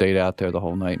they stayed out there the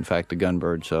whole night. In fact, the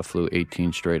Gunbirds flew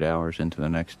 18 straight hours into the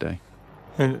next day.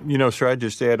 And, sir, I'd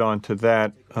just add on to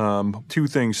that 2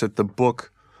 things that the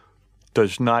book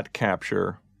does not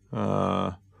capture.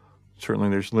 Certainly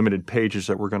there's limited pages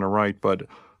that we're going to write, but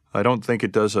I don't think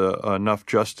it does enough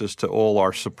justice to all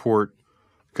our support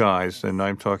guys. And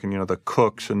I'm talking, the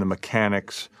cooks and the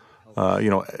mechanics.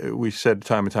 We said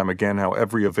time and time again how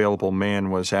every available man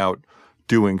was out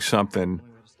doing something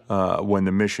when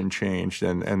the mission changed,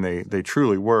 and they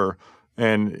truly were.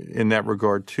 And in that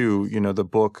regard, too, the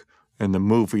book and the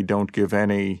movie don't give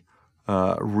any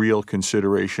real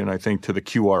consideration, I think, to the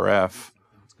QRF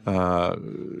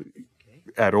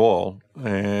at all.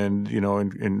 And,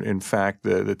 in fact,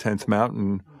 the 10th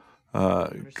Mountain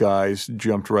guys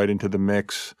jumped right into the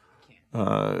mix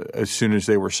as soon as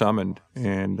they were summoned.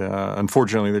 And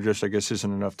unfortunately, there just, I guess,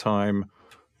 isn't enough time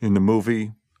in the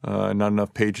movie, not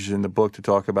enough pages in the book to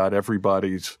talk about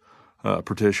everybody's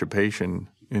participation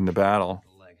in the battle.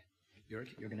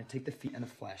 You're going to take the feet and the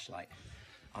flashlight.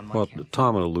 Well,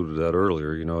 Tom had alluded to that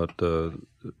earlier.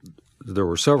 There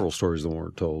were several stories that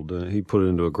weren't told. He put it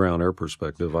into a ground-air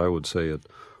perspective. I would say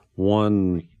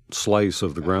one slice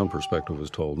of the ground perspective was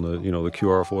told. And the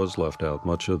QRF was left out.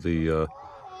 Much of the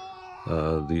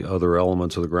other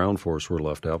elements of the ground force were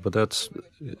left out. But that's,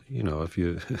 if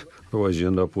you otherwise you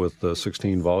end up with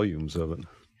 16 volumes of it.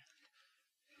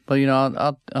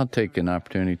 Well, I'll take an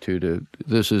opportunity to.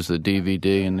 This is the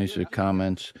DVD, and these are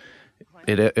comments.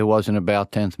 It wasn't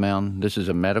about 10th Mountain. This is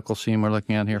a medical scene we're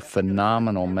looking at here.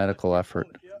 Phenomenal medical effort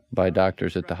by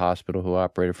doctors at the hospital who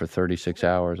operated for 36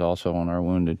 hours, also on our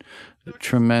wounded.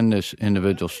 Tremendous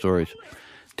individual stories.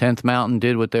 10th Mountain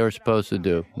did what they were supposed to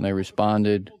do. They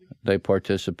responded. They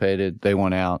participated. They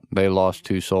went out. They lost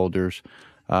 2 soldiers.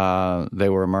 They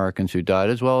were Americans who died,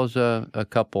 as well as a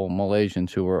couple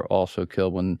Malaysians who were also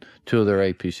killed when 2 of their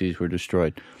APCs were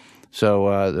destroyed.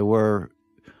 So there were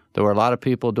a lot of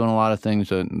people doing a lot of things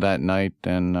that night,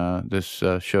 and this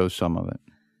shows some of it.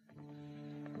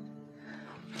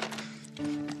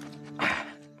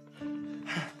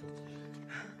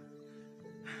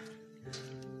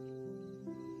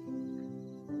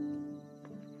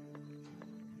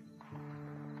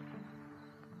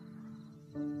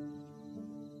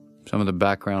 Some of the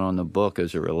background on the book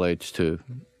as it relates to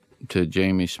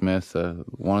Jamie Smith.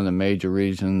 One of the major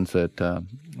reasons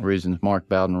Mark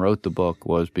Bowden wrote the book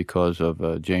was because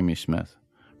of Jamie Smith.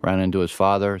 Ran into his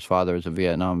father. His father is a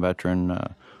Vietnam veteran,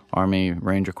 Army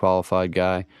Ranger qualified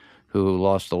guy who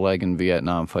lost a leg in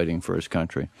Vietnam fighting for his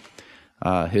country.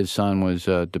 His son was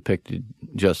depicted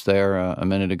just there a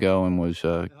minute ago and was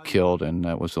killed, and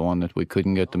that was the one that we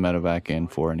couldn't get the medevac in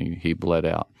for, and he bled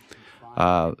out.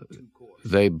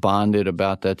 They bonded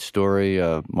about that story.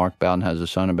 Mark Bowden has a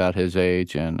son about his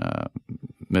age, and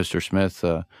Mr. Smith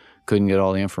couldn't get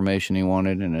all the information he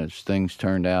wanted, and as things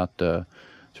turned out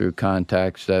through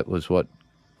contacts, that was what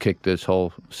kicked this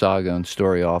whole saga and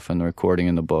story off in the recording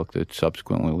in the book that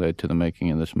subsequently led to the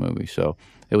making of this movie. So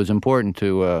it was important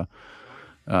to a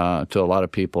lot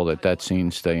of people that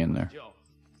scene stay in there.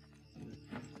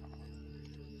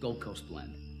 Gold Coast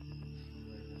blend.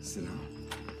 Sit down.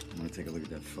 I want to take a look at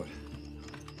that foot.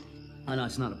 Oh, no,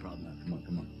 it's not a problem. Come on,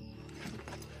 come on.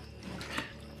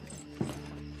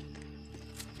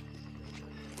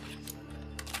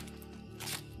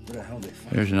 Where the hell they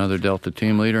find? There's another Delta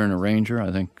team leader and a ranger,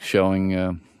 I think,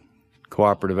 showing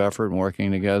cooperative effort and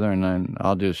working together. And then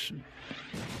I'll just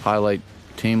highlight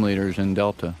team leaders in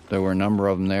Delta. There were a number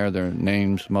of them there. Their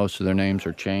names, most of their names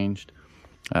are changed.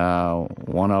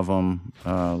 One of them,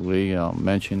 Lee, I'll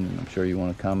mention, and I'm sure you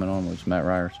want to comment on, was Matt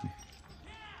Ryerson.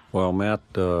 Well, Matt,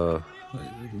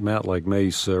 like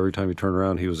Mace, every time he turned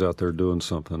around, he was out there doing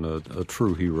something. A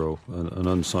true hero, an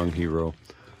unsung hero,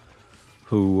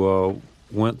 who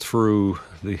went through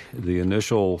the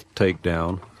initial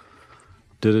takedown,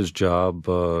 did his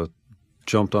job,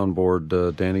 jumped on board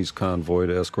Danny's convoy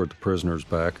to escort the prisoners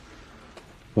back,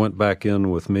 went back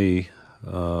in with me,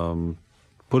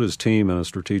 put his team in a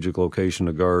strategic location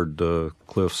to guard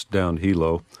Cliff's downed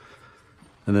helo,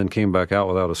 and then came back out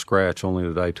without a scratch, only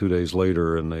to die 2 days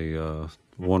later in a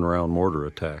one-round mortar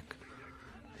attack.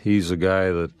 He's a guy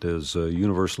that is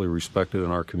universally respected in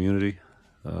our community,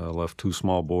 left 2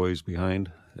 small boys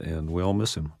behind, and we all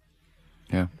miss him.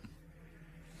 Yeah.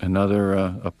 Another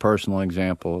a personal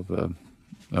example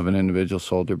of an individual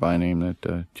soldier by name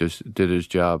that just did his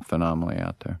job phenomenally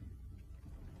out there.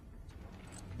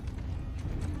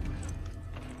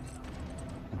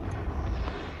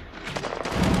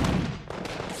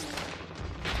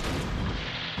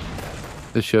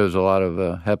 This shows a lot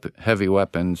of heavy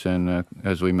weapons, and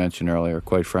as we mentioned earlier,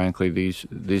 quite frankly,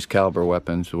 these caliber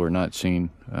weapons were not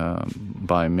seen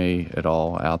by me at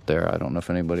all out there. I don't know if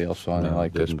anybody else saw anything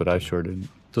like this, but I sure didn't.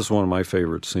 This is one of my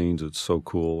favorite scenes. It's so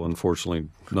cool. Unfortunately,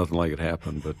 nothing like it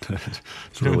happened, but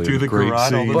it's really do a the great karate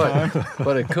scene. all the time.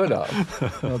 But it could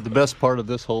have. Well, the best part of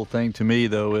this whole thing to me,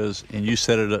 though, is, and you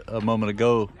said it a moment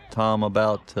ago, Tom,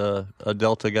 about a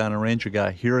Delta guy and a Ranger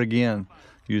guy. Here again,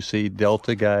 you see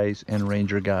Delta guys and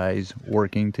Ranger guys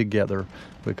working together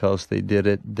because they did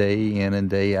it day in and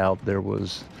day out. There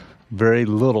was very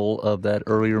little of that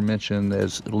earlier mentioned,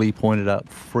 as Lee pointed out,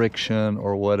 friction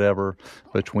or whatever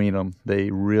between them.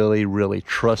 They really, really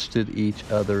trusted each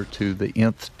other to the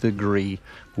nth degree,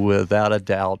 without a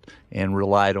doubt, and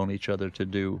relied on each other to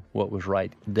do what was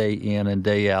right day in and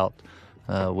day out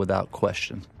without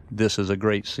question. This is a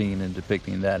great scene in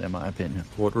depicting that, in my opinion.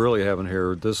 What really happened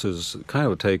here, this is kind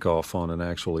of a takeoff on an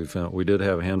actual event. We did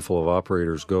have a handful of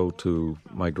operators go to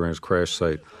Mike Durant's crash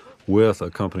site with a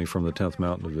company from the 10th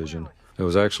Mountain Division. It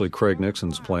was actually Craig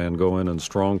Nixon's plan, go in and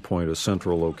strong point a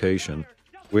central location.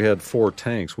 We had 4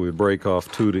 tanks. We would break off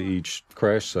 2 to each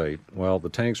crash site. Well, the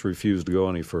tanks refused to go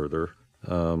any further.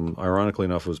 Ironically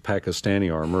enough, it was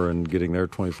Pakistani armor, and getting their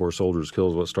 24 soldiers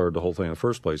killed is what started the whole thing in the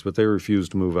first place. But they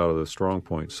refused to move out of the strong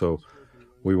point. So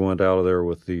we went out of there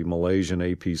with the Malaysian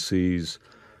APCs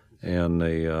and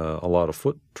a lot of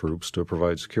foot troops to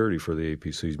provide security for the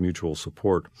APCs, mutual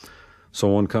support. So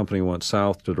one company went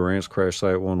south to Durant's crash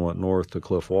site, one went north to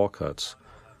Cliff Walcutt's.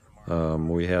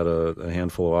 We had a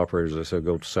handful of operators, I said,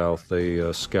 go south.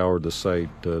 They scoured the site,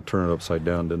 turned it upside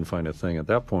down, didn't find a thing. At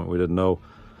that point, we didn't know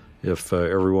if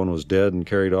everyone was dead and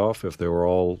carried off, if they were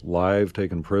all live,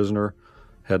 taken prisoner.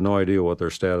 Had no idea what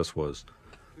their status was.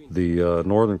 The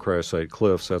northern crash site,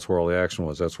 Cliffs, that's where all the action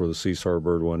was. That's where the Cesar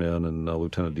Bird went in, and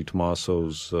Lieutenant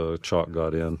DiTomaso's Chalk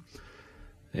got in.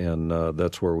 And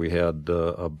that's where we had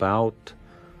about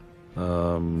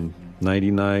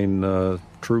 99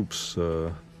 troops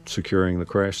securing the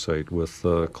crash site, with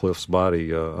Cliff's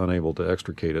body unable to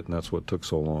extricate it, and that's what took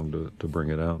so long to bring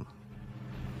it out.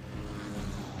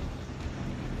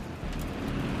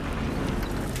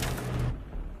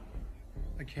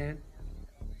 I can't.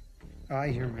 I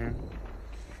hear, man.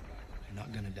 You're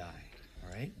not gonna die, all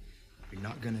right? You're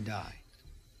not gonna die.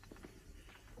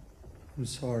 I'm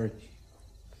sorry.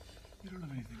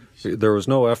 There was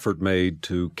no effort made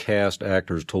to cast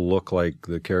actors to look like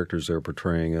the characters they're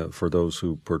portraying, for those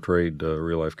who portrayed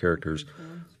real-life characters.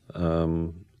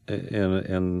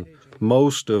 And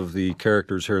most of the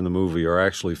characters here in the movie are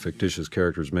actually fictitious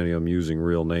characters, many of them using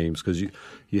real names, because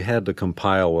you had to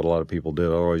compile what a lot of people did.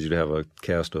 Otherwise, you'd have a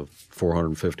cast of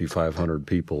 450, 500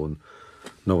 people, and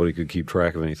nobody could keep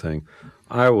track of anything.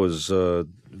 I was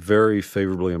very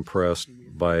favorably impressed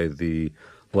by the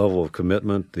level of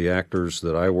commitment. The actors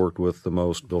that I worked with the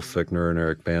most, Bill Fichtner and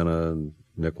Eric Bana and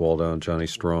Nick Waldown, Johnny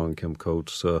Strong, Kim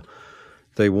Coates,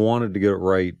 they wanted to get it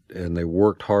right, and they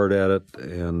worked hard at it,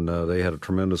 and they had a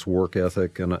tremendous work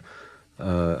ethic. And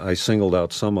I singled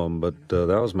out some of them, but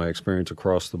that was my experience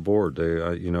across the board.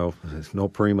 No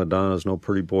prima donnas, no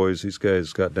pretty boys. These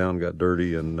guys got down, got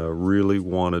dirty, and really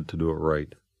wanted to do it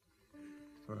right.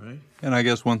 All right. And I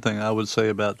guess one thing I would say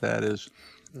about that is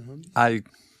I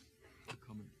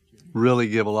really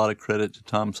give a lot of credit to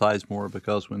Tom Sizemore,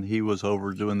 because when he was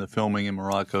over doing the filming in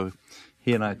Morocco,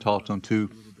 he and I talked on two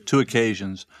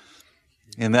occasions,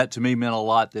 and that to me meant a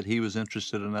lot, that he was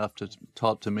interested enough to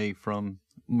talk to me from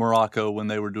Morocco when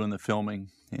they were doing the filming.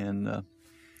 And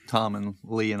Tom and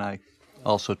Lee and I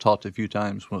also talked a few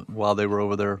times while they were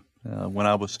over there when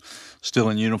I was still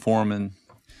in uniform and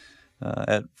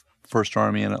at First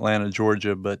Army in Atlanta,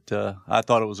 Georgia. But I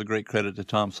thought it was a great credit to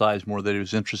Tom Sizemore that he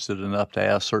was interested enough to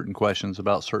ask certain questions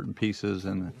about certain pieces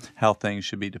and how things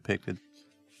should be depicted.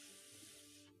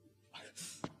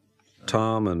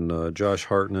 Tom and Josh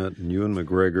Hartnett and Ewan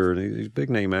McGregor, and these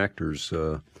big-name actors,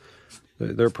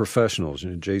 they're professionals.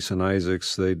 Jason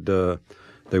Isaacs,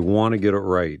 they want to get it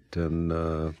right.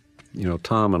 And,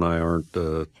 Tom and I aren't,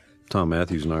 Tom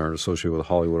Matthews and I aren't associated with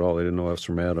Hollywood at all. They didn't know us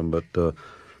from Adam, but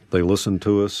they listened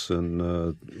to us and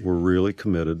were really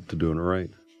committed to doing it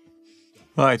right.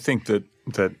 Well, I think that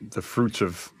the fruits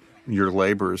of your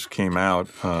labors came out,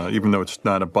 even though it's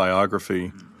not a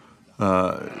biography.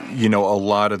 A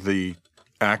lot of the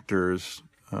actors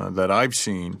that I've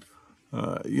seen,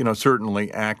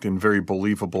 certainly act in very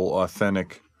believable,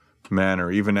 authentic manner,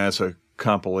 even as a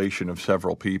compilation of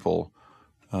several people.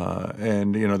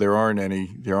 And there aren't any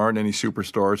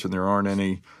superstars, and there aren't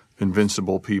any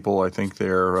invincible people. I think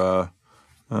they're,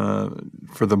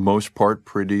 for the most part,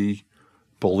 pretty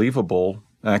believable,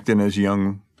 acting as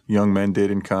young men did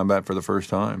in combat for the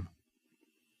first time.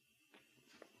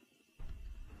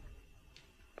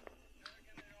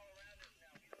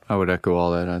 I would echo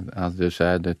all that. I'll just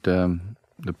add that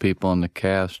the people in the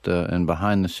cast and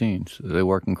behind the scenes, they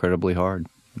work incredibly hard.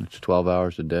 It's 12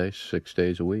 hours a day, 6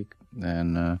 days a week.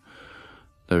 And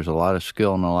there's a lot of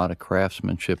skill and a lot of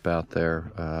craftsmanship out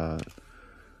there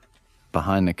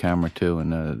behind the camera, too.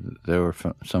 And there were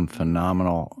some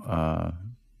phenomenal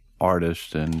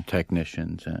artists and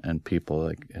technicians and people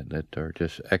that are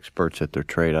just experts at their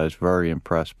trade. I was very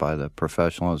impressed by the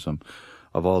professionalism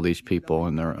of all these people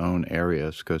in their own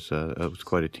areas, because it was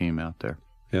quite a team out there.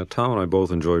 Yeah, Tom and I both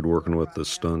enjoyed working with the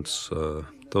stunts.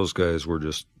 Those guys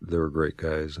they were great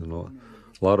guys, and a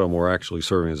lot of them were actually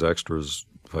serving as extras,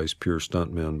 vice pure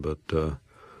stuntmen, but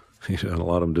and a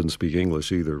lot of them didn't speak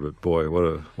English either. But boy,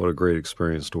 what a great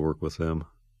experience to work with them.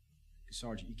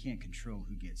 Sergeant, you can't control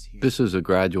who gets hit. This is a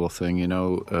gradual thing,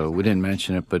 we didn't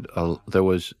mention it, but there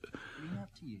was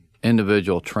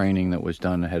individual training that was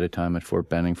done ahead of time at Fort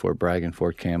Benning, Fort Bragg, and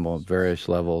Fort Campbell at various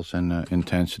levels and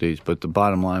intensities. But the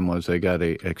bottom line was they got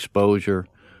a exposure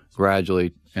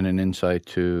gradually and an insight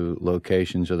to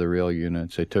locations of the real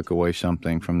units. They took away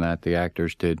something from that, the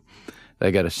actors did.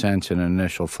 They got a sense and an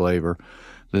initial flavor.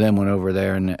 They then went over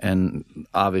there and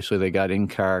obviously they got in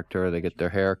character, they get their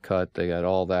hair cut, they got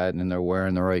all that, and they're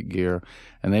wearing the right gear.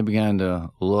 And they began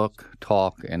to look,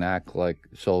 talk, and act like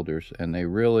soldiers. And they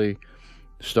really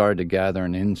started to gather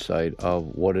an insight of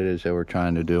what it is they were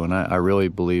trying to do. And I really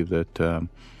believe that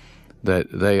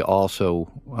they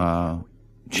also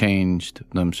changed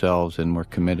themselves and were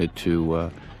committed to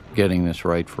getting this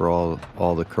right for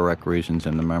all the correct reasons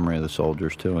in the memory of the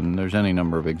soldiers, too. And there's any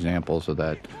number of examples of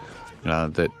that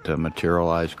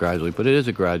materialized gradually. But it is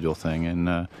a gradual thing.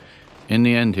 And in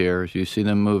the end here, as you see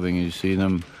them moving, you see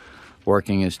them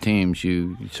working as teams,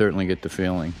 you certainly get the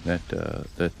feeling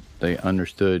that they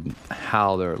understood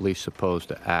how they're at least supposed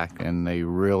to act, and they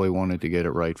really wanted to get it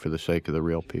right for the sake of the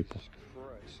real people.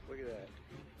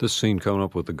 This scene coming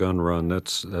up with the gun run,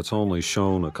 that's only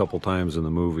shown a couple times in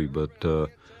the movie, but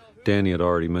Danny had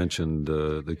already mentioned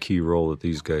the key role that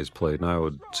these guys played, and I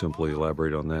would simply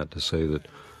elaborate on that to say that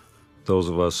those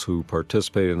of us who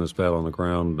participated in this battle on the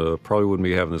ground probably wouldn't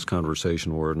be having this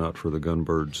conversation were it not for the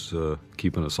gunbirds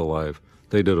keeping us alive.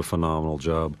 They did a phenomenal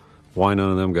job. Why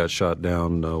none of them got shot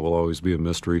down will always be a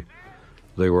mystery.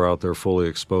 They were out there fully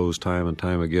exposed time and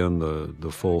time again,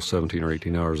 the full 17 or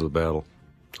 18 hours of the battle.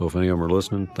 So if any of them are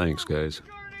listening, thanks, guys.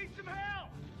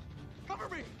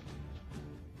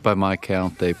 By my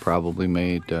count, they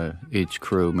probably each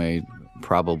crew made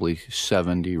probably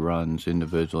 70 runs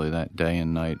individually that day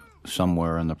and night,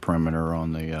 somewhere in the perimeter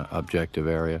on the objective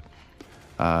area,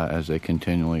 as they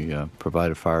continually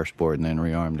provided fire support and then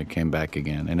rearmed and came back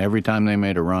again. And every time they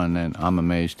made a run, and I'm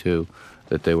amazed too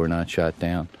that they were not shot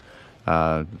down.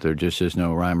 There just is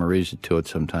no rhyme or reason to it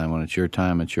sometimes. When it's your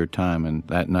time, it's your time. And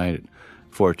that night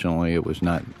fortunately, it was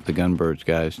not the Gunbirds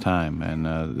guys' time,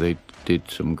 and they did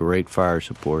some great fire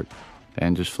support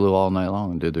and just flew all night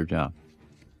long and did their job.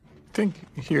 I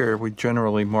think here we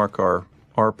generally mark our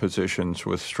positions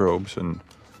with strobes and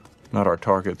not our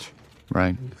targets.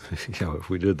 Right. Yeah, if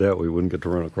we did that, we wouldn't get to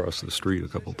run across the street a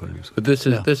couple times. But this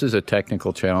is a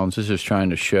technical challenge. This is trying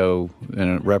to show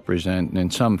and represent in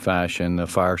some fashion the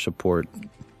fire support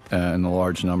and the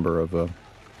large number of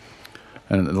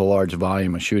and the large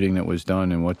volume of shooting that was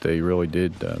done and what they really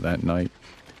did that night.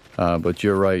 But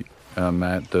you're right,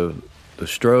 Matt. The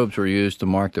strobes were used to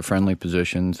mark the friendly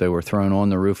positions. They were thrown on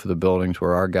the roof of the buildings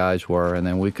where our guys were, and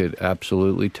then we could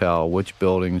absolutely tell which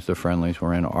buildings the friendlies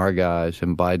were in, our guys,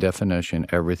 and by definition,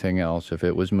 everything else, if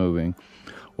it was moving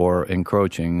or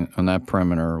encroaching on that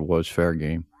perimeter, was fair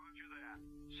game. Roger that.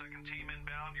 Second team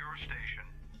inbound your station.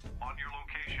 On your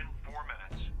location, 4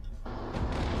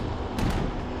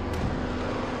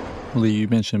 minutes. Lee, you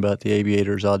mentioned about the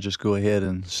aviators. I'll just go ahead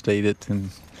and state it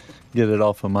and get it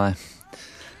off of my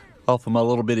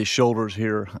little bitty shoulders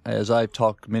here. As I've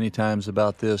talked many times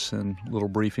about this in little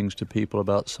briefings to people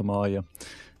about Somalia,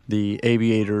 the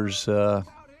aviators that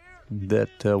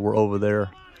were over there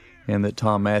and that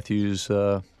Tom Matthews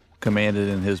commanded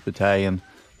in his battalion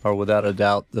are without a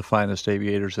doubt the finest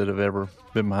aviators that have ever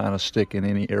been behind a stick in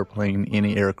any airplane,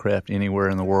 any aircraft, anywhere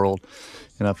in the world.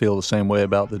 And I feel the same way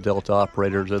about the Delta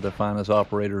operators. They're the finest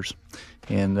operators.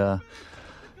 And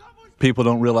people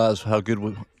don't realize how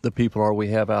good the people are we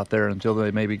have out there until they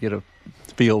maybe get a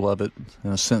feel of it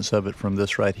and a sense of it from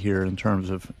this right here in terms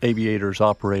of aviators,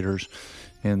 operators,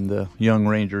 and young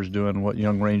Rangers doing what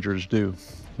young Rangers do.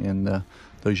 And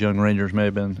those young Rangers may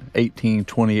have been 18,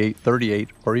 28, 38,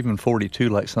 or even 42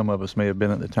 like some of us may have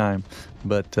been at the time.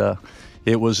 But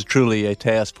it was truly a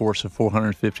task force of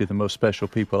 450 of the most special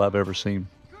people I've ever seen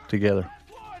together.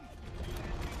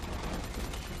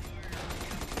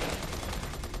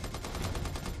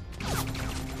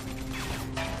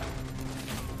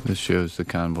 This shows the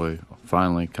convoy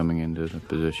finally coming into the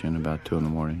position about 2 in the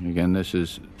morning. Again, this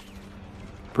is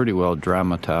pretty well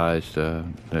dramatized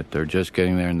that they're just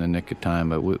getting there in the nick of time,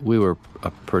 but we were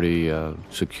a pretty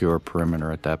secure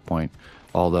perimeter at that point,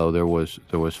 although there was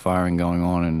firing going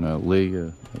on, and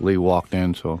Lee walked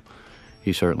in, so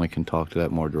he certainly can talk to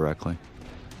that more directly.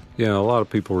 Yeah, a lot of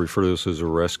people refer to this as a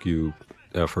rescue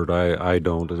effort. I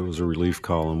don't. It was a relief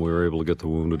column. We were able to get the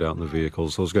wounded out in the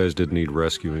vehicles. Those guys didn't need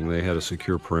rescuing. They had a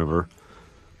secure perimeter.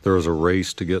 There was a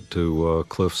race to get to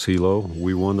Cliff's Hilo.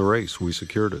 We won the race. We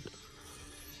secured it.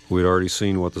 We'd already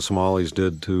seen what the Somalis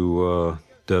did to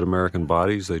dead American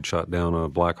bodies. They'd shot down a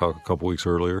Black Hawk a couple weeks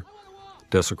earlier,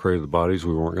 desecrated the bodies.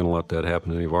 We weren't going to let that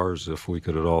happen to any of ours if we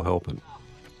could at all help it.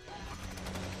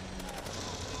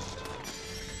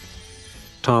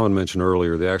 Tom had mentioned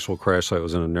earlier, the actual crash site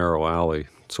was in a narrow alley,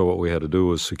 so what we had to do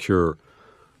was secure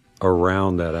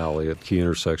around that alley at key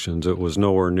intersections. It was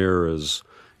nowhere near as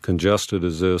congested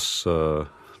as this,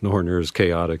 nowhere near as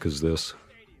chaotic as this.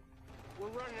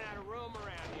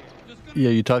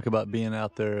 Yeah, you talk about being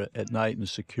out there at night and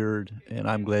secured, and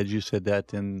I'm glad you said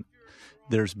that. And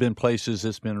there's been places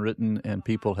it's been written, and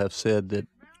people have said that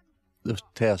the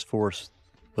task force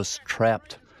was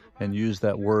trapped and used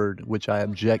that word, which I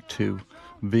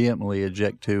vehemently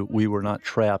object to. We were not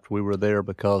trapped. We were there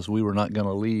because we were not going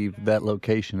to leave that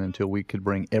location until we could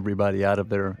bring everybody out of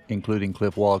there, including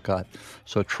Cliff Walcott.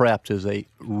 So trapped is a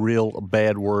real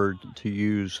bad word to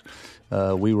use.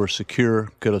 We were secure,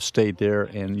 could have stayed there,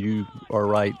 and you are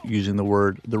right using the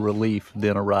word, the relief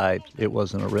then arrived. It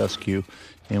wasn't a rescue,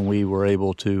 and we were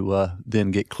able to then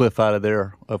get Cliff out of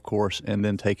there, of course, and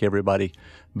then take everybody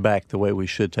back the way we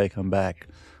should take them back.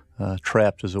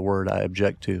 Trapped is a word I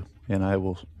object to, and I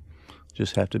will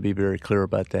just have to be very clear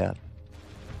about that.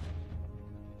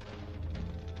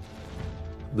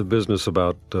 The business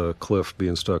about Cliff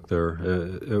being stuck there,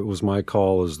 it was my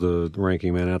call as the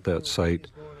ranking man at that site,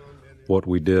 what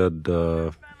we did,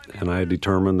 and I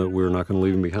determined that we were not going to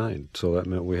leave him behind, so that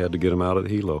meant we had to get him out at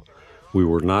Hilo. We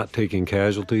were not taking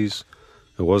casualties.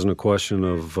 It wasn't a question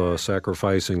of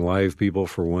sacrificing live people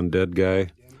for one dead guy.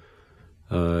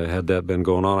 Had that been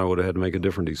going on, I would have had to make a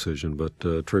different decision.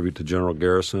 But tribute to General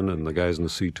Garrison and the guys in the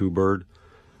C-2 Bird,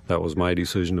 that was my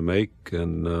decision to make.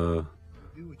 And I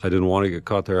didn't want to get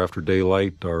caught there after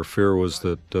daylight. Our fear was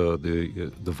that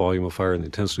the volume of fire and the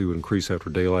intensity would increase after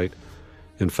daylight.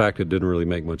 In fact, it didn't really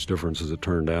make much difference as it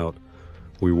turned out.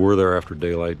 We were there after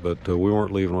daylight, but we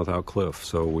weren't leaving without Cliff.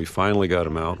 So we finally got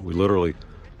him out. We literally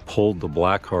pulled the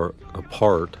Black Hawk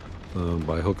apart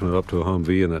by hooking it up to a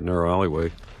Humvee in that narrow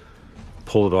alleyway.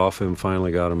 Pulled it off him,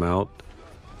 finally got him out,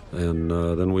 and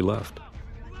then we left.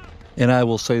 And I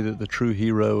will say that the true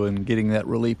hero in getting that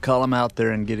relief column out there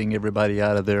and getting everybody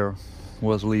out of there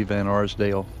was Lee Van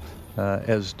Arsdale.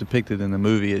 As depicted in the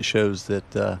movie, it shows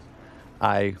that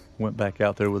I went back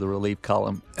out there with a relief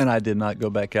column, and I did not go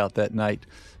back out that night.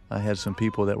 I had some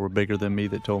people that were bigger than me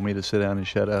that told me to sit down and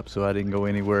shut up, so I didn't go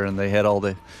anywhere, and they had all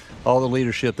the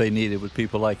leadership they needed with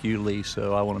people like you, Lee,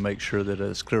 so I want to make sure that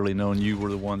it's clearly known you were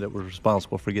the one that was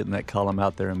responsible for getting that column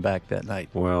out there and back that night.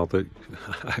 Well,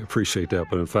 I appreciate that,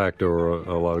 but in fact, there were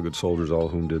a lot of good soldiers, all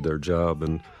of whom did their job,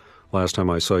 and last time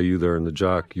I saw you there in the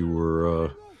Jock, you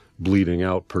were bleeding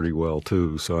out pretty well,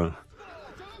 too, so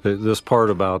this part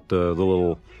about the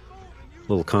little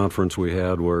conference we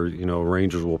had where, you know,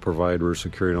 Rangers will provide rear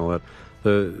security and all that.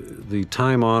 The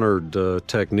time-honored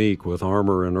technique with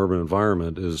armor and urban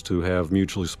environment is to have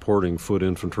mutually supporting foot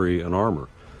infantry and armor.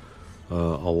 A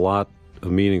lot of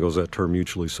meaning goes to that term,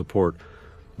 mutually support.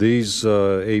 These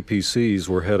APCs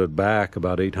were headed back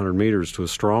about 800 meters to a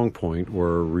strong point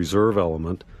where a reserve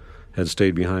element had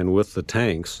stayed behind with the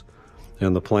tanks,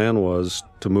 and the plan was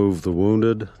to move the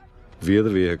wounded via the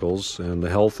vehicles and the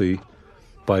healthy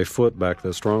by foot back to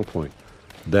the strong point.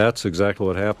 That's exactly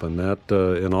what happened. That,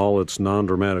 in all its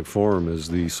non-dramatic form, is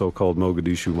the so-called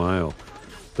Mogadishu Mile.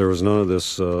 There was none of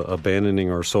this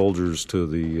abandoning our soldiers to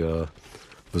the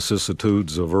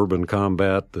vicissitudes of urban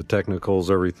combat, the technicals,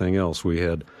 everything else. We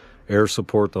had air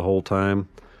support the whole time.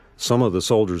 Some of the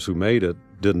soldiers who made it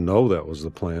didn't know that was the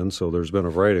plan, so there's been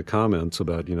a variety of comments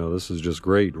about, you know, this is just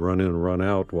great, run in and run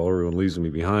out while everyone leaves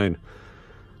me behind.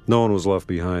 No one was left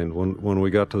behind. When we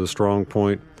got to the strong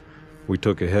point, we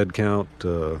took a head count.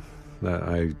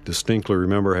 I distinctly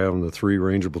remember having the 3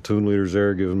 Ranger platoon leaders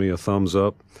there giving me a thumbs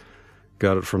up.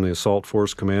 Got it from the assault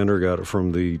force commander, got it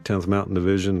from the 10th Mountain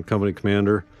Division company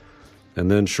commander, and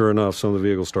then sure enough, some of the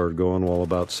vehicles started going while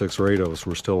about 6 or 8 of us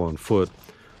were still on foot.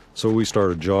 So we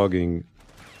started jogging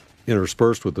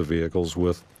interspersed with the vehicles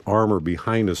with armor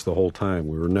behind us the whole time.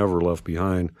 We were never left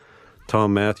behind.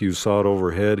 Tom Matthews saw it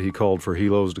overhead. He called for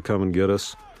helos to come and get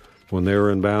us. When they were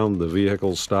inbound, the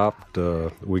vehicles stopped.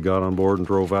 We got on board and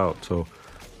drove out. So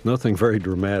nothing very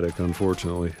dramatic,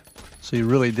 unfortunately. So you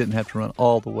really didn't have to run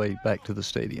all the way back to the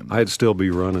stadium? I'd still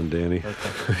be running, Danny.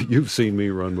 Okay. You've seen me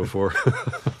run before.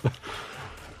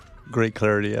 Great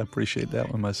clarity. I appreciate that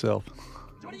one myself.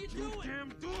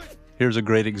 Here's a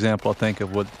great example, I think,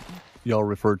 of what y'all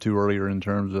referred to earlier in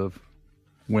terms of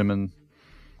women,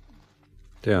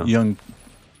 young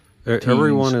teens.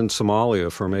 Everyone in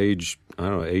Somalia from age,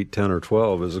 8, 10, or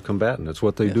 12 is a combatant. It's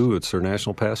what they do. It's their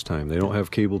national pastime. They don't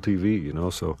have cable TV,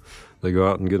 so they go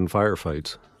out and get in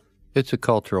firefights. It's a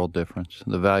cultural difference,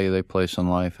 the value they place on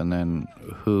life, and then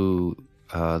who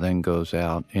then goes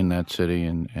out in that city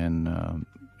and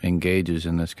engages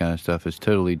in this kind of stuff is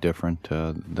totally different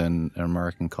than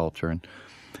American culture.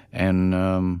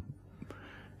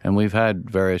 And we've had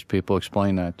various people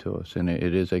explain that to us, and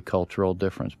it is a cultural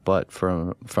difference. But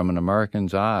from an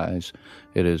American's eyes,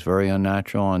 it is very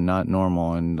unnatural and not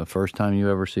normal. And the first time you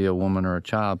ever see a woman or a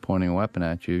child pointing a weapon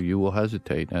at you, you will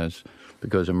hesitate,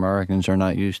 because Americans are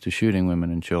not used to shooting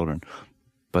women and children.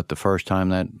 But the first time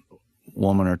that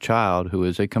woman or child, who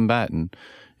is a combatant,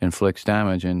 inflicts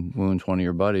damage and wounds one of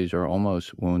your buddies, or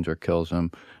almost wounds or kills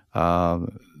them,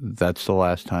 that's the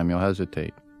last time you'll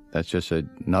hesitate. That's just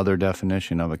another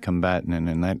definition of a combatant, and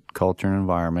in that culture and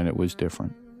environment, it was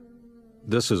different.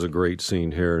 This is a great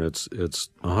scene here, and it's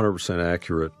 100%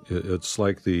 accurate. It's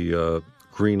like the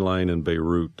Green Line in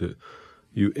Beirut.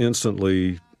 You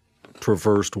instantly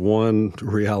traversed one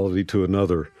reality to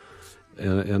another.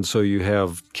 And so you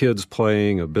have kids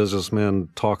playing, a businessman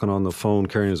talking on the phone,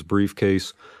 carrying his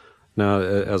briefcase. Now,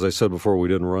 as I said before, we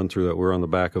didn't run through that. We were on the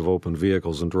back of open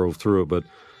vehicles and drove through it, but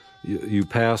you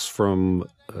pass from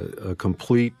a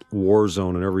complete war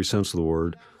zone in every sense of the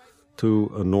word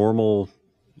to a normal,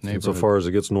 insofar as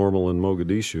it gets normal in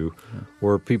Mogadishu,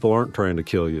 where people aren't trying to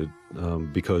kill you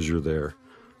because you're there.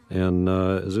 And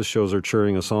as this shows, they're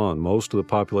cheering us on. Most of the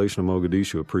population of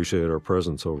Mogadishu appreciated our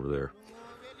presence over there.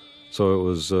 So it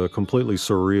was completely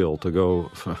surreal to go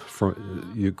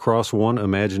from, you cross one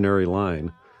imaginary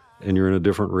line and you're in a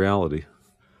different reality.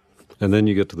 And then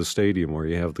you get to the stadium where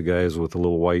you have the guys with a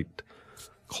little white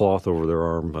cloth over their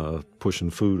arm pushing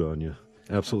food on you.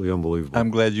 Absolutely unbelievable. I'm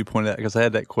glad you pointed out, because I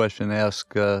had that question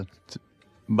asked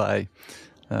by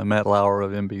Matt Lauer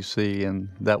of NBC, and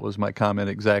that was my comment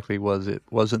exactly. It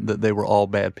wasn't that they were all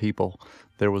bad people.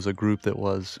 There was a group that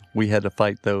we had to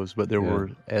fight those, but there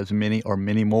were as many or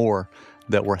many more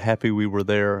that were happy we were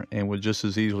there and would just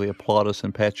as easily applaud us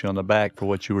and pat you on the back for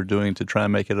what you were doing to try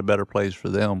and make it a better place for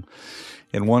them.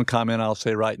 And one comment I'll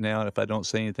say right now, and if I don't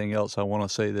say anything else, I want to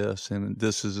say this, and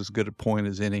this is as good a point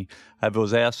as any. I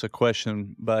was asked a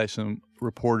question by some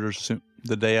reporters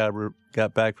the day I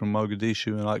got back from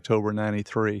Mogadishu in October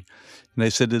 '93, and they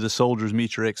said, "Did the soldiers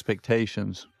meet your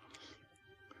expectations?"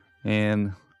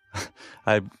 And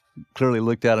I clearly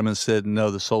looked at them and said,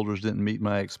 "No, the soldiers didn't meet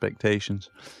my expectations."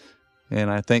 And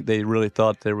I think they really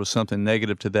thought there was something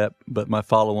negative to that, but my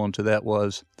follow-on to that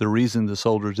was the reason the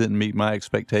soldiers didn't meet my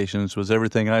expectations was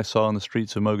everything I saw in the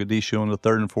streets of Mogadishu on the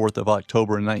 3rd and 4th of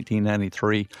October in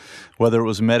 1993. Whether it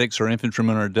was medics or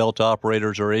infantrymen or Delta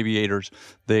operators or aviators,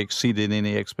 they exceeded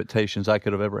any expectations I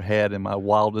could have ever had in my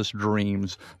wildest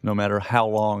dreams. No matter how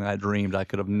long I dreamed, I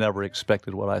could have never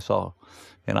expected what I saw.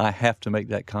 And I have to make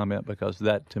that comment because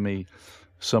that, to me,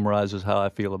 summarizes how I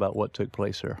feel about what took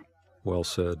place here. Well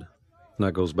said. And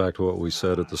that goes back to what we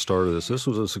said at the start of this. This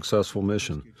was a successful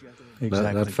mission.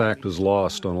 Exactly. That fact is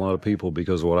lost on a lot of people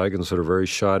because of what I consider very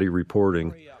shoddy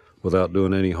reporting without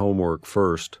doing any homework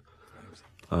first.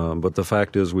 But the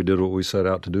fact is we did what we set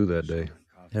out to do that day.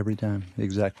 Every time.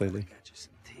 Exactly, Lee.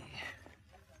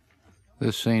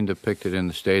 This scene depicted in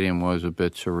the stadium was a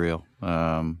bit surreal.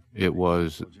 It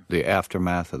was the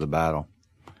aftermath of the battle.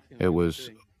 It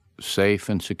was safe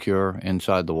and secure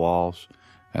inside the walls.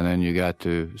 And then you got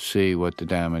to see what the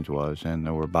damage was. And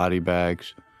there were body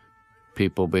bags,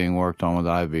 people being worked on with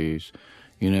IVs,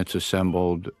 units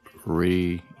assembled,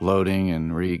 reloading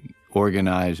and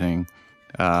reorganizing.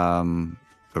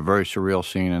 A very surreal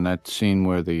scene. And that scene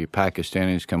where the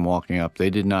Pakistanis come walking up, they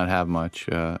did not have much.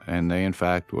 And they, in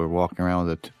fact, were walking around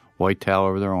with a white towel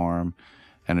over their arm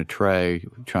and a tray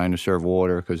trying to serve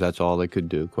water because that's all they could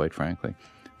do, quite frankly.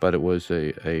 But it was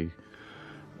a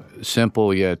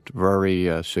simple yet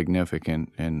very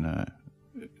significant and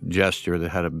gesture that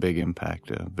had a big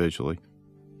impact visually.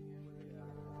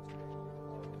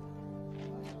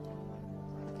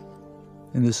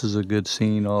 And this is a good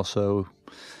scene also.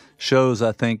 Shows,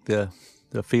 I think, the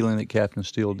feeling that Captain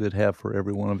Steele did have for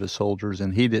every one of his soldiers,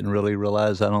 and he didn't really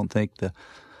realize, I don't think, the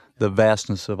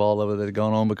vastness of all of it that had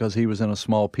gone on because he was in a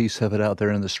small piece of it out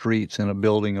there in the streets in a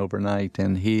building overnight,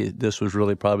 and this was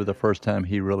really probably the first time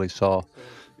he really saw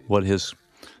what his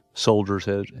soldiers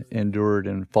had endured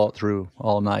and fought through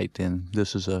all night, and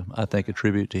this is, I think, a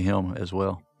tribute to him as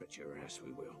well. Bet your ass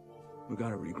we will. We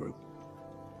gotta regroup.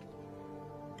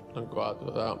 Don't go out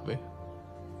without me.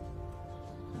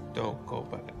 Don't go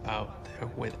back out there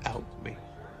without me.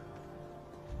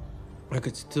 I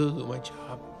could still do my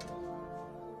job.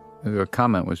 A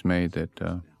comment was made that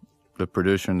the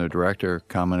producer and the director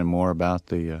commented more about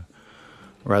the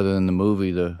rather than the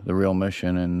movie, the real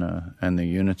mission and the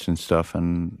units and stuff.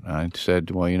 And I said,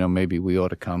 well, maybe we ought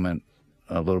to comment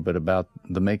a little bit about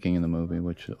the making of the movie,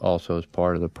 which also is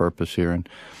part of the purpose here. And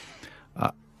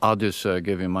I'll just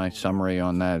give you my summary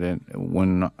on that. And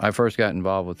when I first got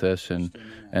involved with this,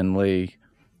 and Lee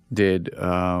did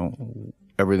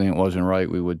everything that wasn't right,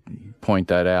 we would point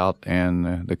that out.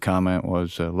 And the comment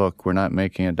was, look, we're not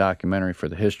making a documentary for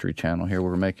the History Channel here.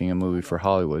 We're making a movie for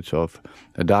Hollywood. So if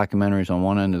a documentary is on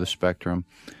one end of the spectrum,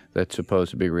 that's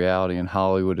supposed to be reality, and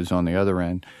Hollywood is on the other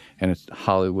end, and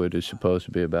Hollywood is supposed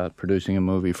to be about producing a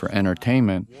movie for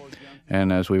entertainment.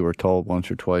 And as we were told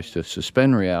once or twice, to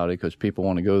suspend reality because people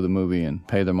want to go to the movie and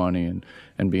pay their money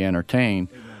and be entertained.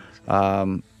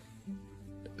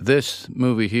 This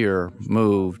movie here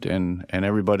moved, and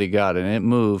everybody got it. And it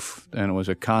moved, and it was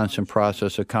a constant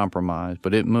process of compromise,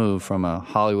 but it moved from a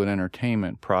Hollywood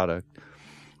entertainment product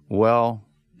well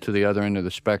to the other end of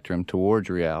the spectrum towards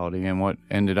reality. And what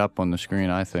ended up on the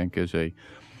screen, I think, is a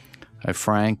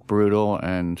frank, brutal,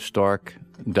 and stark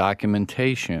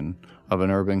documentation of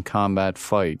an urban combat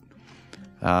fight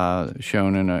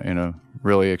shown in a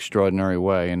really extraordinary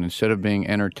way. And instead of being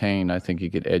entertained, I think you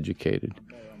get educated.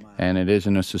 And it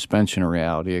isn't a suspension of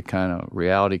reality.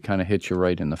 Reality kind of hits you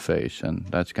right in the face. And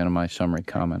that's kind of my summary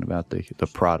comment about the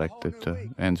product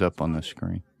that ends up on the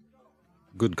screen.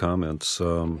 Good comments.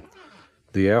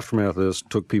 The aftermath of this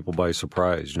took people by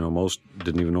surprise. Most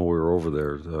didn't even know we were over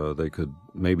there. They could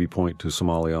maybe point to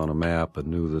Somalia on a map and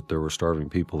knew that there were starving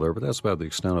people there, but that's about the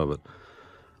extent of it.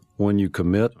 When you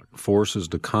commit forces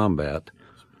to combat,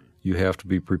 you have to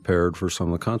be prepared for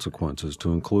some of the consequences,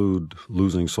 to include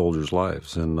losing soldiers'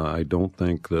 lives. And I don't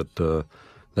think that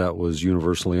that was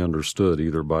universally understood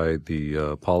either by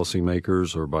the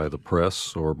policymakers or by the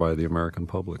press or by the American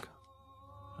public.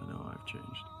 I know I've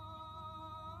changed.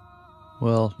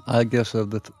 Well, I guess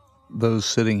of those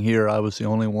sitting here, I was the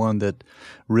only one that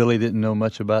really didn't know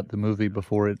much about the movie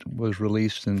before it was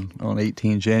released on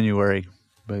 18 January,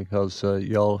 because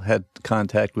y'all had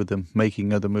contact with the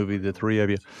making of the movie, the three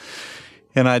of you.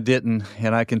 And I didn't.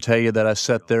 And I can tell you that I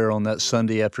sat there on that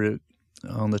Sunday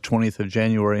on the 20th of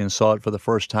January and saw it for the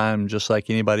first time, just like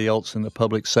anybody else in the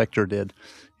public sector did.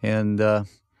 And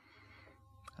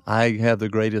I have the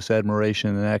greatest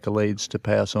admiration and accolades to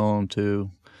pass on to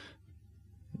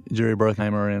Jerry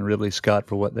Bruckheimer and Ridley Scott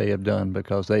for what they have done,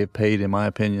 because they have paid, in my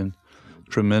opinion,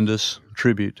 tremendous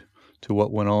tribute to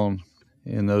what went on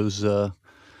in those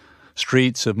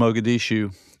streets of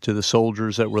Mogadishu, to the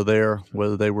soldiers that were there,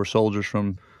 whether they were soldiers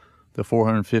from the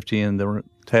 450 and the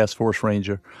Task Force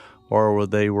Ranger, or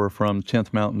whether they were from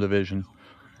 10th Mountain Division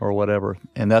or whatever.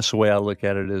 And that's the way I look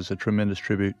at it, as a tremendous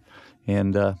tribute.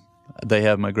 And they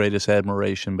have my greatest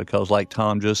admiration, because like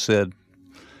Tom just said,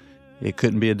 it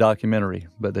couldn't be a documentary,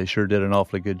 but they sure did an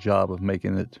awfully good job of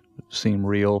making it seem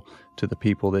real to the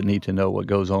people that need to know what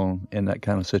goes on in that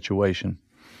kind of situation.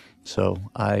 So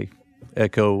I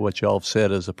echo what y'all have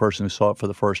said as a person who saw it for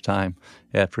the first time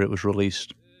after it was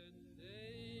released.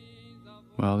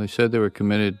 Well, they said they were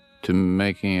committed to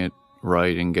making it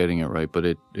right and getting it right, but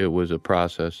it was a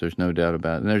process. There's no doubt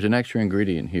about it. And there's an extra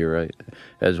ingredient here, right,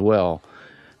 as well.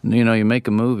 You know, you make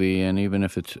a movie, and even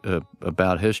if it's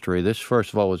about history, this,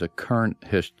 first of all, was a current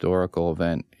historical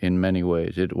event in many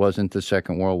ways. It wasn't the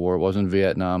Second World War. It wasn't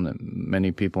Vietnam, that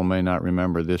many people may not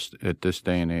remember this at this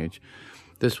day and age.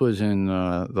 This was in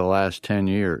the last 10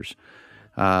 years.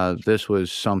 This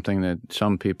was something that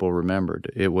some people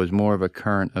remembered. It was more of a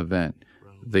current event.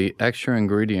 The extra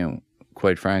ingredient,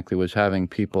 quite frankly, was having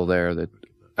people there that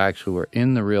actually were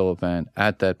in the real event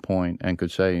at that point and could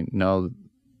say, no,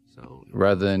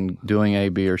 rather than doing A,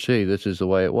 B, or C, this is the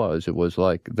way it was. It was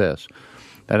like this.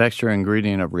 That extra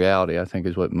ingredient of reality, I think,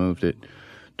 is what moved it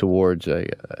towards a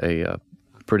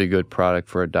pretty good product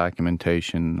for a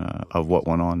documentation of what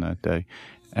went on that day.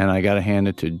 And I got to hand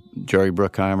it to Jerry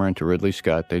Bruckheimer and to Ridley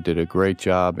Scott. They did a great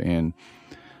job in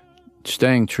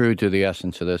staying true to the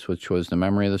essence of this, which was the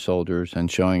memory of the soldiers,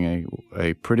 and showing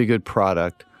a pretty good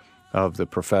product of the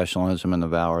professionalism and the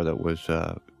valor that was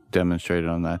demonstrated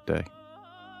on that day.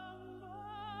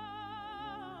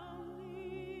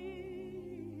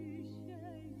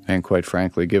 And quite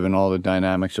frankly, given all the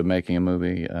dynamics of making a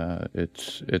movie,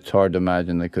 it's hard to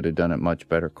imagine they could have done it much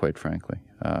better, quite frankly.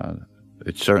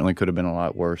 It certainly could have been a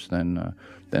lot worse than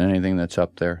anything that's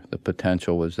up there. The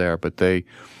potential was there, but they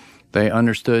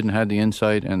understood and had the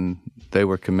insight, and they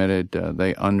were committed.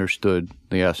 They understood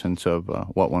the essence of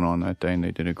what went on that day, and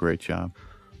they did a great job.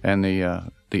 And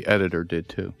the editor did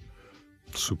too.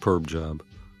 Superb job.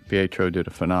 Pietro did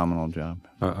a phenomenal job.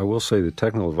 I will say the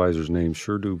technical advisor's names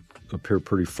sure do appear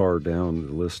pretty far down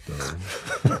the list, though.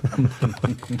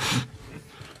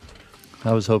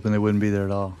 I was hoping they wouldn't be there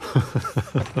at all.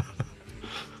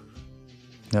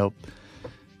 Nope.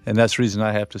 And that's the reason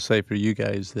I have to say for you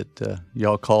guys that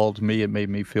y'all called me. It made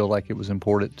me feel like it was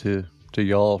important to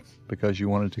y'all, because you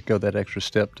wanted to go that extra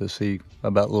step to see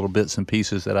about little bits and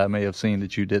pieces that I may have seen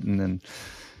that you didn't. And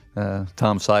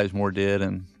Tom Sizemore did,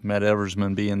 and Matt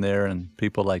Eversman being there, and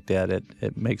people like that.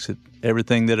 It makes it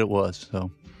everything that it was. So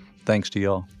thanks to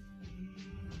y'all.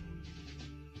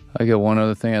 I got one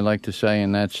other thing I'd like to say,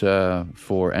 and that's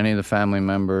for any of the family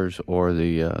members or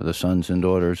the sons and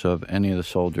daughters of any of the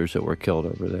soldiers that were killed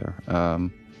over there.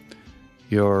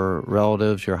 Your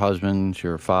relatives, your husbands,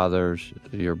 your fathers,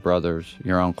 your brothers,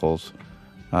 your uncles,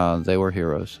 they were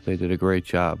heroes. They did a great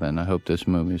job, and I hope this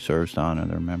movie serves to honor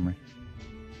their memory.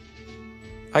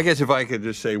 I guess if I could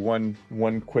just say one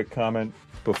quick comment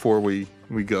before we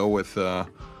go with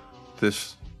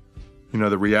this. You know,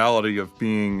 the reality of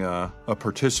being a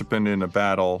participant in a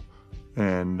battle,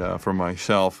 and for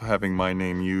myself, having my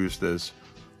name used as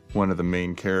one of the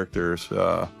main characters.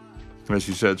 As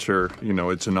you said, sir, you know,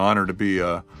 it's an honor to be,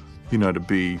 to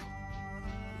be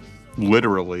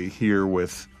literally here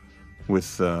with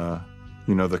the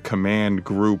command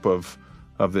group of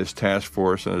this task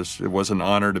force. It was an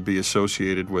honor to be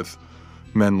associated with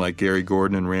men like Gary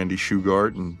Gordon and Randy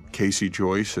Shugart and Casey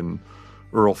Joyce and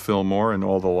Earl Fillmore and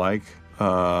all the like.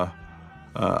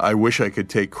 I wish I could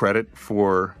take credit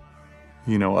for,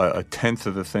 a tenth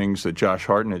of the things that Josh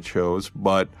Hartnett shows,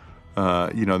 but,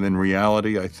 in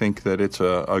reality, I think that it's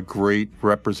a great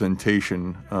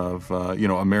representation of,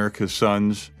 America's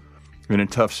sons in a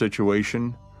tough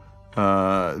situation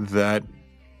that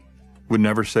would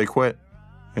never say quit.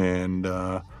 And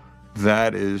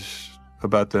that is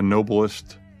about the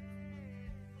noblest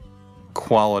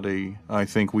quality I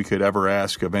think we could ever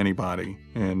ask of anybody,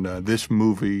 and this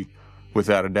movie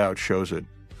without a doubt shows it.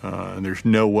 And there's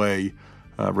no way,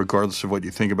 regardless of what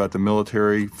you think about the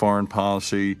military, foreign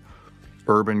policy,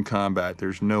 urban combat,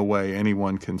 there's no way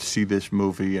anyone can see this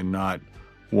movie and not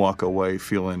walk away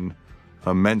feeling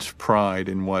immense pride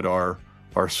in what our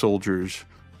our soldiers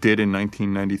did in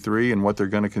 1993 and what they're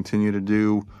going to continue to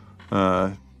do,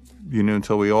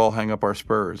 until we all hang up our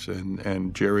spurs.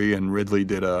 And Jerry and Ridley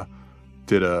did a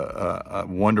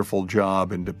wonderful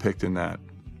job in depicting that.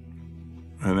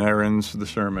 And there ends the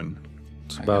sermon.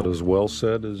 It's about as well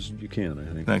said as you can,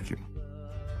 I think. Thank you.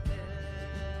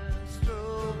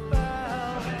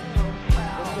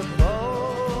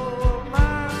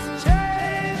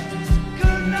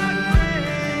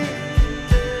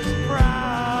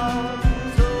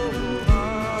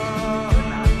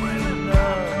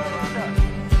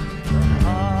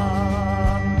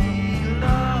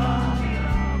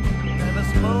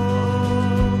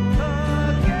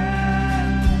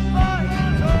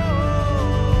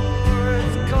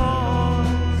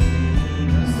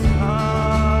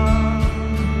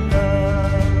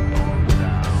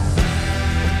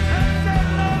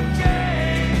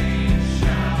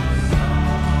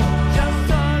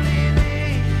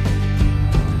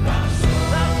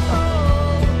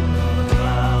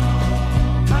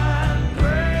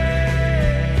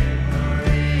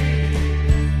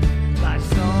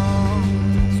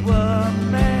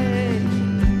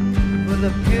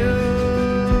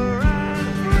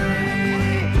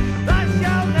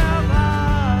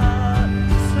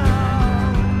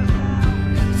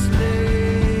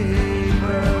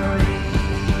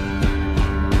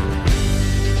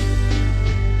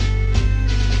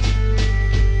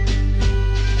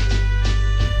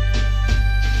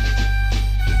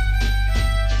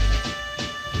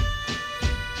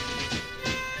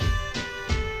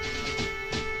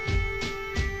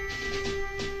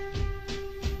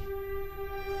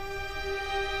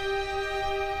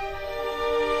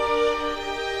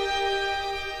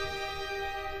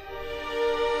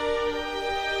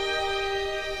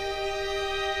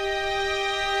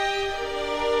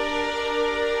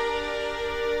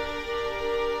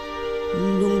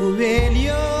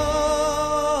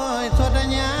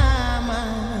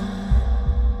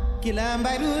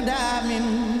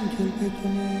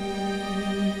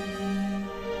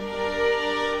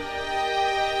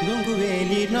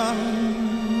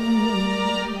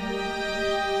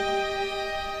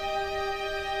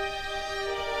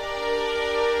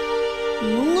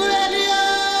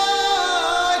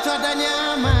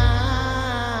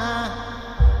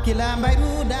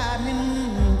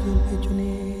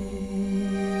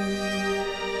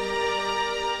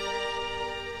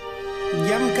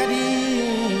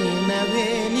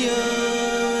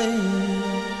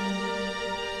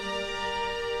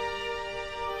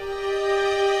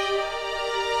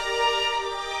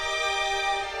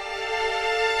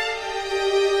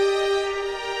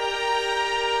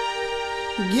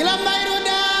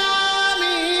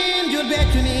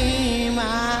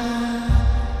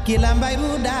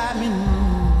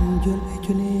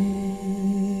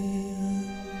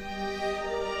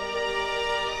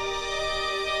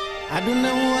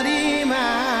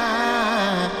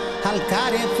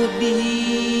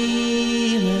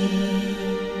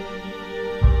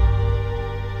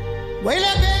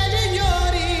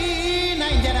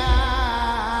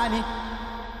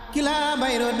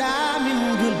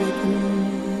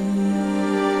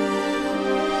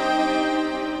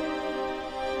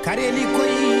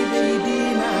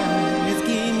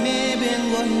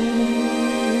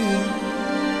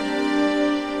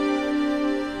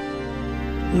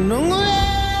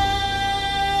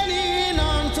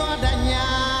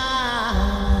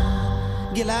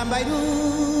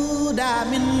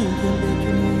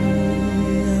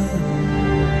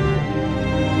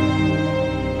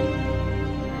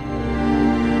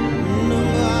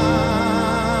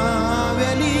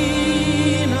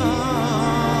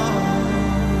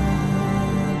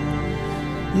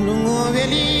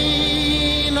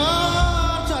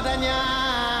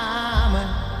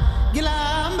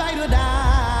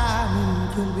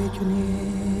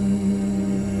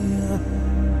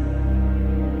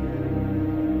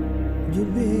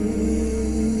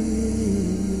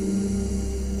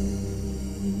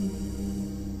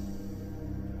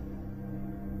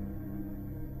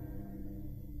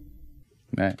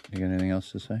 Matt, you got anything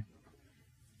else to say?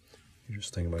 You're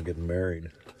just thinking about getting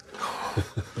married.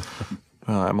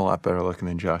 Well, I'm a lot better looking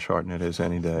than Josh Hartnett is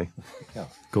any day. Yeah.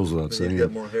 Goes without saying. You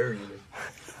got more hair than you do.